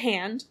 might lose a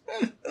hand.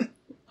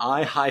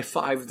 I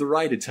high-fived the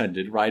ride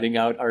attendant riding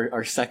out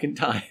our second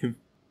time.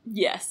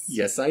 Yes.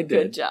 Yes, I did.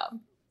 Good job.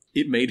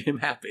 It made him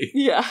happy.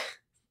 Yeah.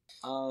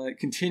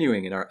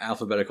 Continuing in our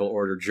alphabetical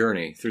order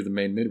journey through the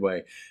main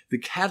midway, the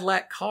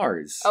Cadillac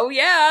cars. Oh,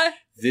 yeah.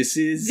 This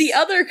is The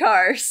other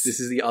cars. This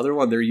is the other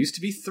one. There used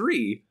to be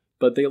 3,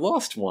 but they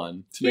lost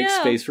one to make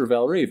Yeah. space for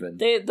Valraven.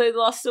 They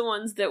lost the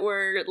ones that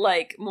were,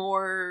 like,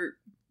 more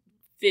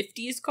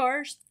 50s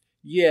cars.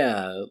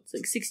 Yeah, It's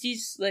like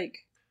 60s,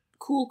 like,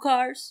 cool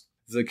cars.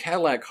 the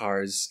Cadillac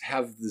cars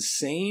have the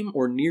same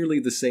or nearly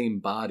the same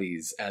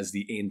bodies as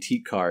the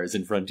antique cars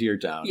in Frontier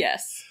Town.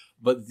 Yes.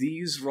 But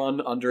these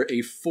run under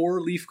a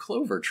 4-leaf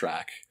clover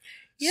track.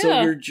 So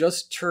Yeah. you're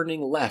just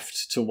turning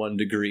left to one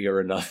degree or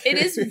another. It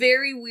is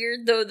very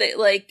weird, though, that,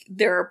 like,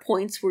 there are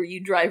points where you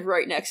drive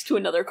right next to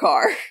another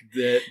car.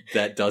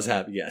 that does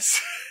happen,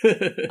 yes.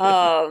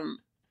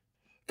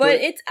 But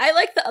I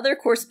like the other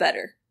course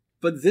better.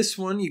 But this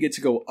one, you get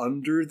to go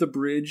under the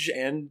bridge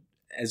and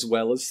as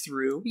well as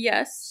through.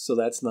 Yes. So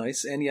that's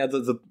nice. And yeah,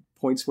 the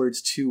points where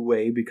it's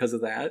 2-way because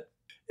of that.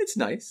 It's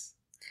nice.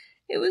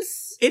 It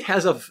was... It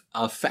has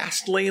a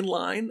fast lane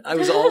line. I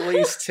was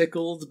always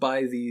tickled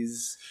by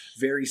these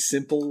very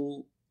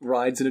simple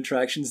rides and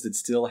attractions that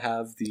still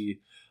have the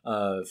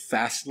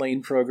fast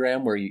lane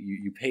program where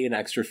you pay an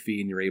extra fee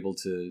and you're able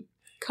to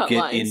cut get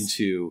lines.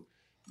 into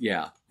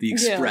the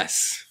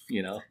express,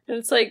 you know. And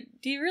it's like,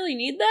 do you really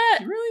need that?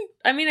 Really?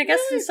 I mean, I guess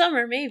Really? in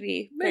summer,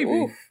 maybe. But Maybe.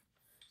 oof.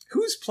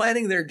 Who's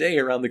planning their day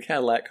around the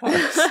Cadillac cars?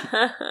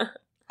 I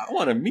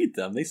want to meet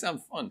them. They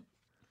sound fun.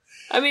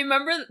 I mean,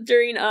 remember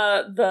during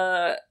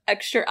the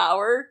extra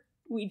hour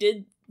we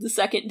did the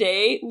second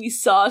day, we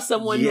saw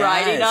someone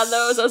riding on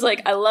those. I was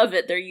like, I love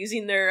it. They're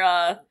using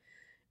their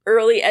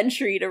early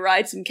entry to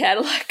ride some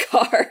Cadillac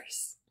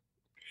cars.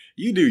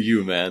 You do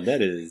you, man.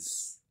 That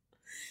is...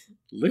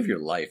 Live your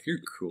life. You're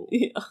cool.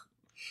 Yeah.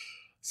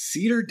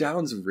 Cedar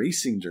Downs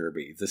Racing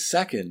Derby, the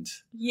second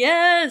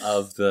Yes.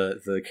 of the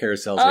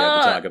carousels we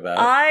have to talk about.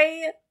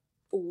 I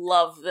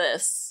love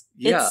this.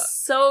 Yeah.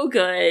 It's so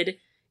good.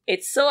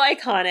 It's so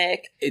iconic.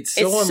 It's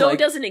It so so unlike,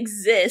 doesn't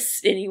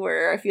exist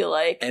anywhere, I feel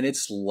like. and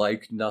it's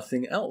like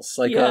nothing else.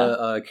 Like Yeah.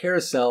 a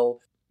carousel,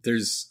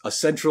 there's a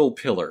central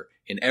pillar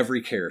in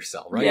every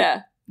carousel, right?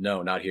 Yeah.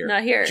 No, not here.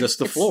 Not here. Just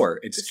the floor.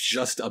 It's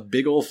just a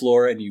big old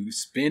floor, and you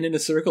spin in a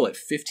circle at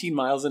 15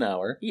 miles an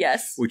hour,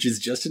 Yes. which is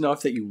just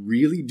enough that you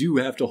really do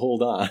have to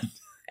hold on.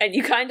 And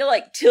you kind of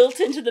like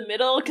tilt into the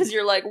middle because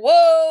you're like,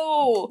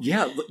 whoa!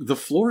 Yeah, the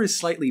floor is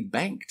slightly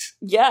banked.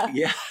 Yeah.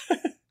 Yeah.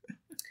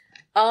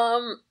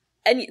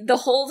 And the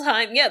whole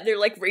time, yeah, they're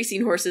like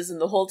racing horses, and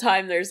the whole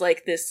time there's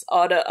like this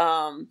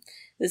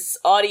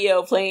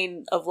audio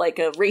playing of like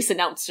a race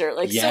announcer,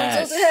 like Yes. so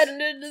and so's ahead,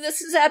 and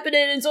this is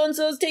happening, and so and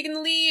so's taking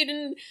the lead,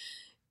 and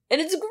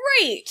And it's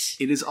great!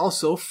 It is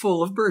also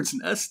full of birds'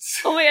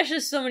 nests. Oh my gosh,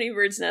 there's so many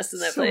birds' nests in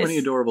that place. So many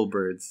adorable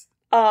birds.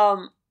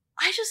 I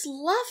just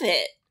love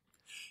it.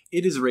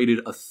 It is rated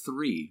a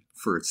 3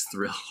 for its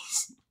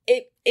thrills.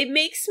 It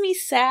makes me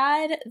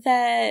sad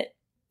that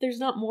there's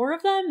not more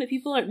of them, that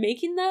people aren't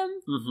making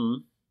them.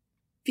 Mm-hmm.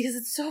 Because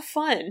it's so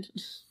fun.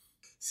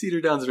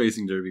 Cedar Downs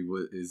Racing Derby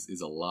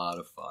is a lot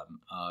of fun.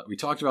 We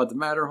talked about the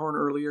Matterhorn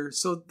earlier,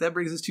 so that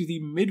brings us to the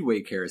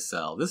Midway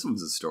Carousel. This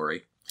one's a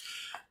story.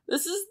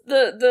 This is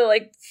the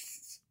like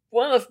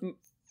one of the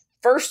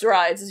first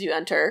rides as you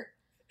enter.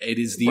 It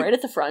is right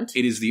at the front.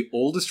 It is the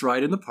oldest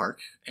ride in the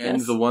park, and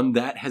Yes. the one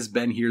that has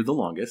been here the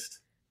longest.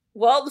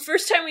 Well, the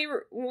first time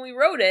when we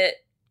rode it,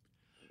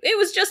 it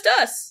was just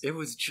us. It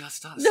was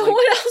just us. No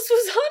one else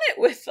was on it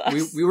with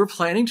us. We were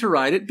planning to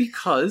ride it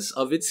because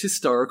of its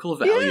historical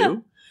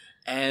value,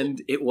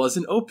 and it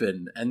wasn't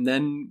open. And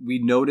then we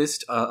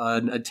noticed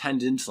an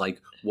attendant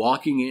like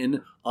walking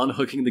in,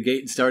 unhooking the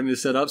gate, and starting to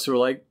set up. So we're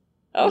like,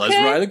 let's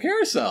ride the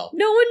carousel.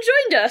 No one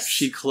joined us.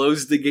 She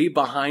closed the gate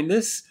behind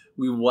us.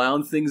 We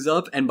wound things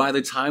up, and by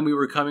the time we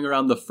were coming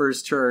around the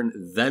first turn,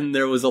 then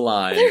there was a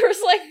line. There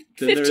was like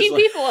 15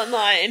 people in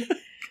line.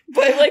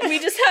 But like we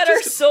just had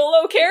our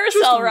solo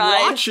carousel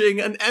ride. Watching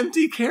an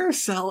empty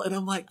carousel, and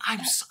I'm like,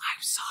 I'm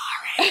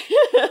sorry.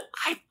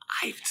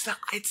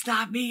 It's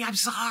not me. I'm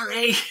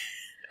sorry.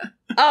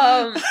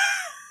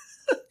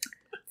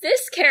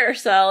 This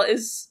carousel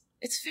it's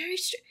very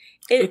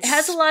it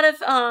has a lot of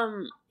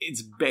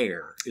it's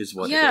bare is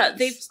what yeah,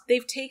 it is.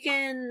 they've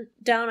taken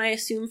down, I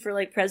assume, for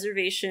like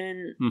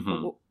preservation,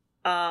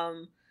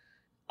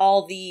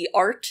 all the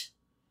art,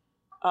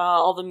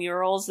 all the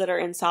murals that are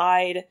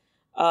inside,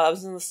 some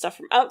of the stuff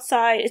from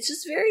outside. It's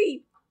just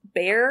very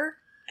bare,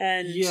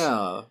 and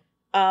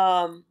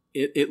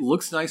it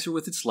looks nicer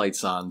with its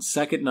lights on.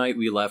 Second night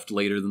we left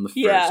later than the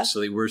first, so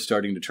they were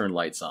starting to turn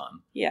lights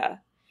on. Yeah,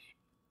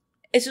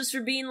 it's just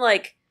for being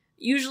like.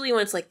 Usually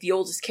when it's like the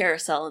oldest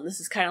carousel, and this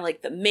is kind of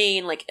like the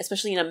main, like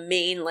especially in a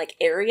main like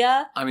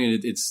area. I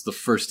mean, it's the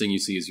first thing you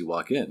see as you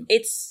walk in.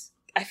 It's,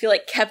 I feel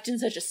like, kept in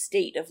such a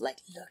state of like,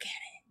 look at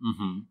it.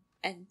 Mm-hmm.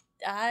 And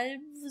I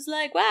was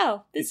like,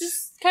 wow, this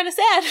is kind of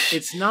sad.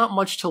 It's not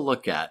much to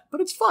look at, but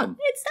it's fun.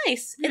 It's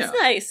nice. Yeah. It's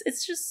nice.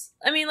 It's just,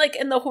 I mean, like,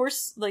 and the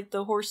horses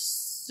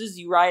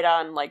you ride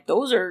on, like,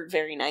 those are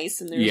very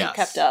nice and they're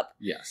kept up.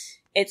 Yes.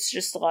 It's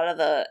just a lot of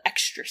the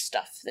extra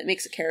stuff that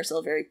makes a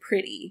carousel very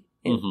pretty.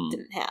 It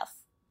didn't have.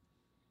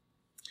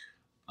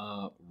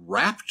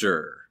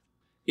 Raptor.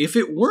 If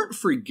it weren't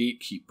for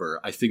Gatekeeper,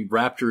 I think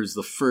Raptor is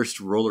the first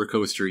roller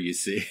coaster you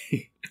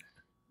see.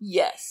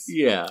 Yes.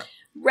 Yeah.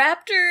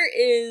 Raptor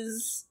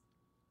is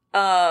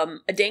a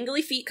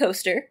dangly feet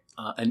coaster.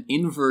 An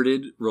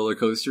inverted roller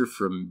coaster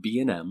from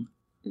B&M.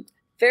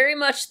 Very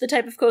much the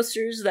type of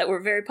coasters that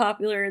were very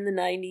popular in the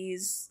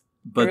 90s,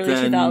 but early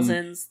then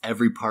 2000s.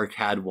 Every park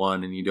had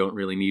one, and you don't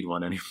really need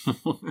one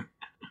anymore.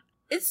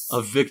 It's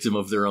a victim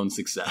of their own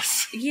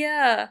success.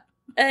 Yeah,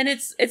 and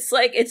it's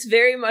like it's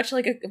very much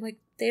like I'm like,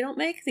 they don't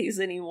make these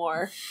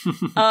anymore.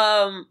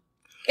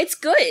 It's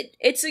good.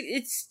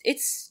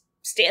 It's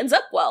stands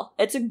up well.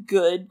 It's a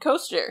good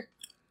coaster.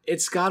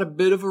 It's got a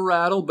bit of a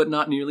rattle, but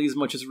not nearly as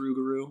much as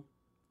Rougarou.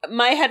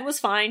 My head was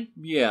fine.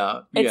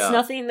 Yeah, it's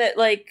nothing that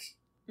like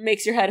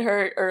makes your head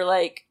hurt or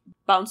like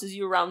bounces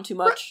you around too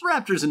much.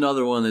 Raptor's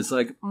another one that's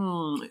like,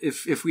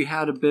 if we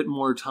had a bit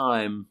more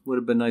time, would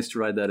have been nice to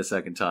ride that a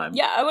second time.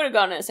 Yeah, I would have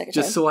gone it a second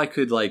time. Just so I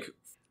could, like,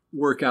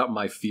 work out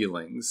my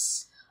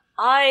feelings.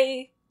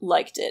 I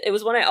liked it. It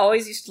was one I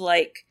always used to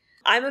like.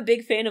 I'm a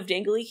big fan of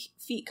dangly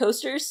feet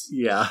coasters.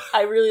 Yeah.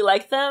 I really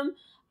like them.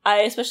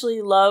 I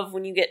especially love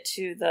when you get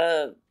to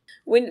the...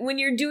 When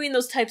you're doing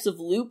those types of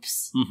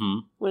loops,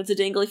 when it's a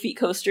dangly feet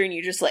coaster and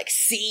you're just, like,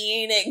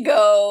 seeing it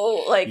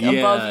go, like,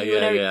 above you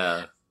and everything.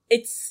 Yeah.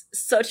 It's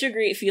such a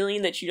great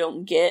feeling that you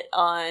don't get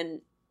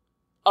on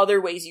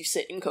other ways you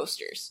sit in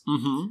coasters.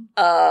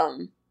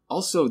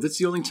 Also, that's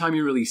the only time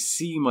you really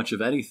see much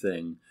of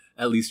anything,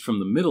 at least from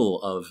the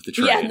middle of the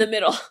train. Yeah, in the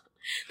middle.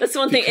 That's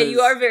one thing, and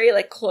you are very,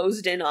 like,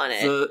 closed in on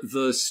it.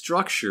 The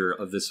structure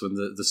of this one,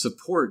 the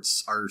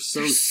supports are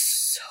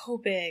so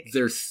big.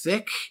 They're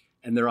thick,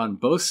 and they're on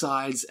both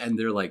sides, and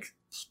they're, like,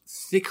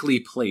 thickly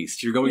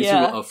placed. You're going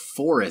through a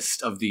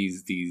forest of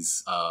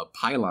these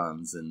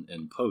pylons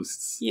and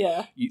posts.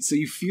 Yeah. So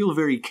you feel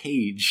very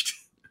caged.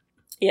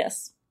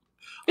 Yes.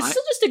 It's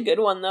still just a good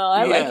one, though.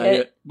 I like it.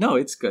 Yeah. No,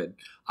 it's good.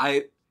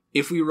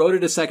 If we wrote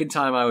it a second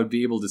time, I would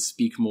be able to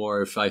speak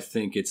more if I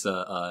think it's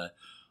a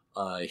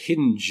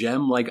hidden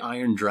gem like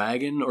Iron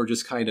Dragon or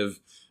just kind of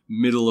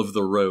middle of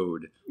the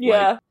road.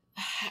 Yeah.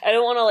 I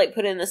don't want to like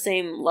put it in the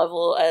same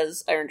level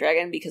as Iron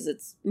Dragon because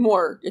it's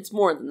more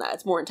than that.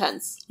 It's more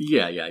intense.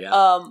 Yeah.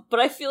 But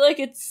I feel like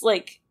it's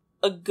like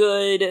a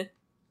good,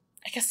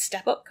 I guess,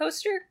 step up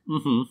coaster.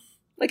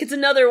 Like it's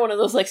another one of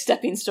those like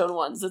stepping stone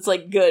ones that's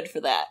like good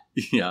for that.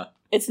 Yeah.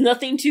 It's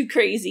nothing too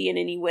crazy in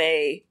any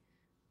way,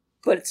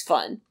 but it's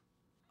fun.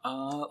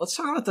 Let's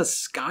talk about the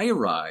Sky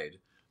Ride.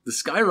 The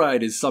Sky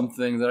Ride is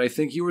something that I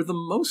think you were the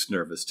most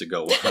nervous to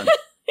go on.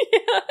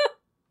 Yeah.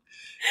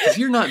 Because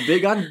you're not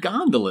big on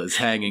gondolas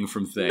hanging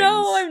from things.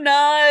 No, I'm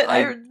not.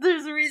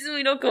 There's a reason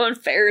we don't go on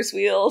Ferris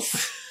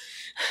wheels.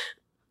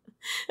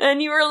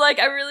 And you were like,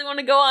 I really want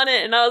to go on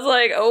it. And I was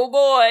like, oh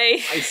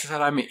boy. I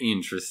said I'm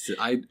interested.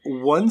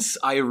 Once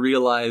I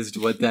realized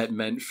what that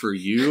meant for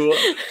you,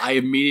 I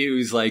immediately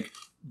was like,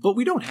 but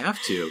we don't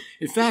have to.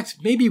 In fact,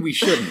 maybe we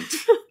shouldn't.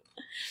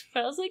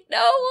 But I was like,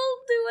 no, we'll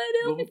do it.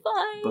 It'll be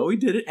fine. But we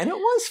did it, and it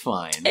was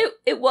fine.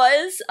 It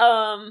was.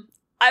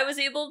 I was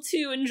able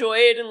to enjoy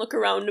it and look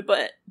around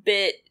a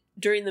bit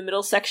during the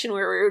middle section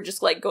where we were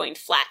just like going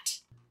flat.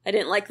 I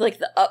didn't like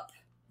the up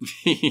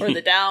or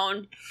the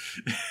down.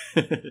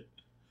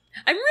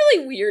 I'm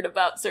really weird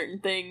about certain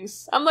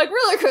things. I'm like,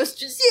 roller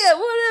coasters, yeah,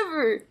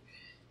 whatever.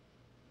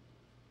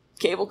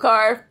 Cable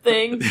car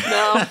thing,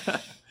 no.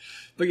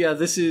 But yeah,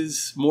 this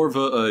is more of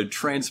a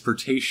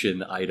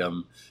transportation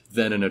item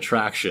than an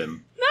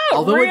attraction. Not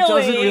Although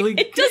really.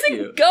 It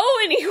doesn't go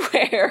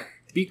anywhere.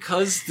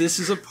 Because this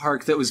is a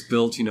park that was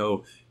built,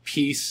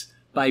 piece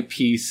by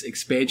piece,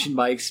 expansion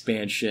by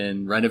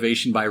expansion,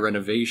 renovation by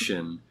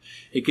renovation.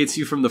 It gets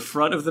you from the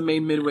front of the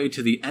main midway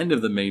to the end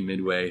of the main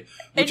midway,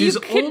 which is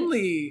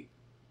only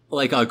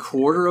like a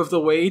quarter of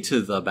the way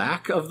to the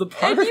back of the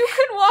park. And you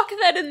could walk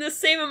that in the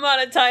same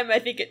amount of time I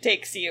think it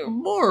takes you.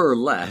 More or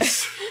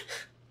less.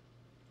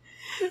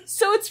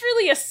 So it's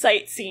really a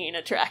sightseeing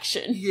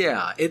attraction.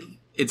 Yeah,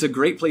 it's a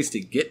great place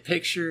to get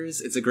pictures.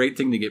 It's a great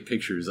thing to get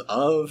pictures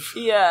of.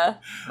 Yeah.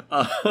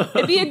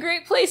 It'd be a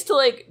great place to,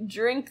 like,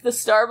 drink the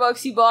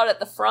Starbucks you bought at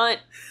the front,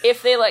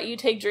 if they let you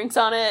take drinks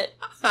on it.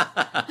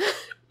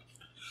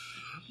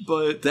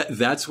 But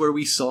that's where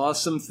we saw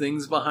some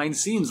things behind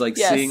scenes, like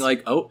seeing,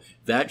 like, oh,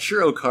 that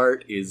churro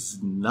cart is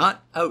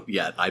not out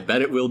yet. I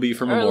bet it will be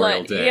for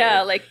Memorial Day.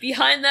 Yeah, like,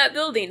 behind that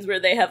building's where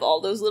they have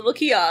all those little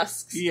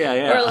kiosks.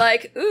 Yeah. Or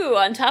like, ooh,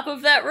 on top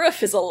of that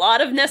roof is a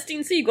lot of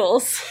nesting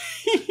seagulls.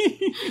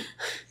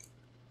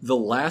 The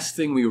last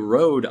thing we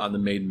rode on the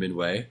main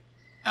midway,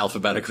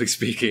 alphabetically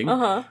speaking,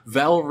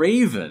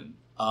 Valravn.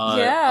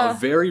 A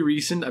very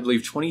recent, I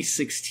believe,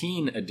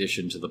 2016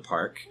 addition to the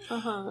park.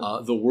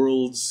 The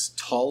world's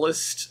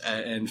tallest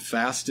and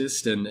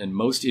fastest and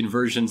most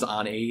inversions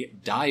on a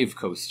dive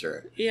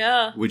coaster.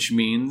 Yeah. Which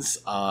means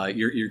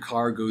your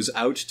car goes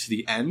out to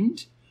the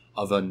end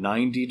of a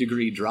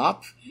 90-degree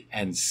drop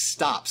and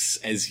stops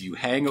as you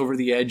hang over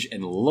the edge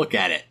and look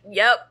at it.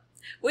 Yep.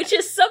 Which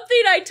is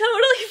something I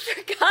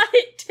totally forgot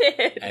it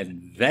did.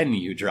 And then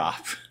you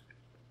drop.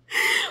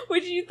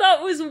 Which you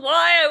thought was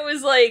why I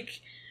was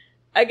like,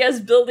 I guess,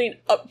 building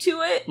up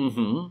to it.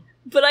 Mm-hmm.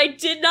 But I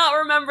did not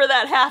remember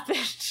that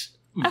happened.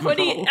 I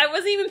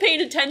wasn't even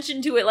paying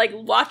attention to it, like,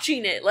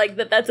 watching it, like,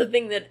 that's a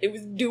thing that it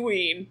was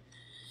doing.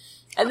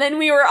 And then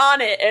we were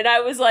on it, and I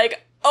was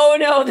like, oh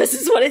no, this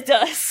is what it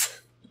does.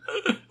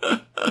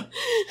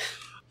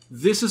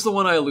 This is the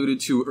one I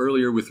alluded to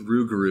earlier with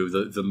Rougarou,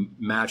 the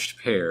matched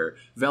pair.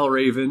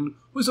 Valravn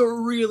was a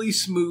really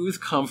smooth,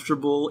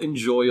 comfortable,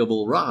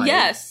 enjoyable ride.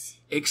 Yes.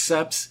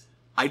 Except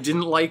I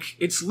didn't like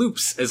its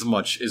loops as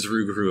much as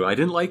Rougarou. I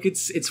didn't like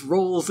its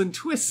rolls and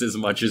twists as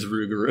much as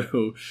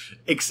Rougarou.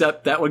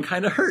 Except that one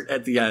kind of hurt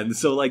at the end.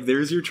 So, like,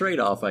 there's your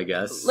trade-off, I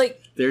guess.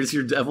 Like, there's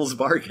your devil's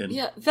bargain.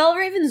 Yeah,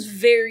 Valravn's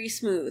very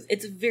smooth.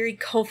 It's a very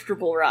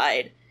comfortable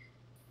ride.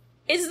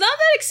 It's not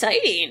that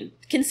exciting,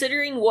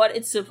 considering what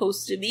it's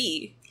supposed to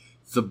be.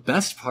 The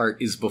best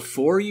part is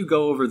before you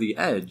go over the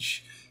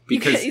edge,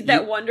 because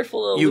that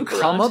wonderful little you loop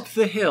come around. up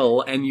the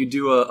hill and you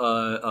do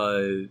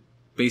a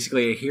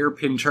basically a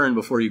hairpin turn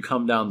before you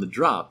come down the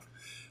drop,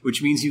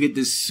 which means you get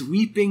this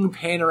sweeping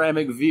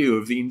panoramic view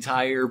of the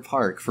entire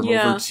park from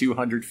over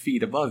 200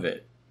 feet above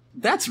it.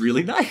 That's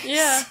really nice.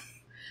 Yeah.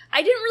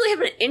 I didn't really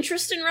have an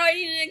interest in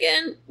riding it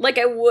again. Like,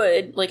 I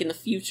would, like, in the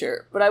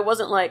future. But I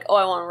wasn't like, oh,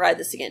 I want to ride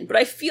this again. But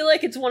I feel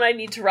like it's one I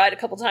need to ride a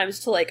couple times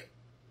to, like,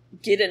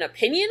 get an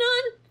opinion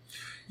on.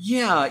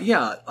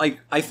 Yeah. Like,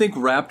 I think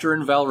Raptor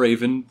and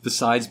Valravn,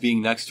 besides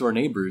being next-door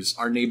neighbors,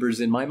 are neighbors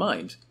in my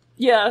mind.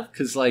 Yeah.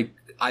 Because, like,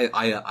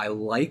 I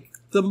like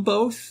them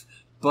both,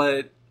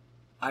 but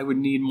I would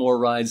need more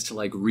rides to,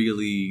 like,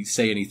 really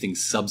say anything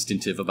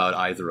substantive about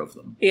either of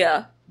them.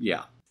 Yeah.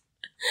 Yeah.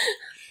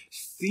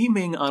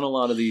 Theming on a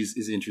lot of these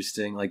is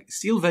interesting. Like,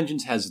 Steel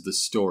Vengeance has the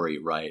story,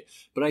 right?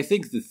 But I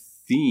think the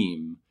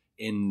theme,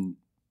 in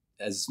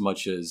as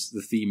much as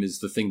the theme is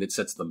the thing that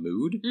sets the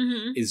mood,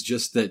 is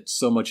just that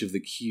so much of the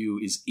queue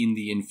is in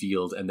the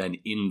infield and then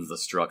in the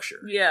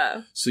structure.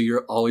 Yeah. So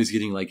you're always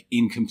getting, like,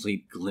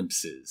 incomplete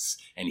glimpses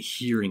and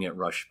hearing it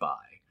rush by.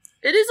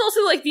 It is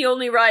also, like, the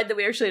only ride that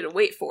we actually had to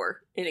wait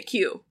for in a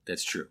queue.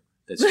 That's true.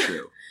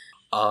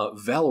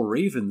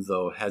 Valravn,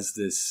 though, has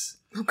this...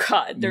 Oh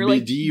god, they're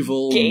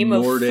medieval, like Game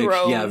Nordic, of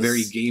Thrones. Yeah,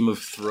 very Game of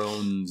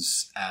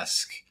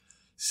Thrones-esque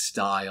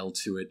style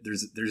to it.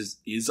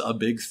 There's a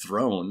big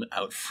throne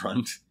out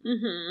front.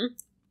 Mm-hmm.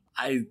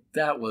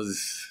 It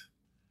was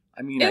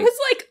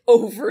like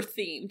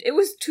over-themed. It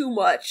was too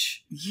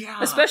much. Yeah.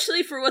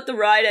 Especially for what the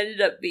ride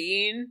ended up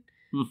being.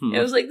 Mm-hmm. It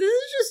was like, this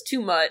is just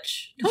too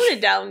much. Tone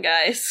it down,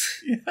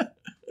 guys. Yeah.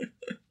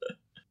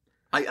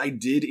 I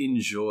did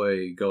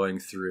enjoy going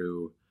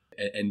through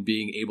and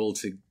being able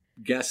to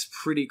guess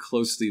pretty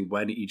closely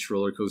when each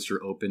roller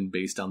coaster opened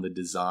based on the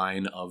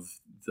design of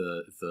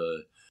the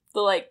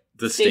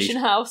station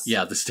house.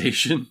 Yeah, the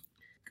station.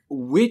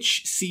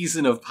 Which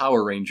season of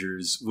Power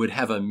Rangers would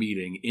have a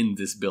meeting in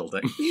this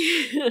building?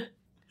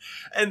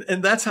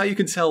 And that's how you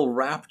can tell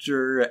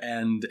Raptor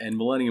and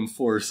Millennium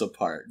Force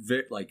apart.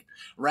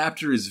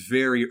 Raptor is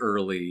very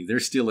early. They're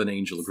still in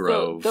Angel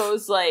Grove.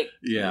 Those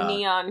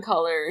neon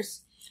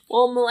colors.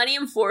 Well,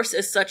 Millennium Force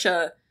is such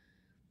a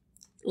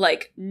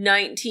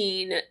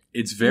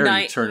It's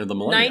very turn of the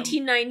millennium.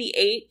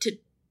 1998 to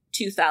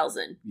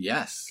 2000.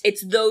 Yes.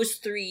 It's those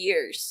 3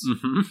 years.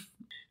 Mm-hmm.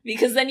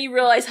 Because then you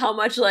realize how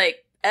much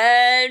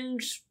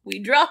and we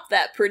dropped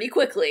that pretty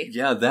quickly.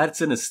 Yeah, that's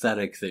an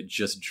aesthetic that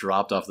just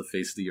dropped off the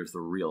face of the earth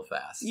real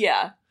fast.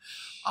 Yeah.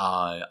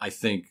 I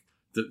think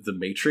the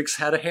Matrix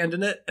had a hand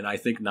in it, and I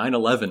think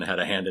 9/11 had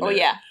a hand in it. Oh,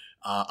 yeah.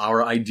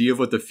 Our idea of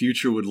what the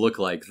future would look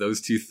like, those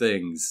two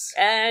things.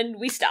 And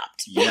we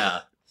stopped.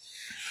 Yeah.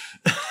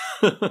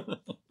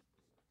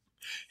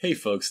 Hey,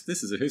 folks,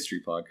 this is a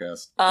history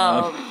podcast.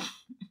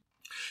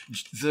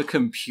 The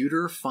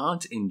computer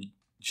font in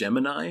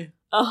Gemini?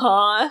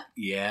 Uh-huh.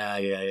 Yeah.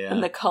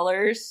 And the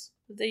colors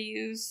that they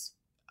use.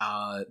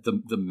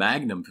 The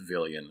Magnum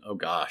Pavilion. Oh,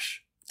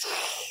 gosh.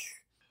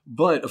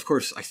 But, of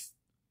course,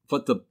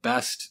 but the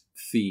best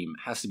theme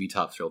has to be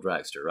Top Thrill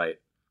Dragster, right?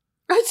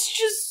 It's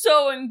just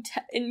so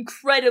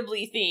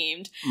incredibly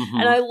themed. Mm-hmm.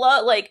 And I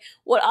love,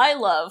 what I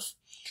love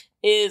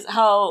is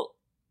how,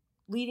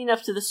 leading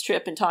up to this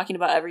trip and talking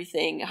about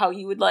everything, how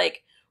you would,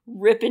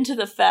 rip into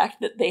the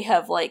fact that they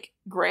have,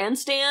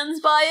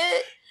 grandstands by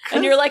it.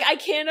 And you're like, I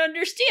can't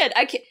understand.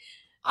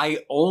 I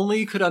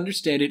only could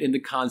understand it in the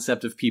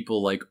concept of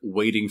people,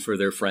 waiting for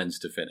their friends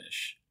to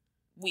finish.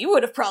 We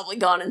would have probably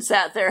gone and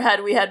sat there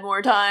had we had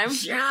more time.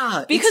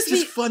 Yeah, because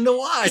it's just fun to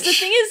watch. The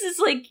thing is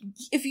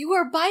if you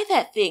are by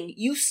that thing,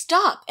 you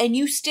stop and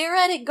you stare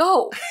at it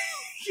go.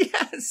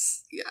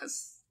 Yes.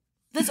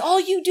 That's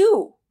all you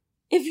do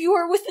if you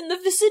are within the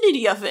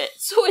vicinity of it.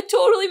 So it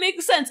totally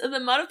makes sense. And the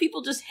amount of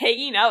people just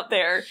hanging out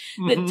there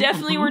that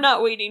definitely were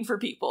not waiting for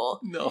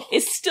people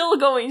is still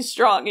going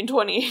strong in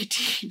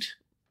 2018.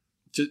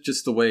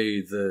 Just the way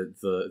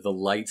the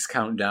lights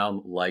count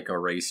down like a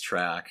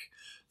racetrack.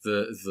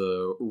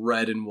 The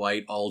red and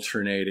white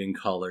alternating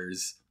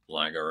colors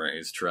like a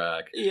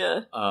racetrack.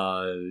 Yeah.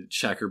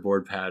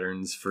 Checkerboard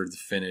patterns for the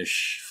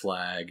finish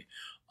flag.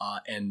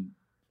 And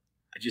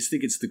I just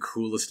think it's the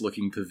coolest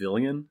looking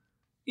pavilion.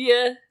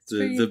 Yeah.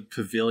 The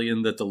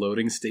pavilion that the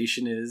loading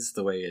station is,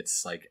 the way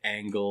it's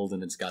angled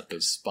and it's got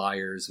those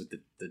spires with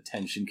the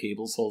tension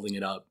cables holding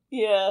it up.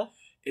 Yeah.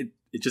 It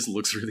just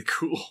looks really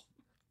cool.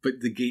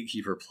 But the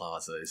Gatekeeper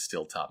Plaza is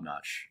still top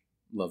notch.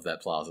 Love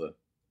that plaza.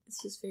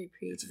 It's just very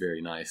pretty. It's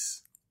very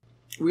nice.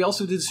 We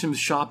also did some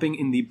shopping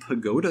in the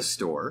Pagoda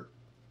store.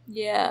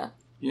 Yeah.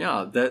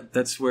 Yeah,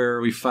 that's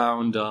where we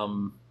found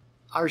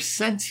our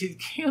scented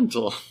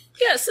candle.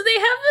 Yeah, so they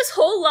have this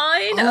whole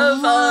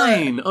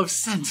line of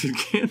scented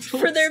candles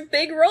for their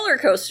big roller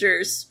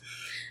coasters.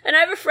 And I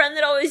have a friend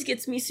that always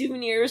gets me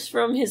souvenirs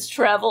from his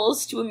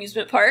travels to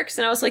amusement parks,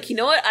 and I was like, you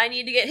know what? I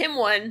need to get him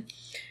one.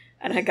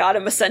 And I got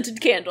him a scented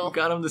candle.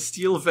 Got him the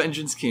Steel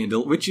Vengeance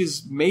candle, which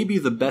is maybe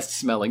the best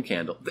smelling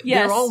candle.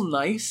 Yes. They're all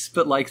nice,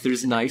 but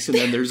there's nice and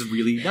then there's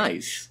really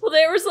nice. Well,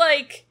 there was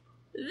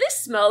this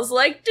smells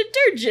like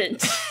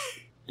detergent.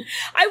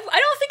 I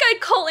don't think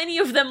I'd call any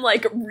of them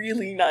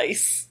really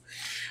nice.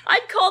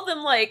 I'd call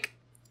them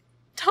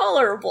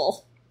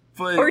tolerable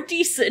or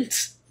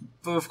decent.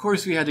 But of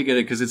course we had to get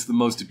it because it's the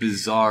most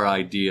bizarre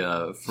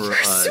idea for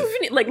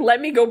souvenir.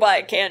 Let me go buy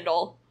a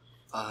candle.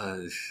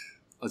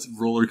 A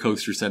roller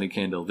coaster scented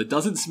candle that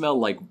doesn't smell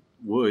like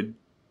wood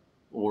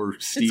or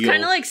steel. It's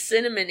kind of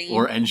cinnamony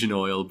or engine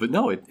oil, but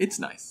no, it's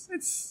nice.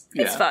 It's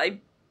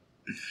fine.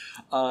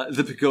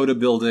 The Pagoda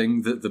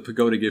building, the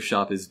Pagoda gift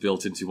shop is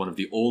built into one of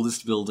the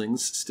oldest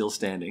buildings still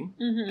standing,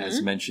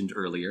 as mentioned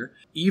earlier.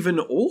 Even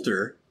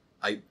older,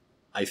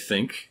 I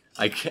think.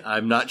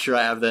 I'm not sure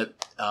I have that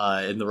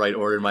in the right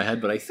order in my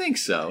head, but I think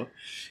so,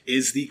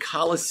 is the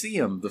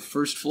Coliseum, the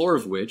first floor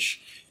of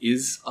which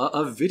is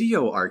a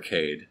video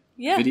arcade.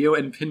 Yeah. Video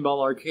and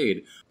pinball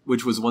arcade,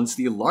 which was once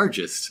the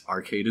largest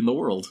arcade in the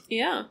world.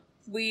 Yeah.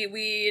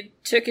 We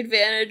took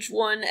advantage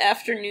one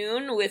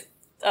afternoon with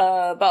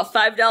about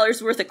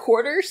 $5 worth of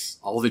quarters.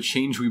 All the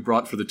change we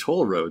brought for the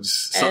toll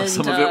roads.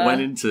 Some of it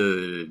went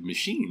into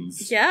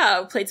machines.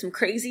 Yeah, played some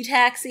Crazy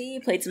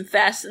Taxi, played some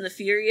Fast and the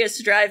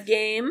Furious drive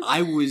game.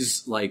 I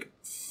was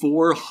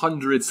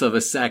 0.04 of a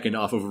second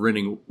off of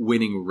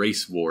winning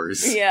Race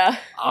Wars. Yeah.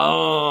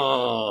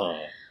 Oh.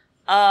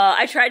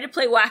 I tried to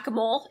play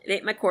Whack-A-Mole. It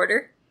ate my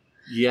quarter.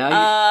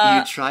 Yeah,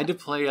 you tried to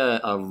play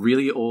a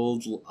really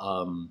old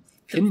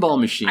pinball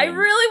machine. I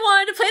really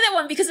wanted to play that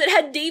one because it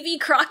had Davy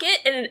Crockett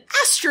and an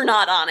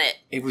astronaut on it.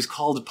 It was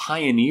called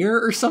Pioneer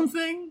or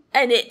something?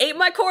 And it ate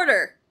my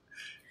quarter.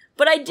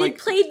 But I did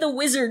play the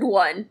wizard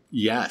one.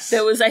 Yes.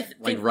 That was, I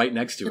think, right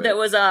next to it. That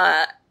was,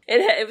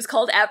 it was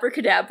called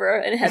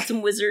Abracadabra, and it had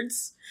some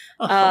wizards.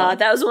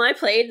 That was one I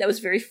played. That was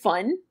very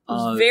fun. It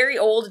was very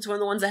old. It's one of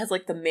the ones that has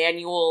like the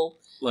manual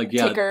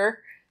ticker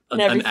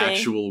and everything. An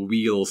actual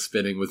wheel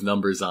spinning with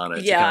numbers on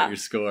it to count your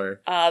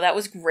score. That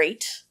was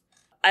great.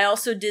 I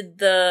also did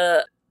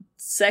the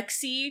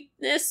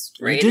sexiness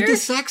rater. You did the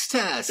sex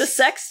test. The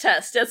sex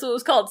test. That's what it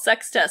was called.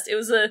 Sex test. It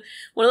was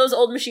one of those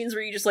old machines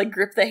where you just like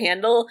grip the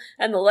handle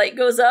and the light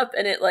goes up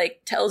and it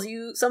like tells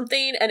you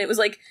something. And it was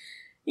like,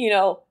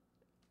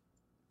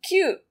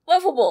 cute,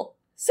 lovable,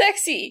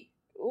 sexy,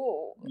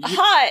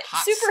 hot,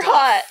 super stuff.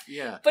 Hot.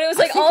 Yeah. But it was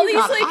like all these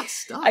like hot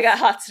stuff. I got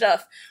hot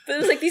stuff. But it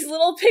was like these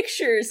little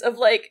pictures of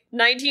like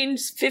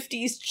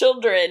 1950s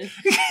children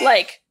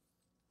like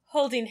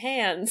holding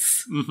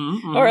hands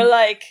or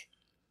like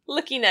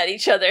looking at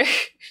each other.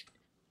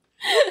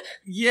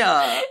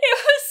 Yeah. It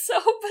was so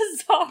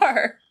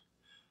bizarre.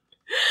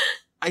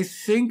 I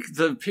think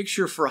the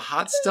picture for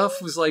hot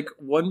stuff was like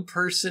one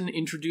person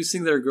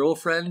introducing their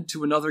girlfriend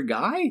to another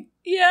guy.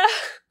 Yeah.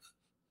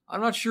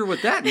 I'm not sure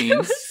what that means. It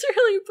was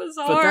really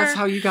bizarre. But that's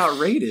how you got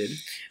rated.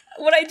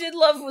 What I did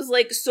love was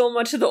like so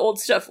much of the old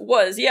stuff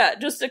was,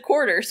 just a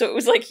quarter. So it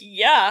was like,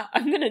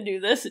 I'm going to do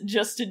this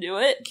just to do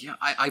it. Yeah,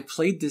 I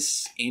played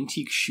this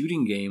antique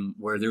shooting game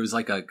where there was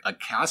like a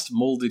cast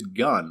molded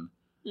gun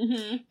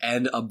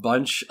and a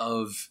bunch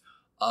of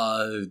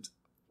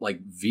like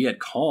Viet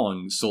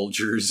Cong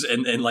soldiers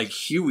and like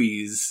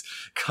Hueys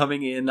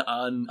coming in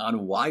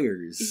on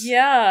wires.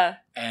 Yeah.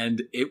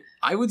 And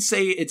I would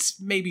say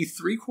it's maybe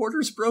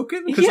 3/4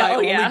 broken because I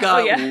only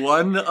got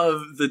one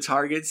of the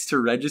targets to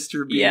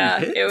register being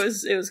hit. it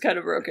was kind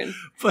of broken.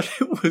 But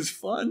it was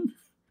fun.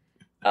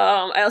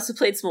 I also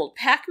played some old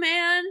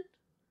Pac-Man.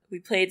 We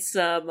played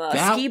some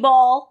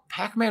skee-ball.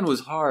 Pac-Man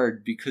was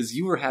hard because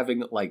you were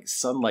having, like,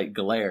 sunlight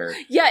glare.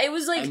 Yeah, it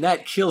was like... And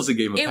that kills a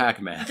game of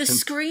Pac-Man. The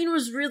screen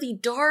was really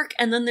dark,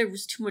 and then there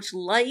was too much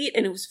light,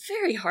 and it was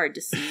very hard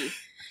to see.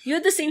 You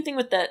had the same thing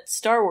with that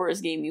Star Wars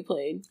game you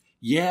played.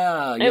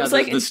 Yeah, it was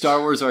the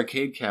Star Wars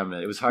arcade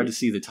cabinet. It was hard to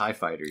see the TIE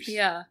fighters.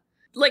 Yeah.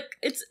 Like,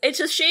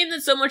 it's a shame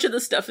that so much of the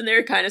stuff in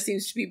there kind of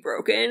seems to be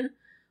broken.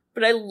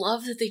 But I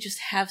love that they just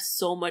have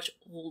so much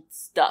old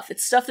stuff.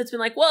 It's stuff that's been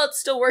like, well, it's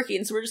still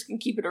working, so we're just going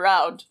to keep it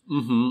around.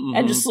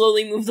 And just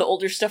slowly move the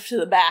older stuff to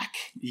the back.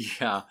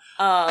 Yeah.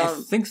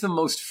 I think the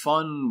most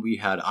fun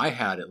I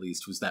had at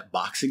least, was that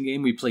boxing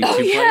game we played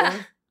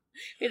two-player.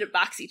 We had to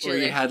box each other.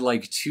 Where you had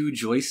like two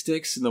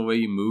joysticks, and the way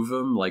you move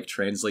them like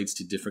translates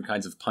to different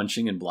kinds of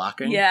punching and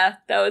blocking. Yeah,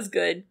 that was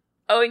good.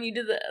 Oh, and you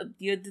did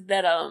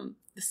that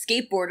the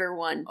skateboarder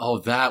one. Oh,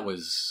 that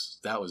was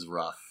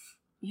rough.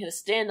 You had to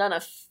stand on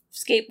a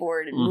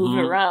skateboard and move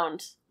it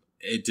around.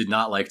 It did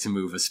not like to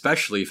move,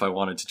 especially if I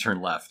wanted to turn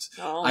left.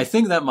 Oh. I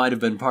think that might have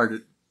been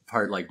part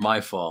like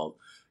my fault,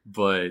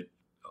 but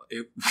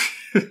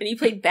and you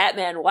played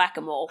Batman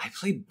Whack-A-Mole. I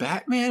played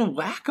Batman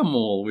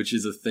Whack-A-Mole, which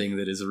is a thing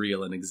that is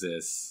real and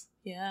exists.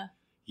 Yeah.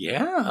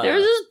 Yeah.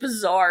 There's just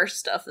bizarre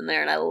stuff in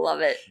there, and I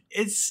love it.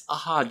 It's a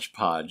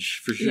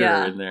hodgepodge for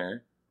sure in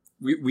there.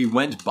 We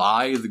went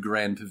by the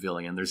Grand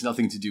Pavilion. There's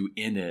nothing to do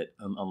in it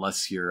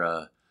unless you're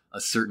a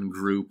certain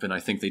group, and I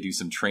think they do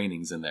some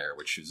trainings in there,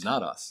 which is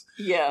not us.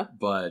 Yeah.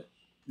 But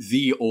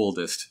the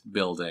oldest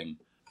building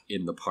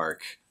in the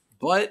park.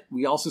 But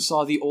we also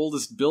saw the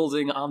oldest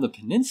building on the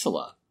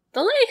peninsula.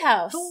 The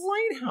lighthouse. The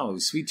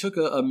lighthouse. We took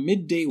a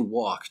midday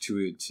walk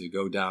to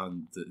go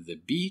down the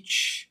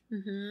beach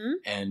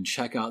and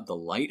check out the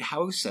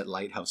lighthouse at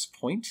Lighthouse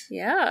Point.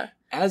 Yeah.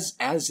 As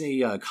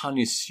a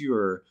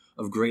connoisseur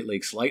of Great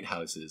Lakes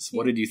lighthouses,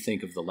 what did you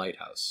think of the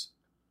lighthouse?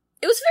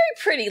 It was a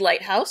very pretty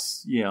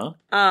lighthouse. Yeah.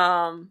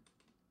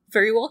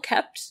 Very well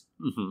kept.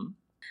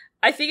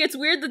 I think it's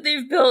weird that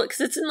they've built,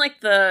 because it's in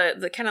like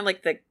the kind of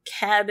like the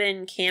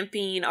cabin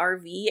camping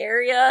RV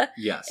area.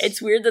 Yes.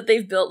 It's weird that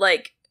they've built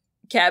like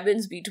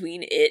cabins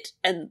between it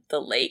and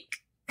the lake.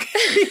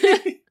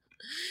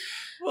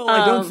 Well,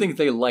 I don't think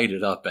they light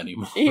it up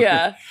anymore.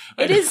 Yeah.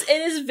 It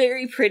is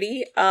very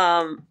pretty.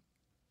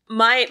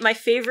 My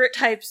favorite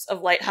types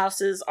of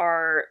lighthouses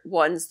are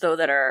ones though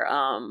that are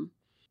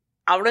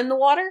out in the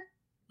water.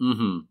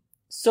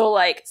 So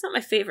like, it's not my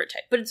favorite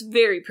type, but it's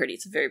very pretty.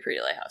 It's a very pretty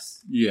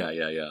lighthouse. Yeah.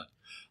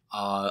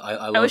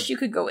 I wish you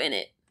could go in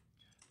it.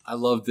 I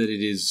love that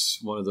it is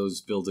one of those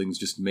buildings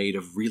just made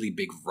of really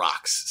big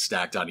rocks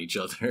stacked on each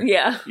other.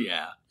 Yeah.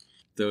 Yeah.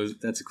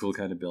 That's a cool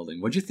kind of building.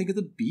 What'd you think of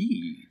the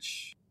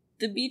beach?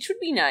 The beach would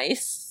be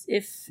nice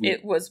if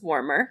it was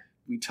warmer.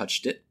 We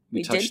touched it.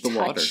 We touched the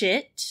water.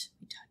 We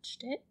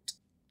touched it.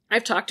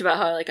 I've talked about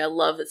how I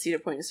love that Cedar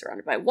Point is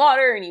surrounded by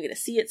water and you get to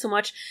see it so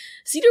much.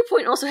 Cedar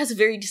Point also has a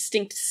very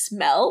distinct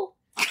smell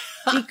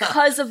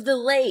because of the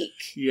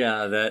lake.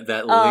 Yeah,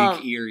 that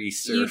Lake Erie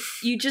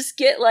surf. You just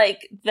get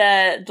like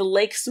the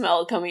lake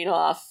smell coming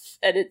off,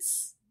 and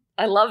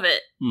I love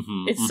it.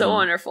 It's so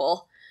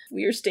wonderful.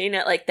 We were staying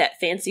at like that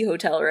fancy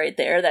hotel right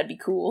there. That'd be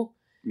cool.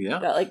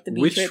 Yeah. Got like the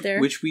beach right there.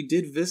 Which we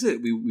did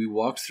visit. We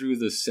walked through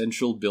the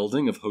central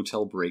building of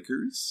Hotel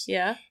Breakers.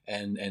 Yeah.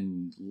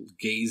 And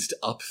gazed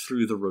up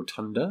through the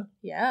rotunda.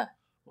 Yeah.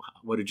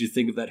 What did you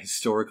think of that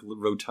historic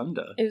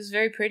rotunda? It was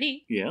very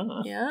pretty.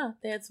 Yeah. Yeah,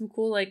 they had some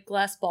cool, like,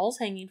 glass balls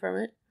hanging from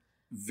it.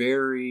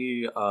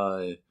 Very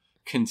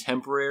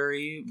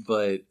contemporary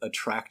but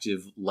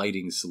attractive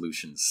lighting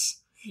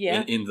solutions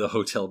Yeah. in the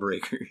hotel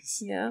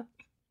breakers. Yeah.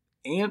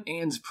 Aunt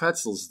Anne's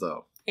pretzels,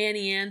 though.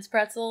 Annie Ann's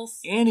pretzels.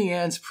 Annie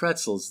Ann's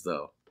pretzels,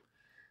 though.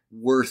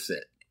 Worth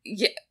it.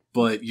 Yeah.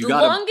 But you the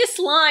gotta... longest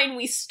line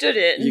we stood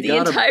in you the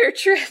gotta- entire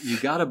trip. You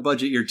gotta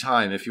budget your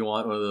time if you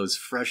want one of those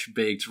fresh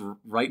baked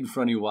right in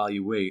front of you while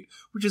you wait,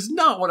 which is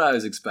not what I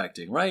was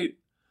expecting, right?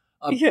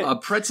 A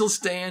pretzel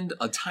stand,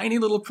 a tiny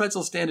little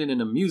pretzel stand in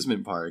an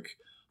amusement park,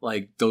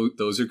 like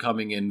those are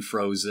coming in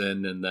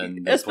frozen, and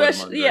then they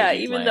Especially, put them on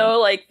even though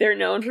like they're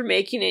known for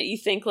making it, you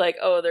think like,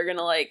 oh, they're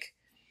gonna like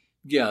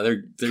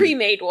they're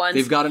pre-made ones.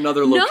 They've got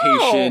another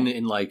location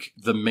in like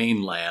the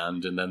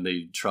mainland, and then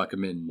they truck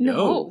them in.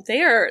 No,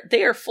 they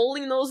are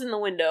folding those in the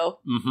window.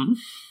 Mm-hmm.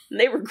 And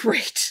they were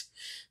great.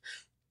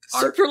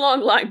 Super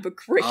long line, but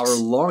great. Our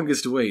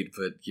longest wait,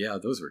 but yeah,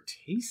 those were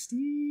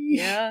tasty.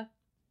 Yeah.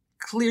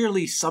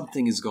 Clearly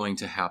something is going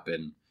to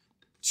happen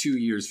 2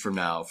 years from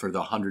now for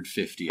the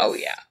 150th. Oh,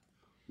 yeah.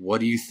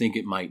 What do you think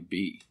it might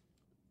be?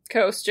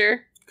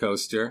 Coaster.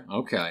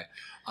 Okay.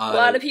 A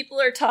lot of people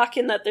are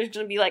talking that there's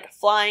going to be like a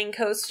flying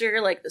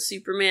coaster, like the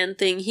Superman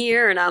thing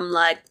here, and I'm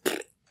like...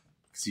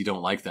 Because you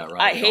don't like that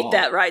ride I hate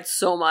that ride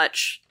so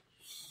much.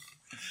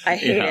 I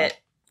hate it.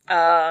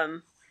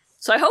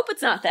 So I hope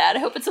it's not that. I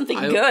hope it's something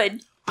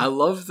good. I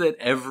love that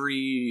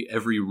every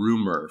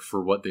rumor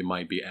for what they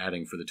might be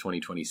adding for the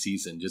 2020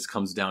 season just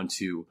comes down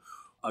to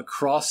a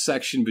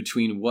cross-section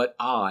between what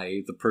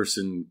I, the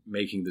person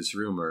making this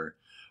rumor,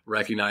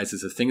 recognize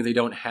as a thing they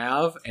don't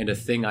have and a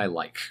thing I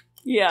like.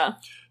 Yeah.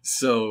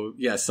 So,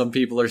 yeah, some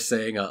people are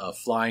saying a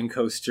flying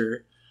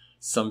coaster.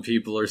 Some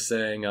people are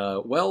saying,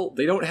 well,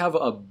 they don't have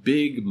a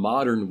big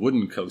modern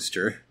wooden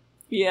coaster.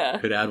 Yeah.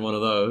 Could add one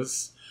of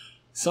those.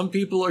 Some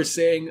people are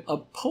saying a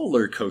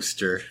polar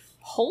coaster.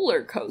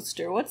 Polar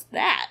coaster? What's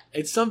that?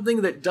 It's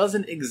something that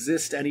doesn't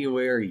exist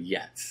anywhere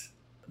yet.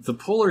 The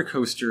polar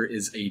coaster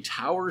is a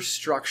tower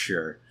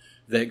structure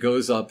that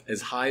goes up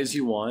as high as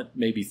you want,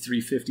 maybe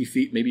 350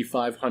 feet, maybe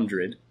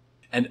 500.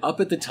 And up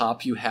at the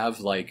top you have,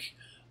 like,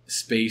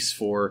 space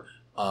for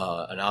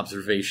an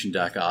observation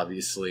deck,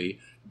 obviously.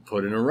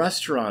 Put in a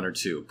restaurant or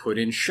two. Put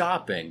in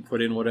shopping.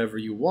 Put in whatever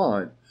you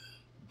want.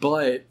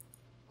 But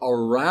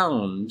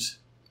around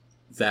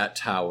that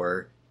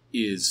tower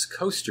is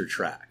coaster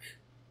track.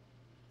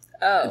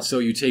 Oh. And so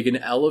you take an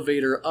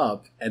elevator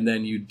up, and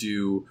then you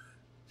do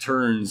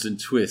turns and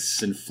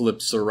twists and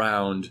flips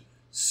around,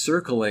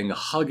 circling,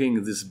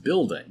 hugging this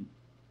building.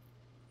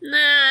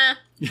 Nah.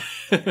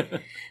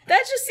 That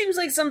just seems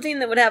like something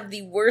that would have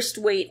the worst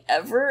wait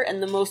ever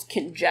and the most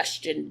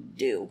congestion to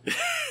do.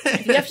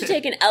 If you have to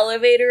take an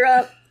elevator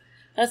up,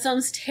 that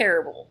sounds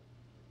terrible.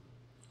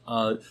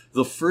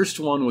 The first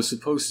one was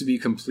supposed to be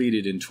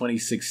completed in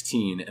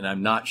 2016, and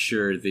I'm not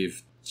sure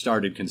they've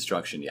started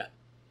construction yet.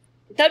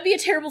 That'd be a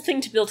terrible thing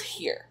to build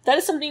here. That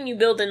is something you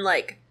build in,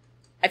 like,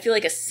 I feel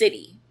like a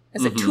city,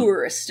 as a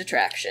tourist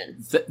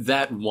attraction.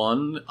 That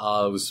one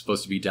was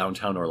supposed to be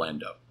downtown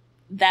Orlando.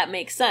 That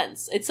makes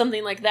sense. It's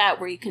something like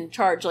that where you can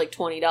charge, like,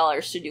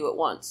 $20 to do it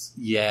once.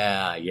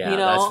 Yeah, you know,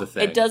 that's the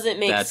thing. It doesn't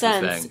make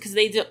sense, because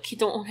they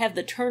don't have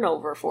the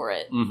turnover for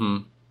it.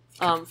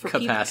 Mm-hmm. For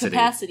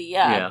capacity,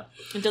 yeah.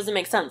 It doesn't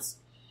make sense.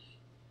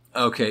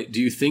 Okay, do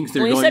you think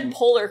they're when going... When you said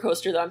polar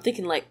coaster, though, I'm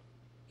thinking, like,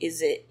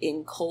 is it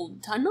in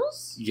cold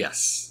tunnels?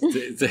 Yes.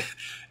 the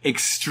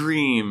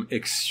extreme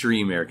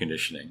air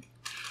conditioning.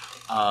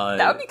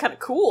 That would be kind of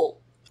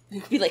cool.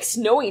 It could be, like,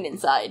 snowing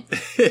inside.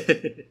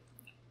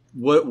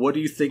 What do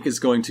you think is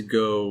going to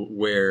go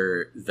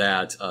where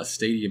that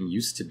stadium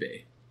used to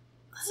be?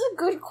 That's a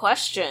good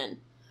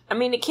question. I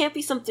mean, it can't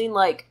be something,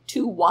 like,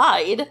 too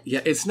wide.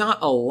 Yeah, it's not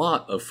a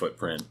lot of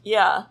footprint.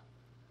 Yeah.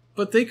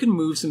 But they can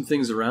move some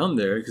things around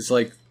there, because,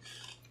 like...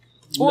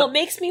 Well, it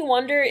makes me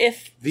wonder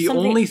if the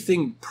only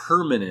thing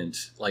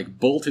permanent, like,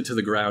 bolted to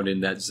the ground in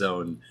that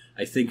zone,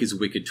 I think, is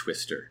Wicked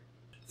Twister.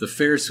 The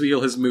Ferris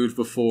wheel has moved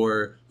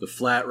before. The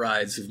flat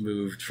rides have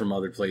moved from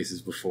other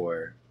places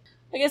before.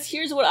 I guess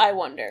here's what I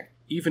wonder.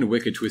 Even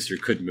Wicked Twister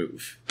could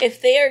move.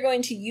 If they are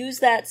going to use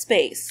that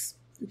space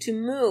to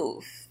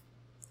move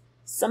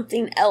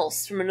something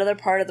else from another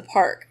part of the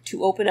park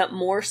to open up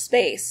more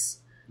space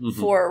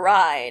for a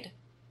ride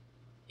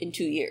in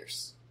 2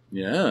 years.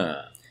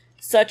 Yeah.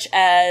 Such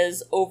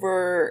as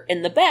over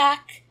in the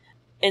back,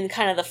 in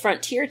kind of the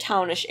frontier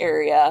townish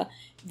area,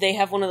 they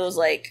have one of those,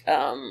 like,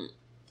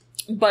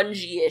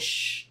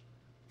 bungee-ish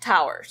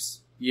towers.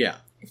 Yeah.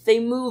 If they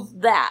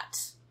move that,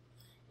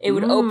 it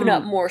would open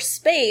up more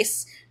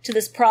space to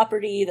this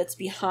property that's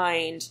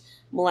behind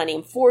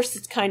Millennium Force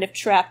that's kind of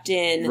trapped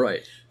in.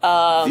 Right.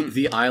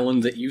 The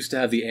island that used to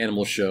have the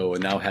animal show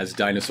and now has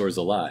dinosaurs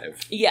alive.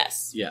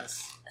 Yes.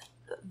 Yes.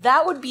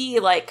 That would be,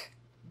 like,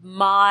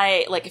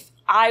 if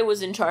I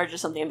was in charge of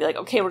something, I'd be like,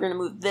 okay, we're going to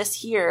move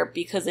this here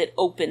because it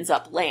opens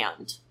up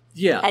land.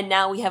 Yeah. And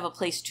now we have a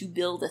place to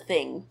build a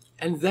thing.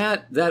 And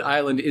that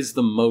island is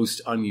the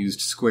most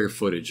unused square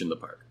footage in the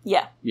park.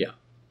 Yeah. Yeah.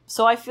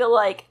 So I feel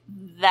like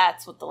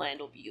that's what the land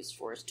will be used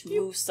for, is to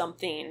move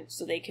something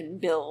so they can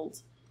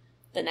build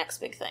the next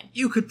big thing.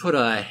 You could put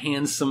a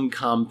handsome,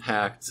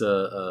 compact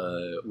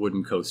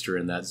wooden coaster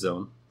in that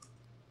zone.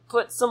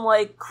 Put some,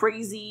 like,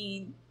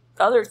 crazy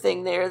other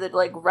thing there that,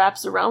 like,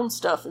 wraps around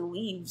stuff and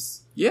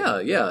leaves. Yeah.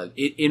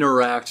 It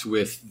interact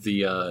with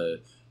the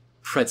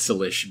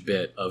pretzelish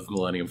bit of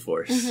Millennium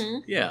Force. Mm-hmm.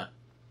 Yeah.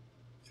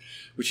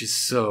 Which is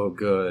so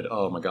good.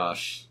 Oh my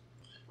gosh.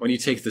 When you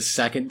take the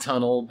second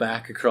tunnel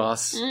back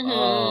across,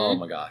 oh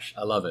my gosh,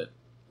 I love it.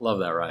 Love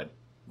that ride.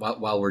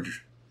 While we're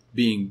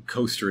being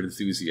coaster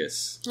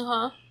enthusiasts,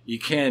 you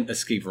can't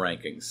escape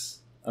rankings.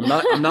 I'm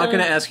not going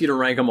to ask you to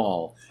rank them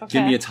all. Okay.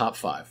 Give me a top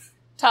 5.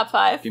 Top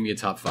 5. Give me a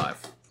top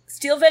 5.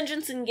 Steel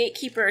Vengeance and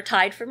Gatekeeper are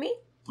tied for me.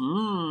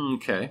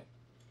 Okay.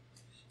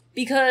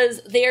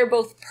 Because they are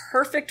both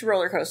perfect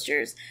roller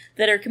coasters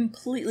that are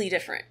completely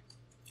different.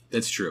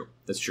 That's true.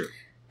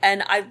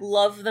 And I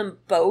love them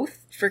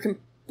both for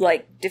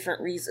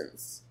different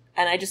reasons.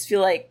 And I just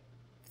feel like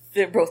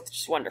they're both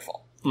just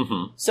wonderful.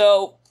 Mm-hmm.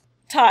 So,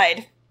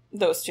 tied,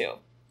 those two.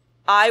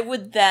 I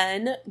would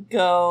then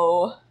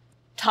go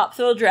Top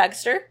Thrill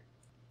Dragster.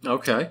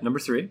 Okay, number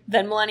 3.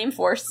 Then Millennium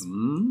Force.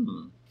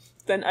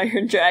 Then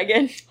Iron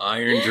Dragon.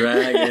 Iron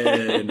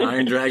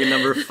Dragon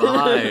number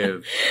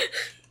 5.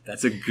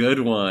 That's a good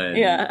one.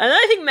 Yeah, and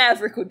I think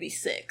Maverick would be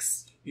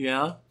 6.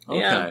 Yeah? Okay.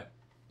 Yeah.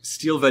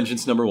 Steel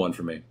Vengeance number 1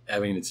 for me. I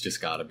mean, it's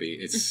just gotta be.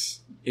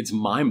 It's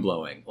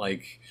mind-blowing.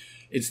 Like,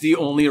 it's the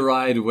only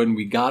ride when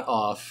we got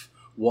off,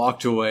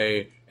 walked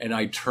away, and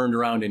I turned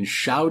around and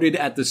shouted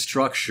at the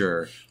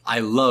structure, "I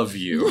love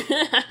you."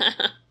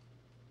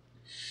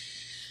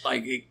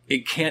 Like,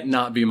 it can't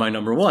not be my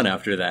number 1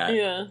 after that.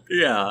 Yeah.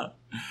 Yeah.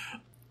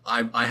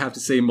 I have to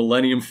say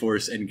Millennium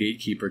Force and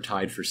Gatekeeper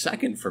tied for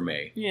second for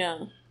me.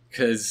 Yeah.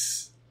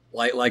 Because,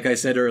 like I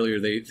said earlier,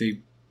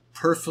 they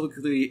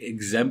perfectly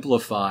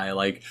exemplify,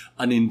 like,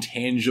 an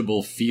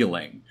intangible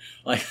feeling.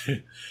 Like,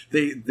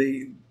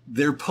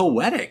 they're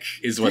poetic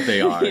is what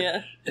they are.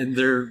 Yeah. And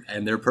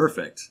they're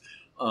perfect.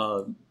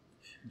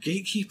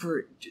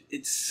 Gatekeeper,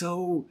 it's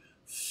so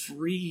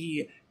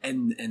free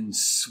and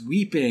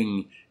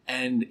sweeping,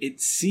 and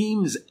it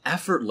seems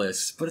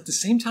effortless, but at the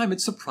same time,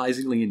 it's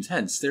surprisingly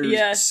intense.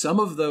 There's some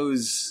of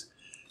those.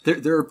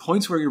 There are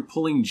points where you're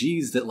pulling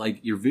G's that, like,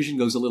 your vision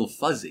goes a little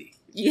fuzzy.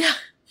 Yeah.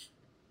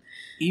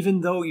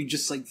 Even though you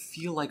just, like,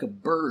 feel like a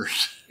bird.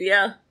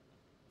 Yeah.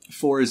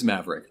 4 is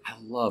Maverick. I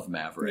love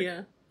Maverick.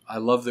 Yeah. I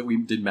love that we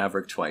did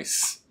Maverick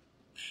twice.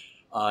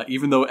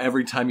 Even though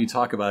every time you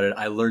talk about it,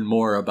 I learn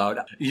more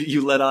about...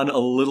 You let on a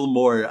little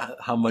more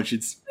how much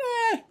it's...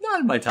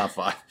 not in my top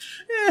 5.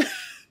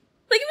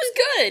 Like, it was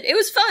good. It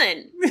was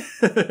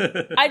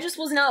fun. I just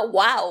was not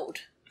wowed.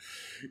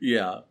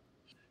 Yeah.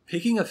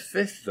 Picking a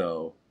 5th,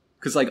 though,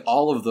 because, like,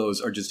 all of those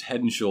are just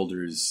head and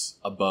shoulders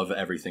above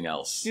everything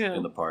else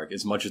in the park,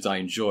 as much as I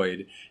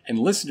enjoyed. And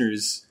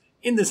listeners,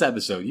 in this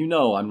episode, you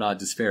know I'm not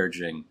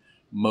disparaging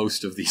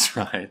most of these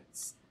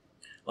rides.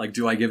 Like,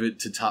 do I give it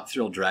to Top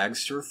Thrill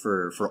Dragster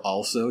for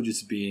also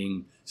just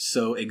being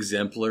so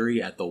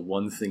exemplary at the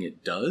one thing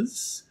it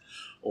does?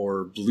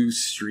 Or Blue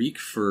Streak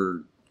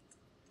for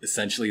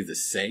essentially the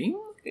same?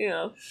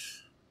 Yeah.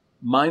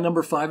 My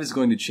number 5 is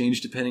going to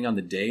change depending on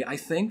the day, I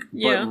think.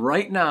 Yeah. But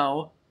right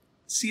now,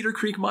 Cedar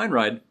Creek Mine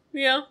Ride.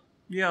 Yeah.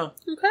 Yeah.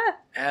 Okay.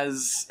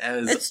 As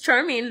It's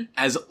charming.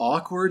 As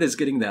awkward as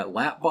getting that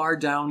lap bar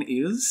down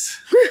is,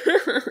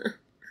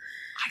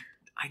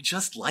 I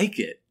just like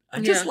it.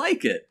 I just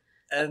like it.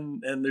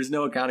 And there's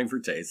no accounting for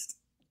taste.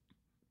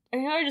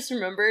 I just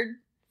remembered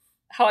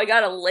how I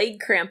got a leg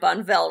cramp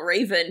on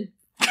Valraven.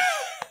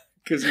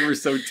 Because you were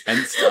so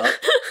tensed up.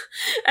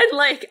 And,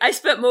 like, I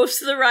spent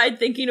most of the ride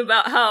thinking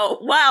about how,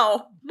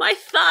 wow, my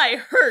thigh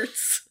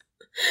hurts.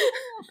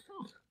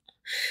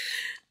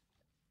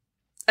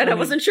 And I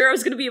wasn't sure I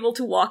was going to be able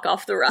to walk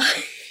off the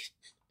ride.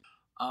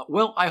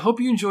 Well, I hope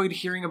you enjoyed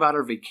hearing about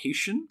our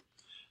vacation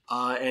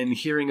and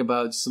hearing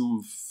about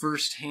some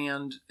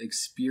firsthand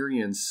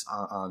experience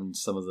on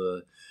some of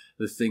the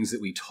things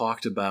that we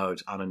talked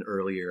about on an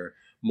earlier,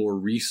 more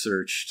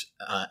researched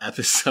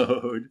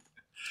episode.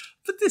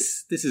 But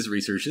this is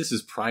research. This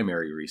is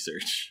primary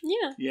research.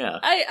 Yeah. Yeah.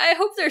 I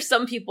hope there's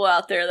some people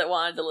out there that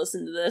wanted to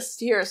listen to this,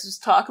 to hear us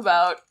just talk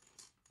about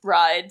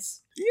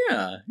rides.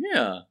 Yeah,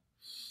 yeah.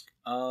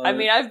 I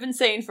mean, I've been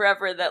saying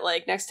forever that,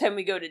 like, next time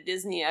we go to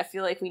Disney, I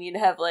feel like we need to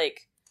have,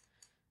 like,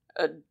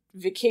 a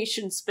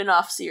vacation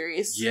spin-off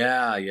series.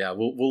 Yeah.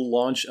 We'll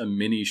launch a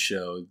mini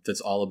show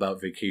that's all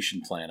about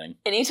vacation planning.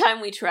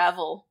 Anytime we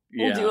travel,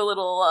 we'll do a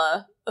little,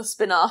 a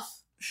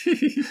spin-off.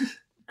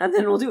 And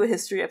then we'll do a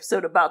history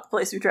episode about the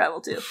place we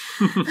travel to.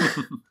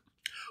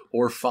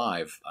 Or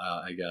 5,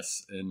 I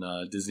guess, in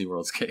Disney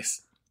World's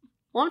case.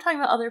 Well, I'm talking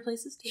about other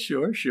places, too.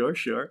 Sure.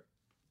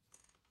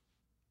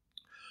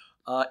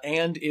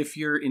 And if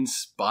you're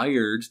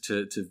inspired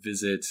to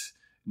visit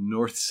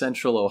North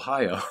Central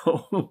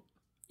Ohio...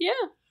 Yeah.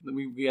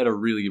 We had a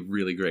really,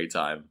 really great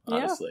time,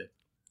 honestly. Yeah.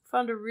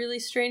 Found a really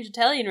strange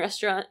Italian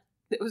restaurant.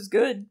 It was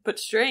good, but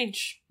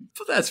strange.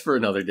 But that's for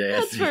another day,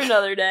 That's for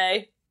another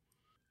day.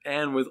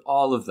 And with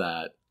all of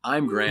that,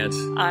 I'm Grant.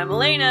 I'm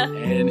Elena.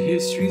 And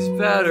history's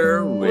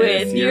better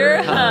with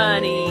your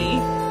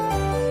honey.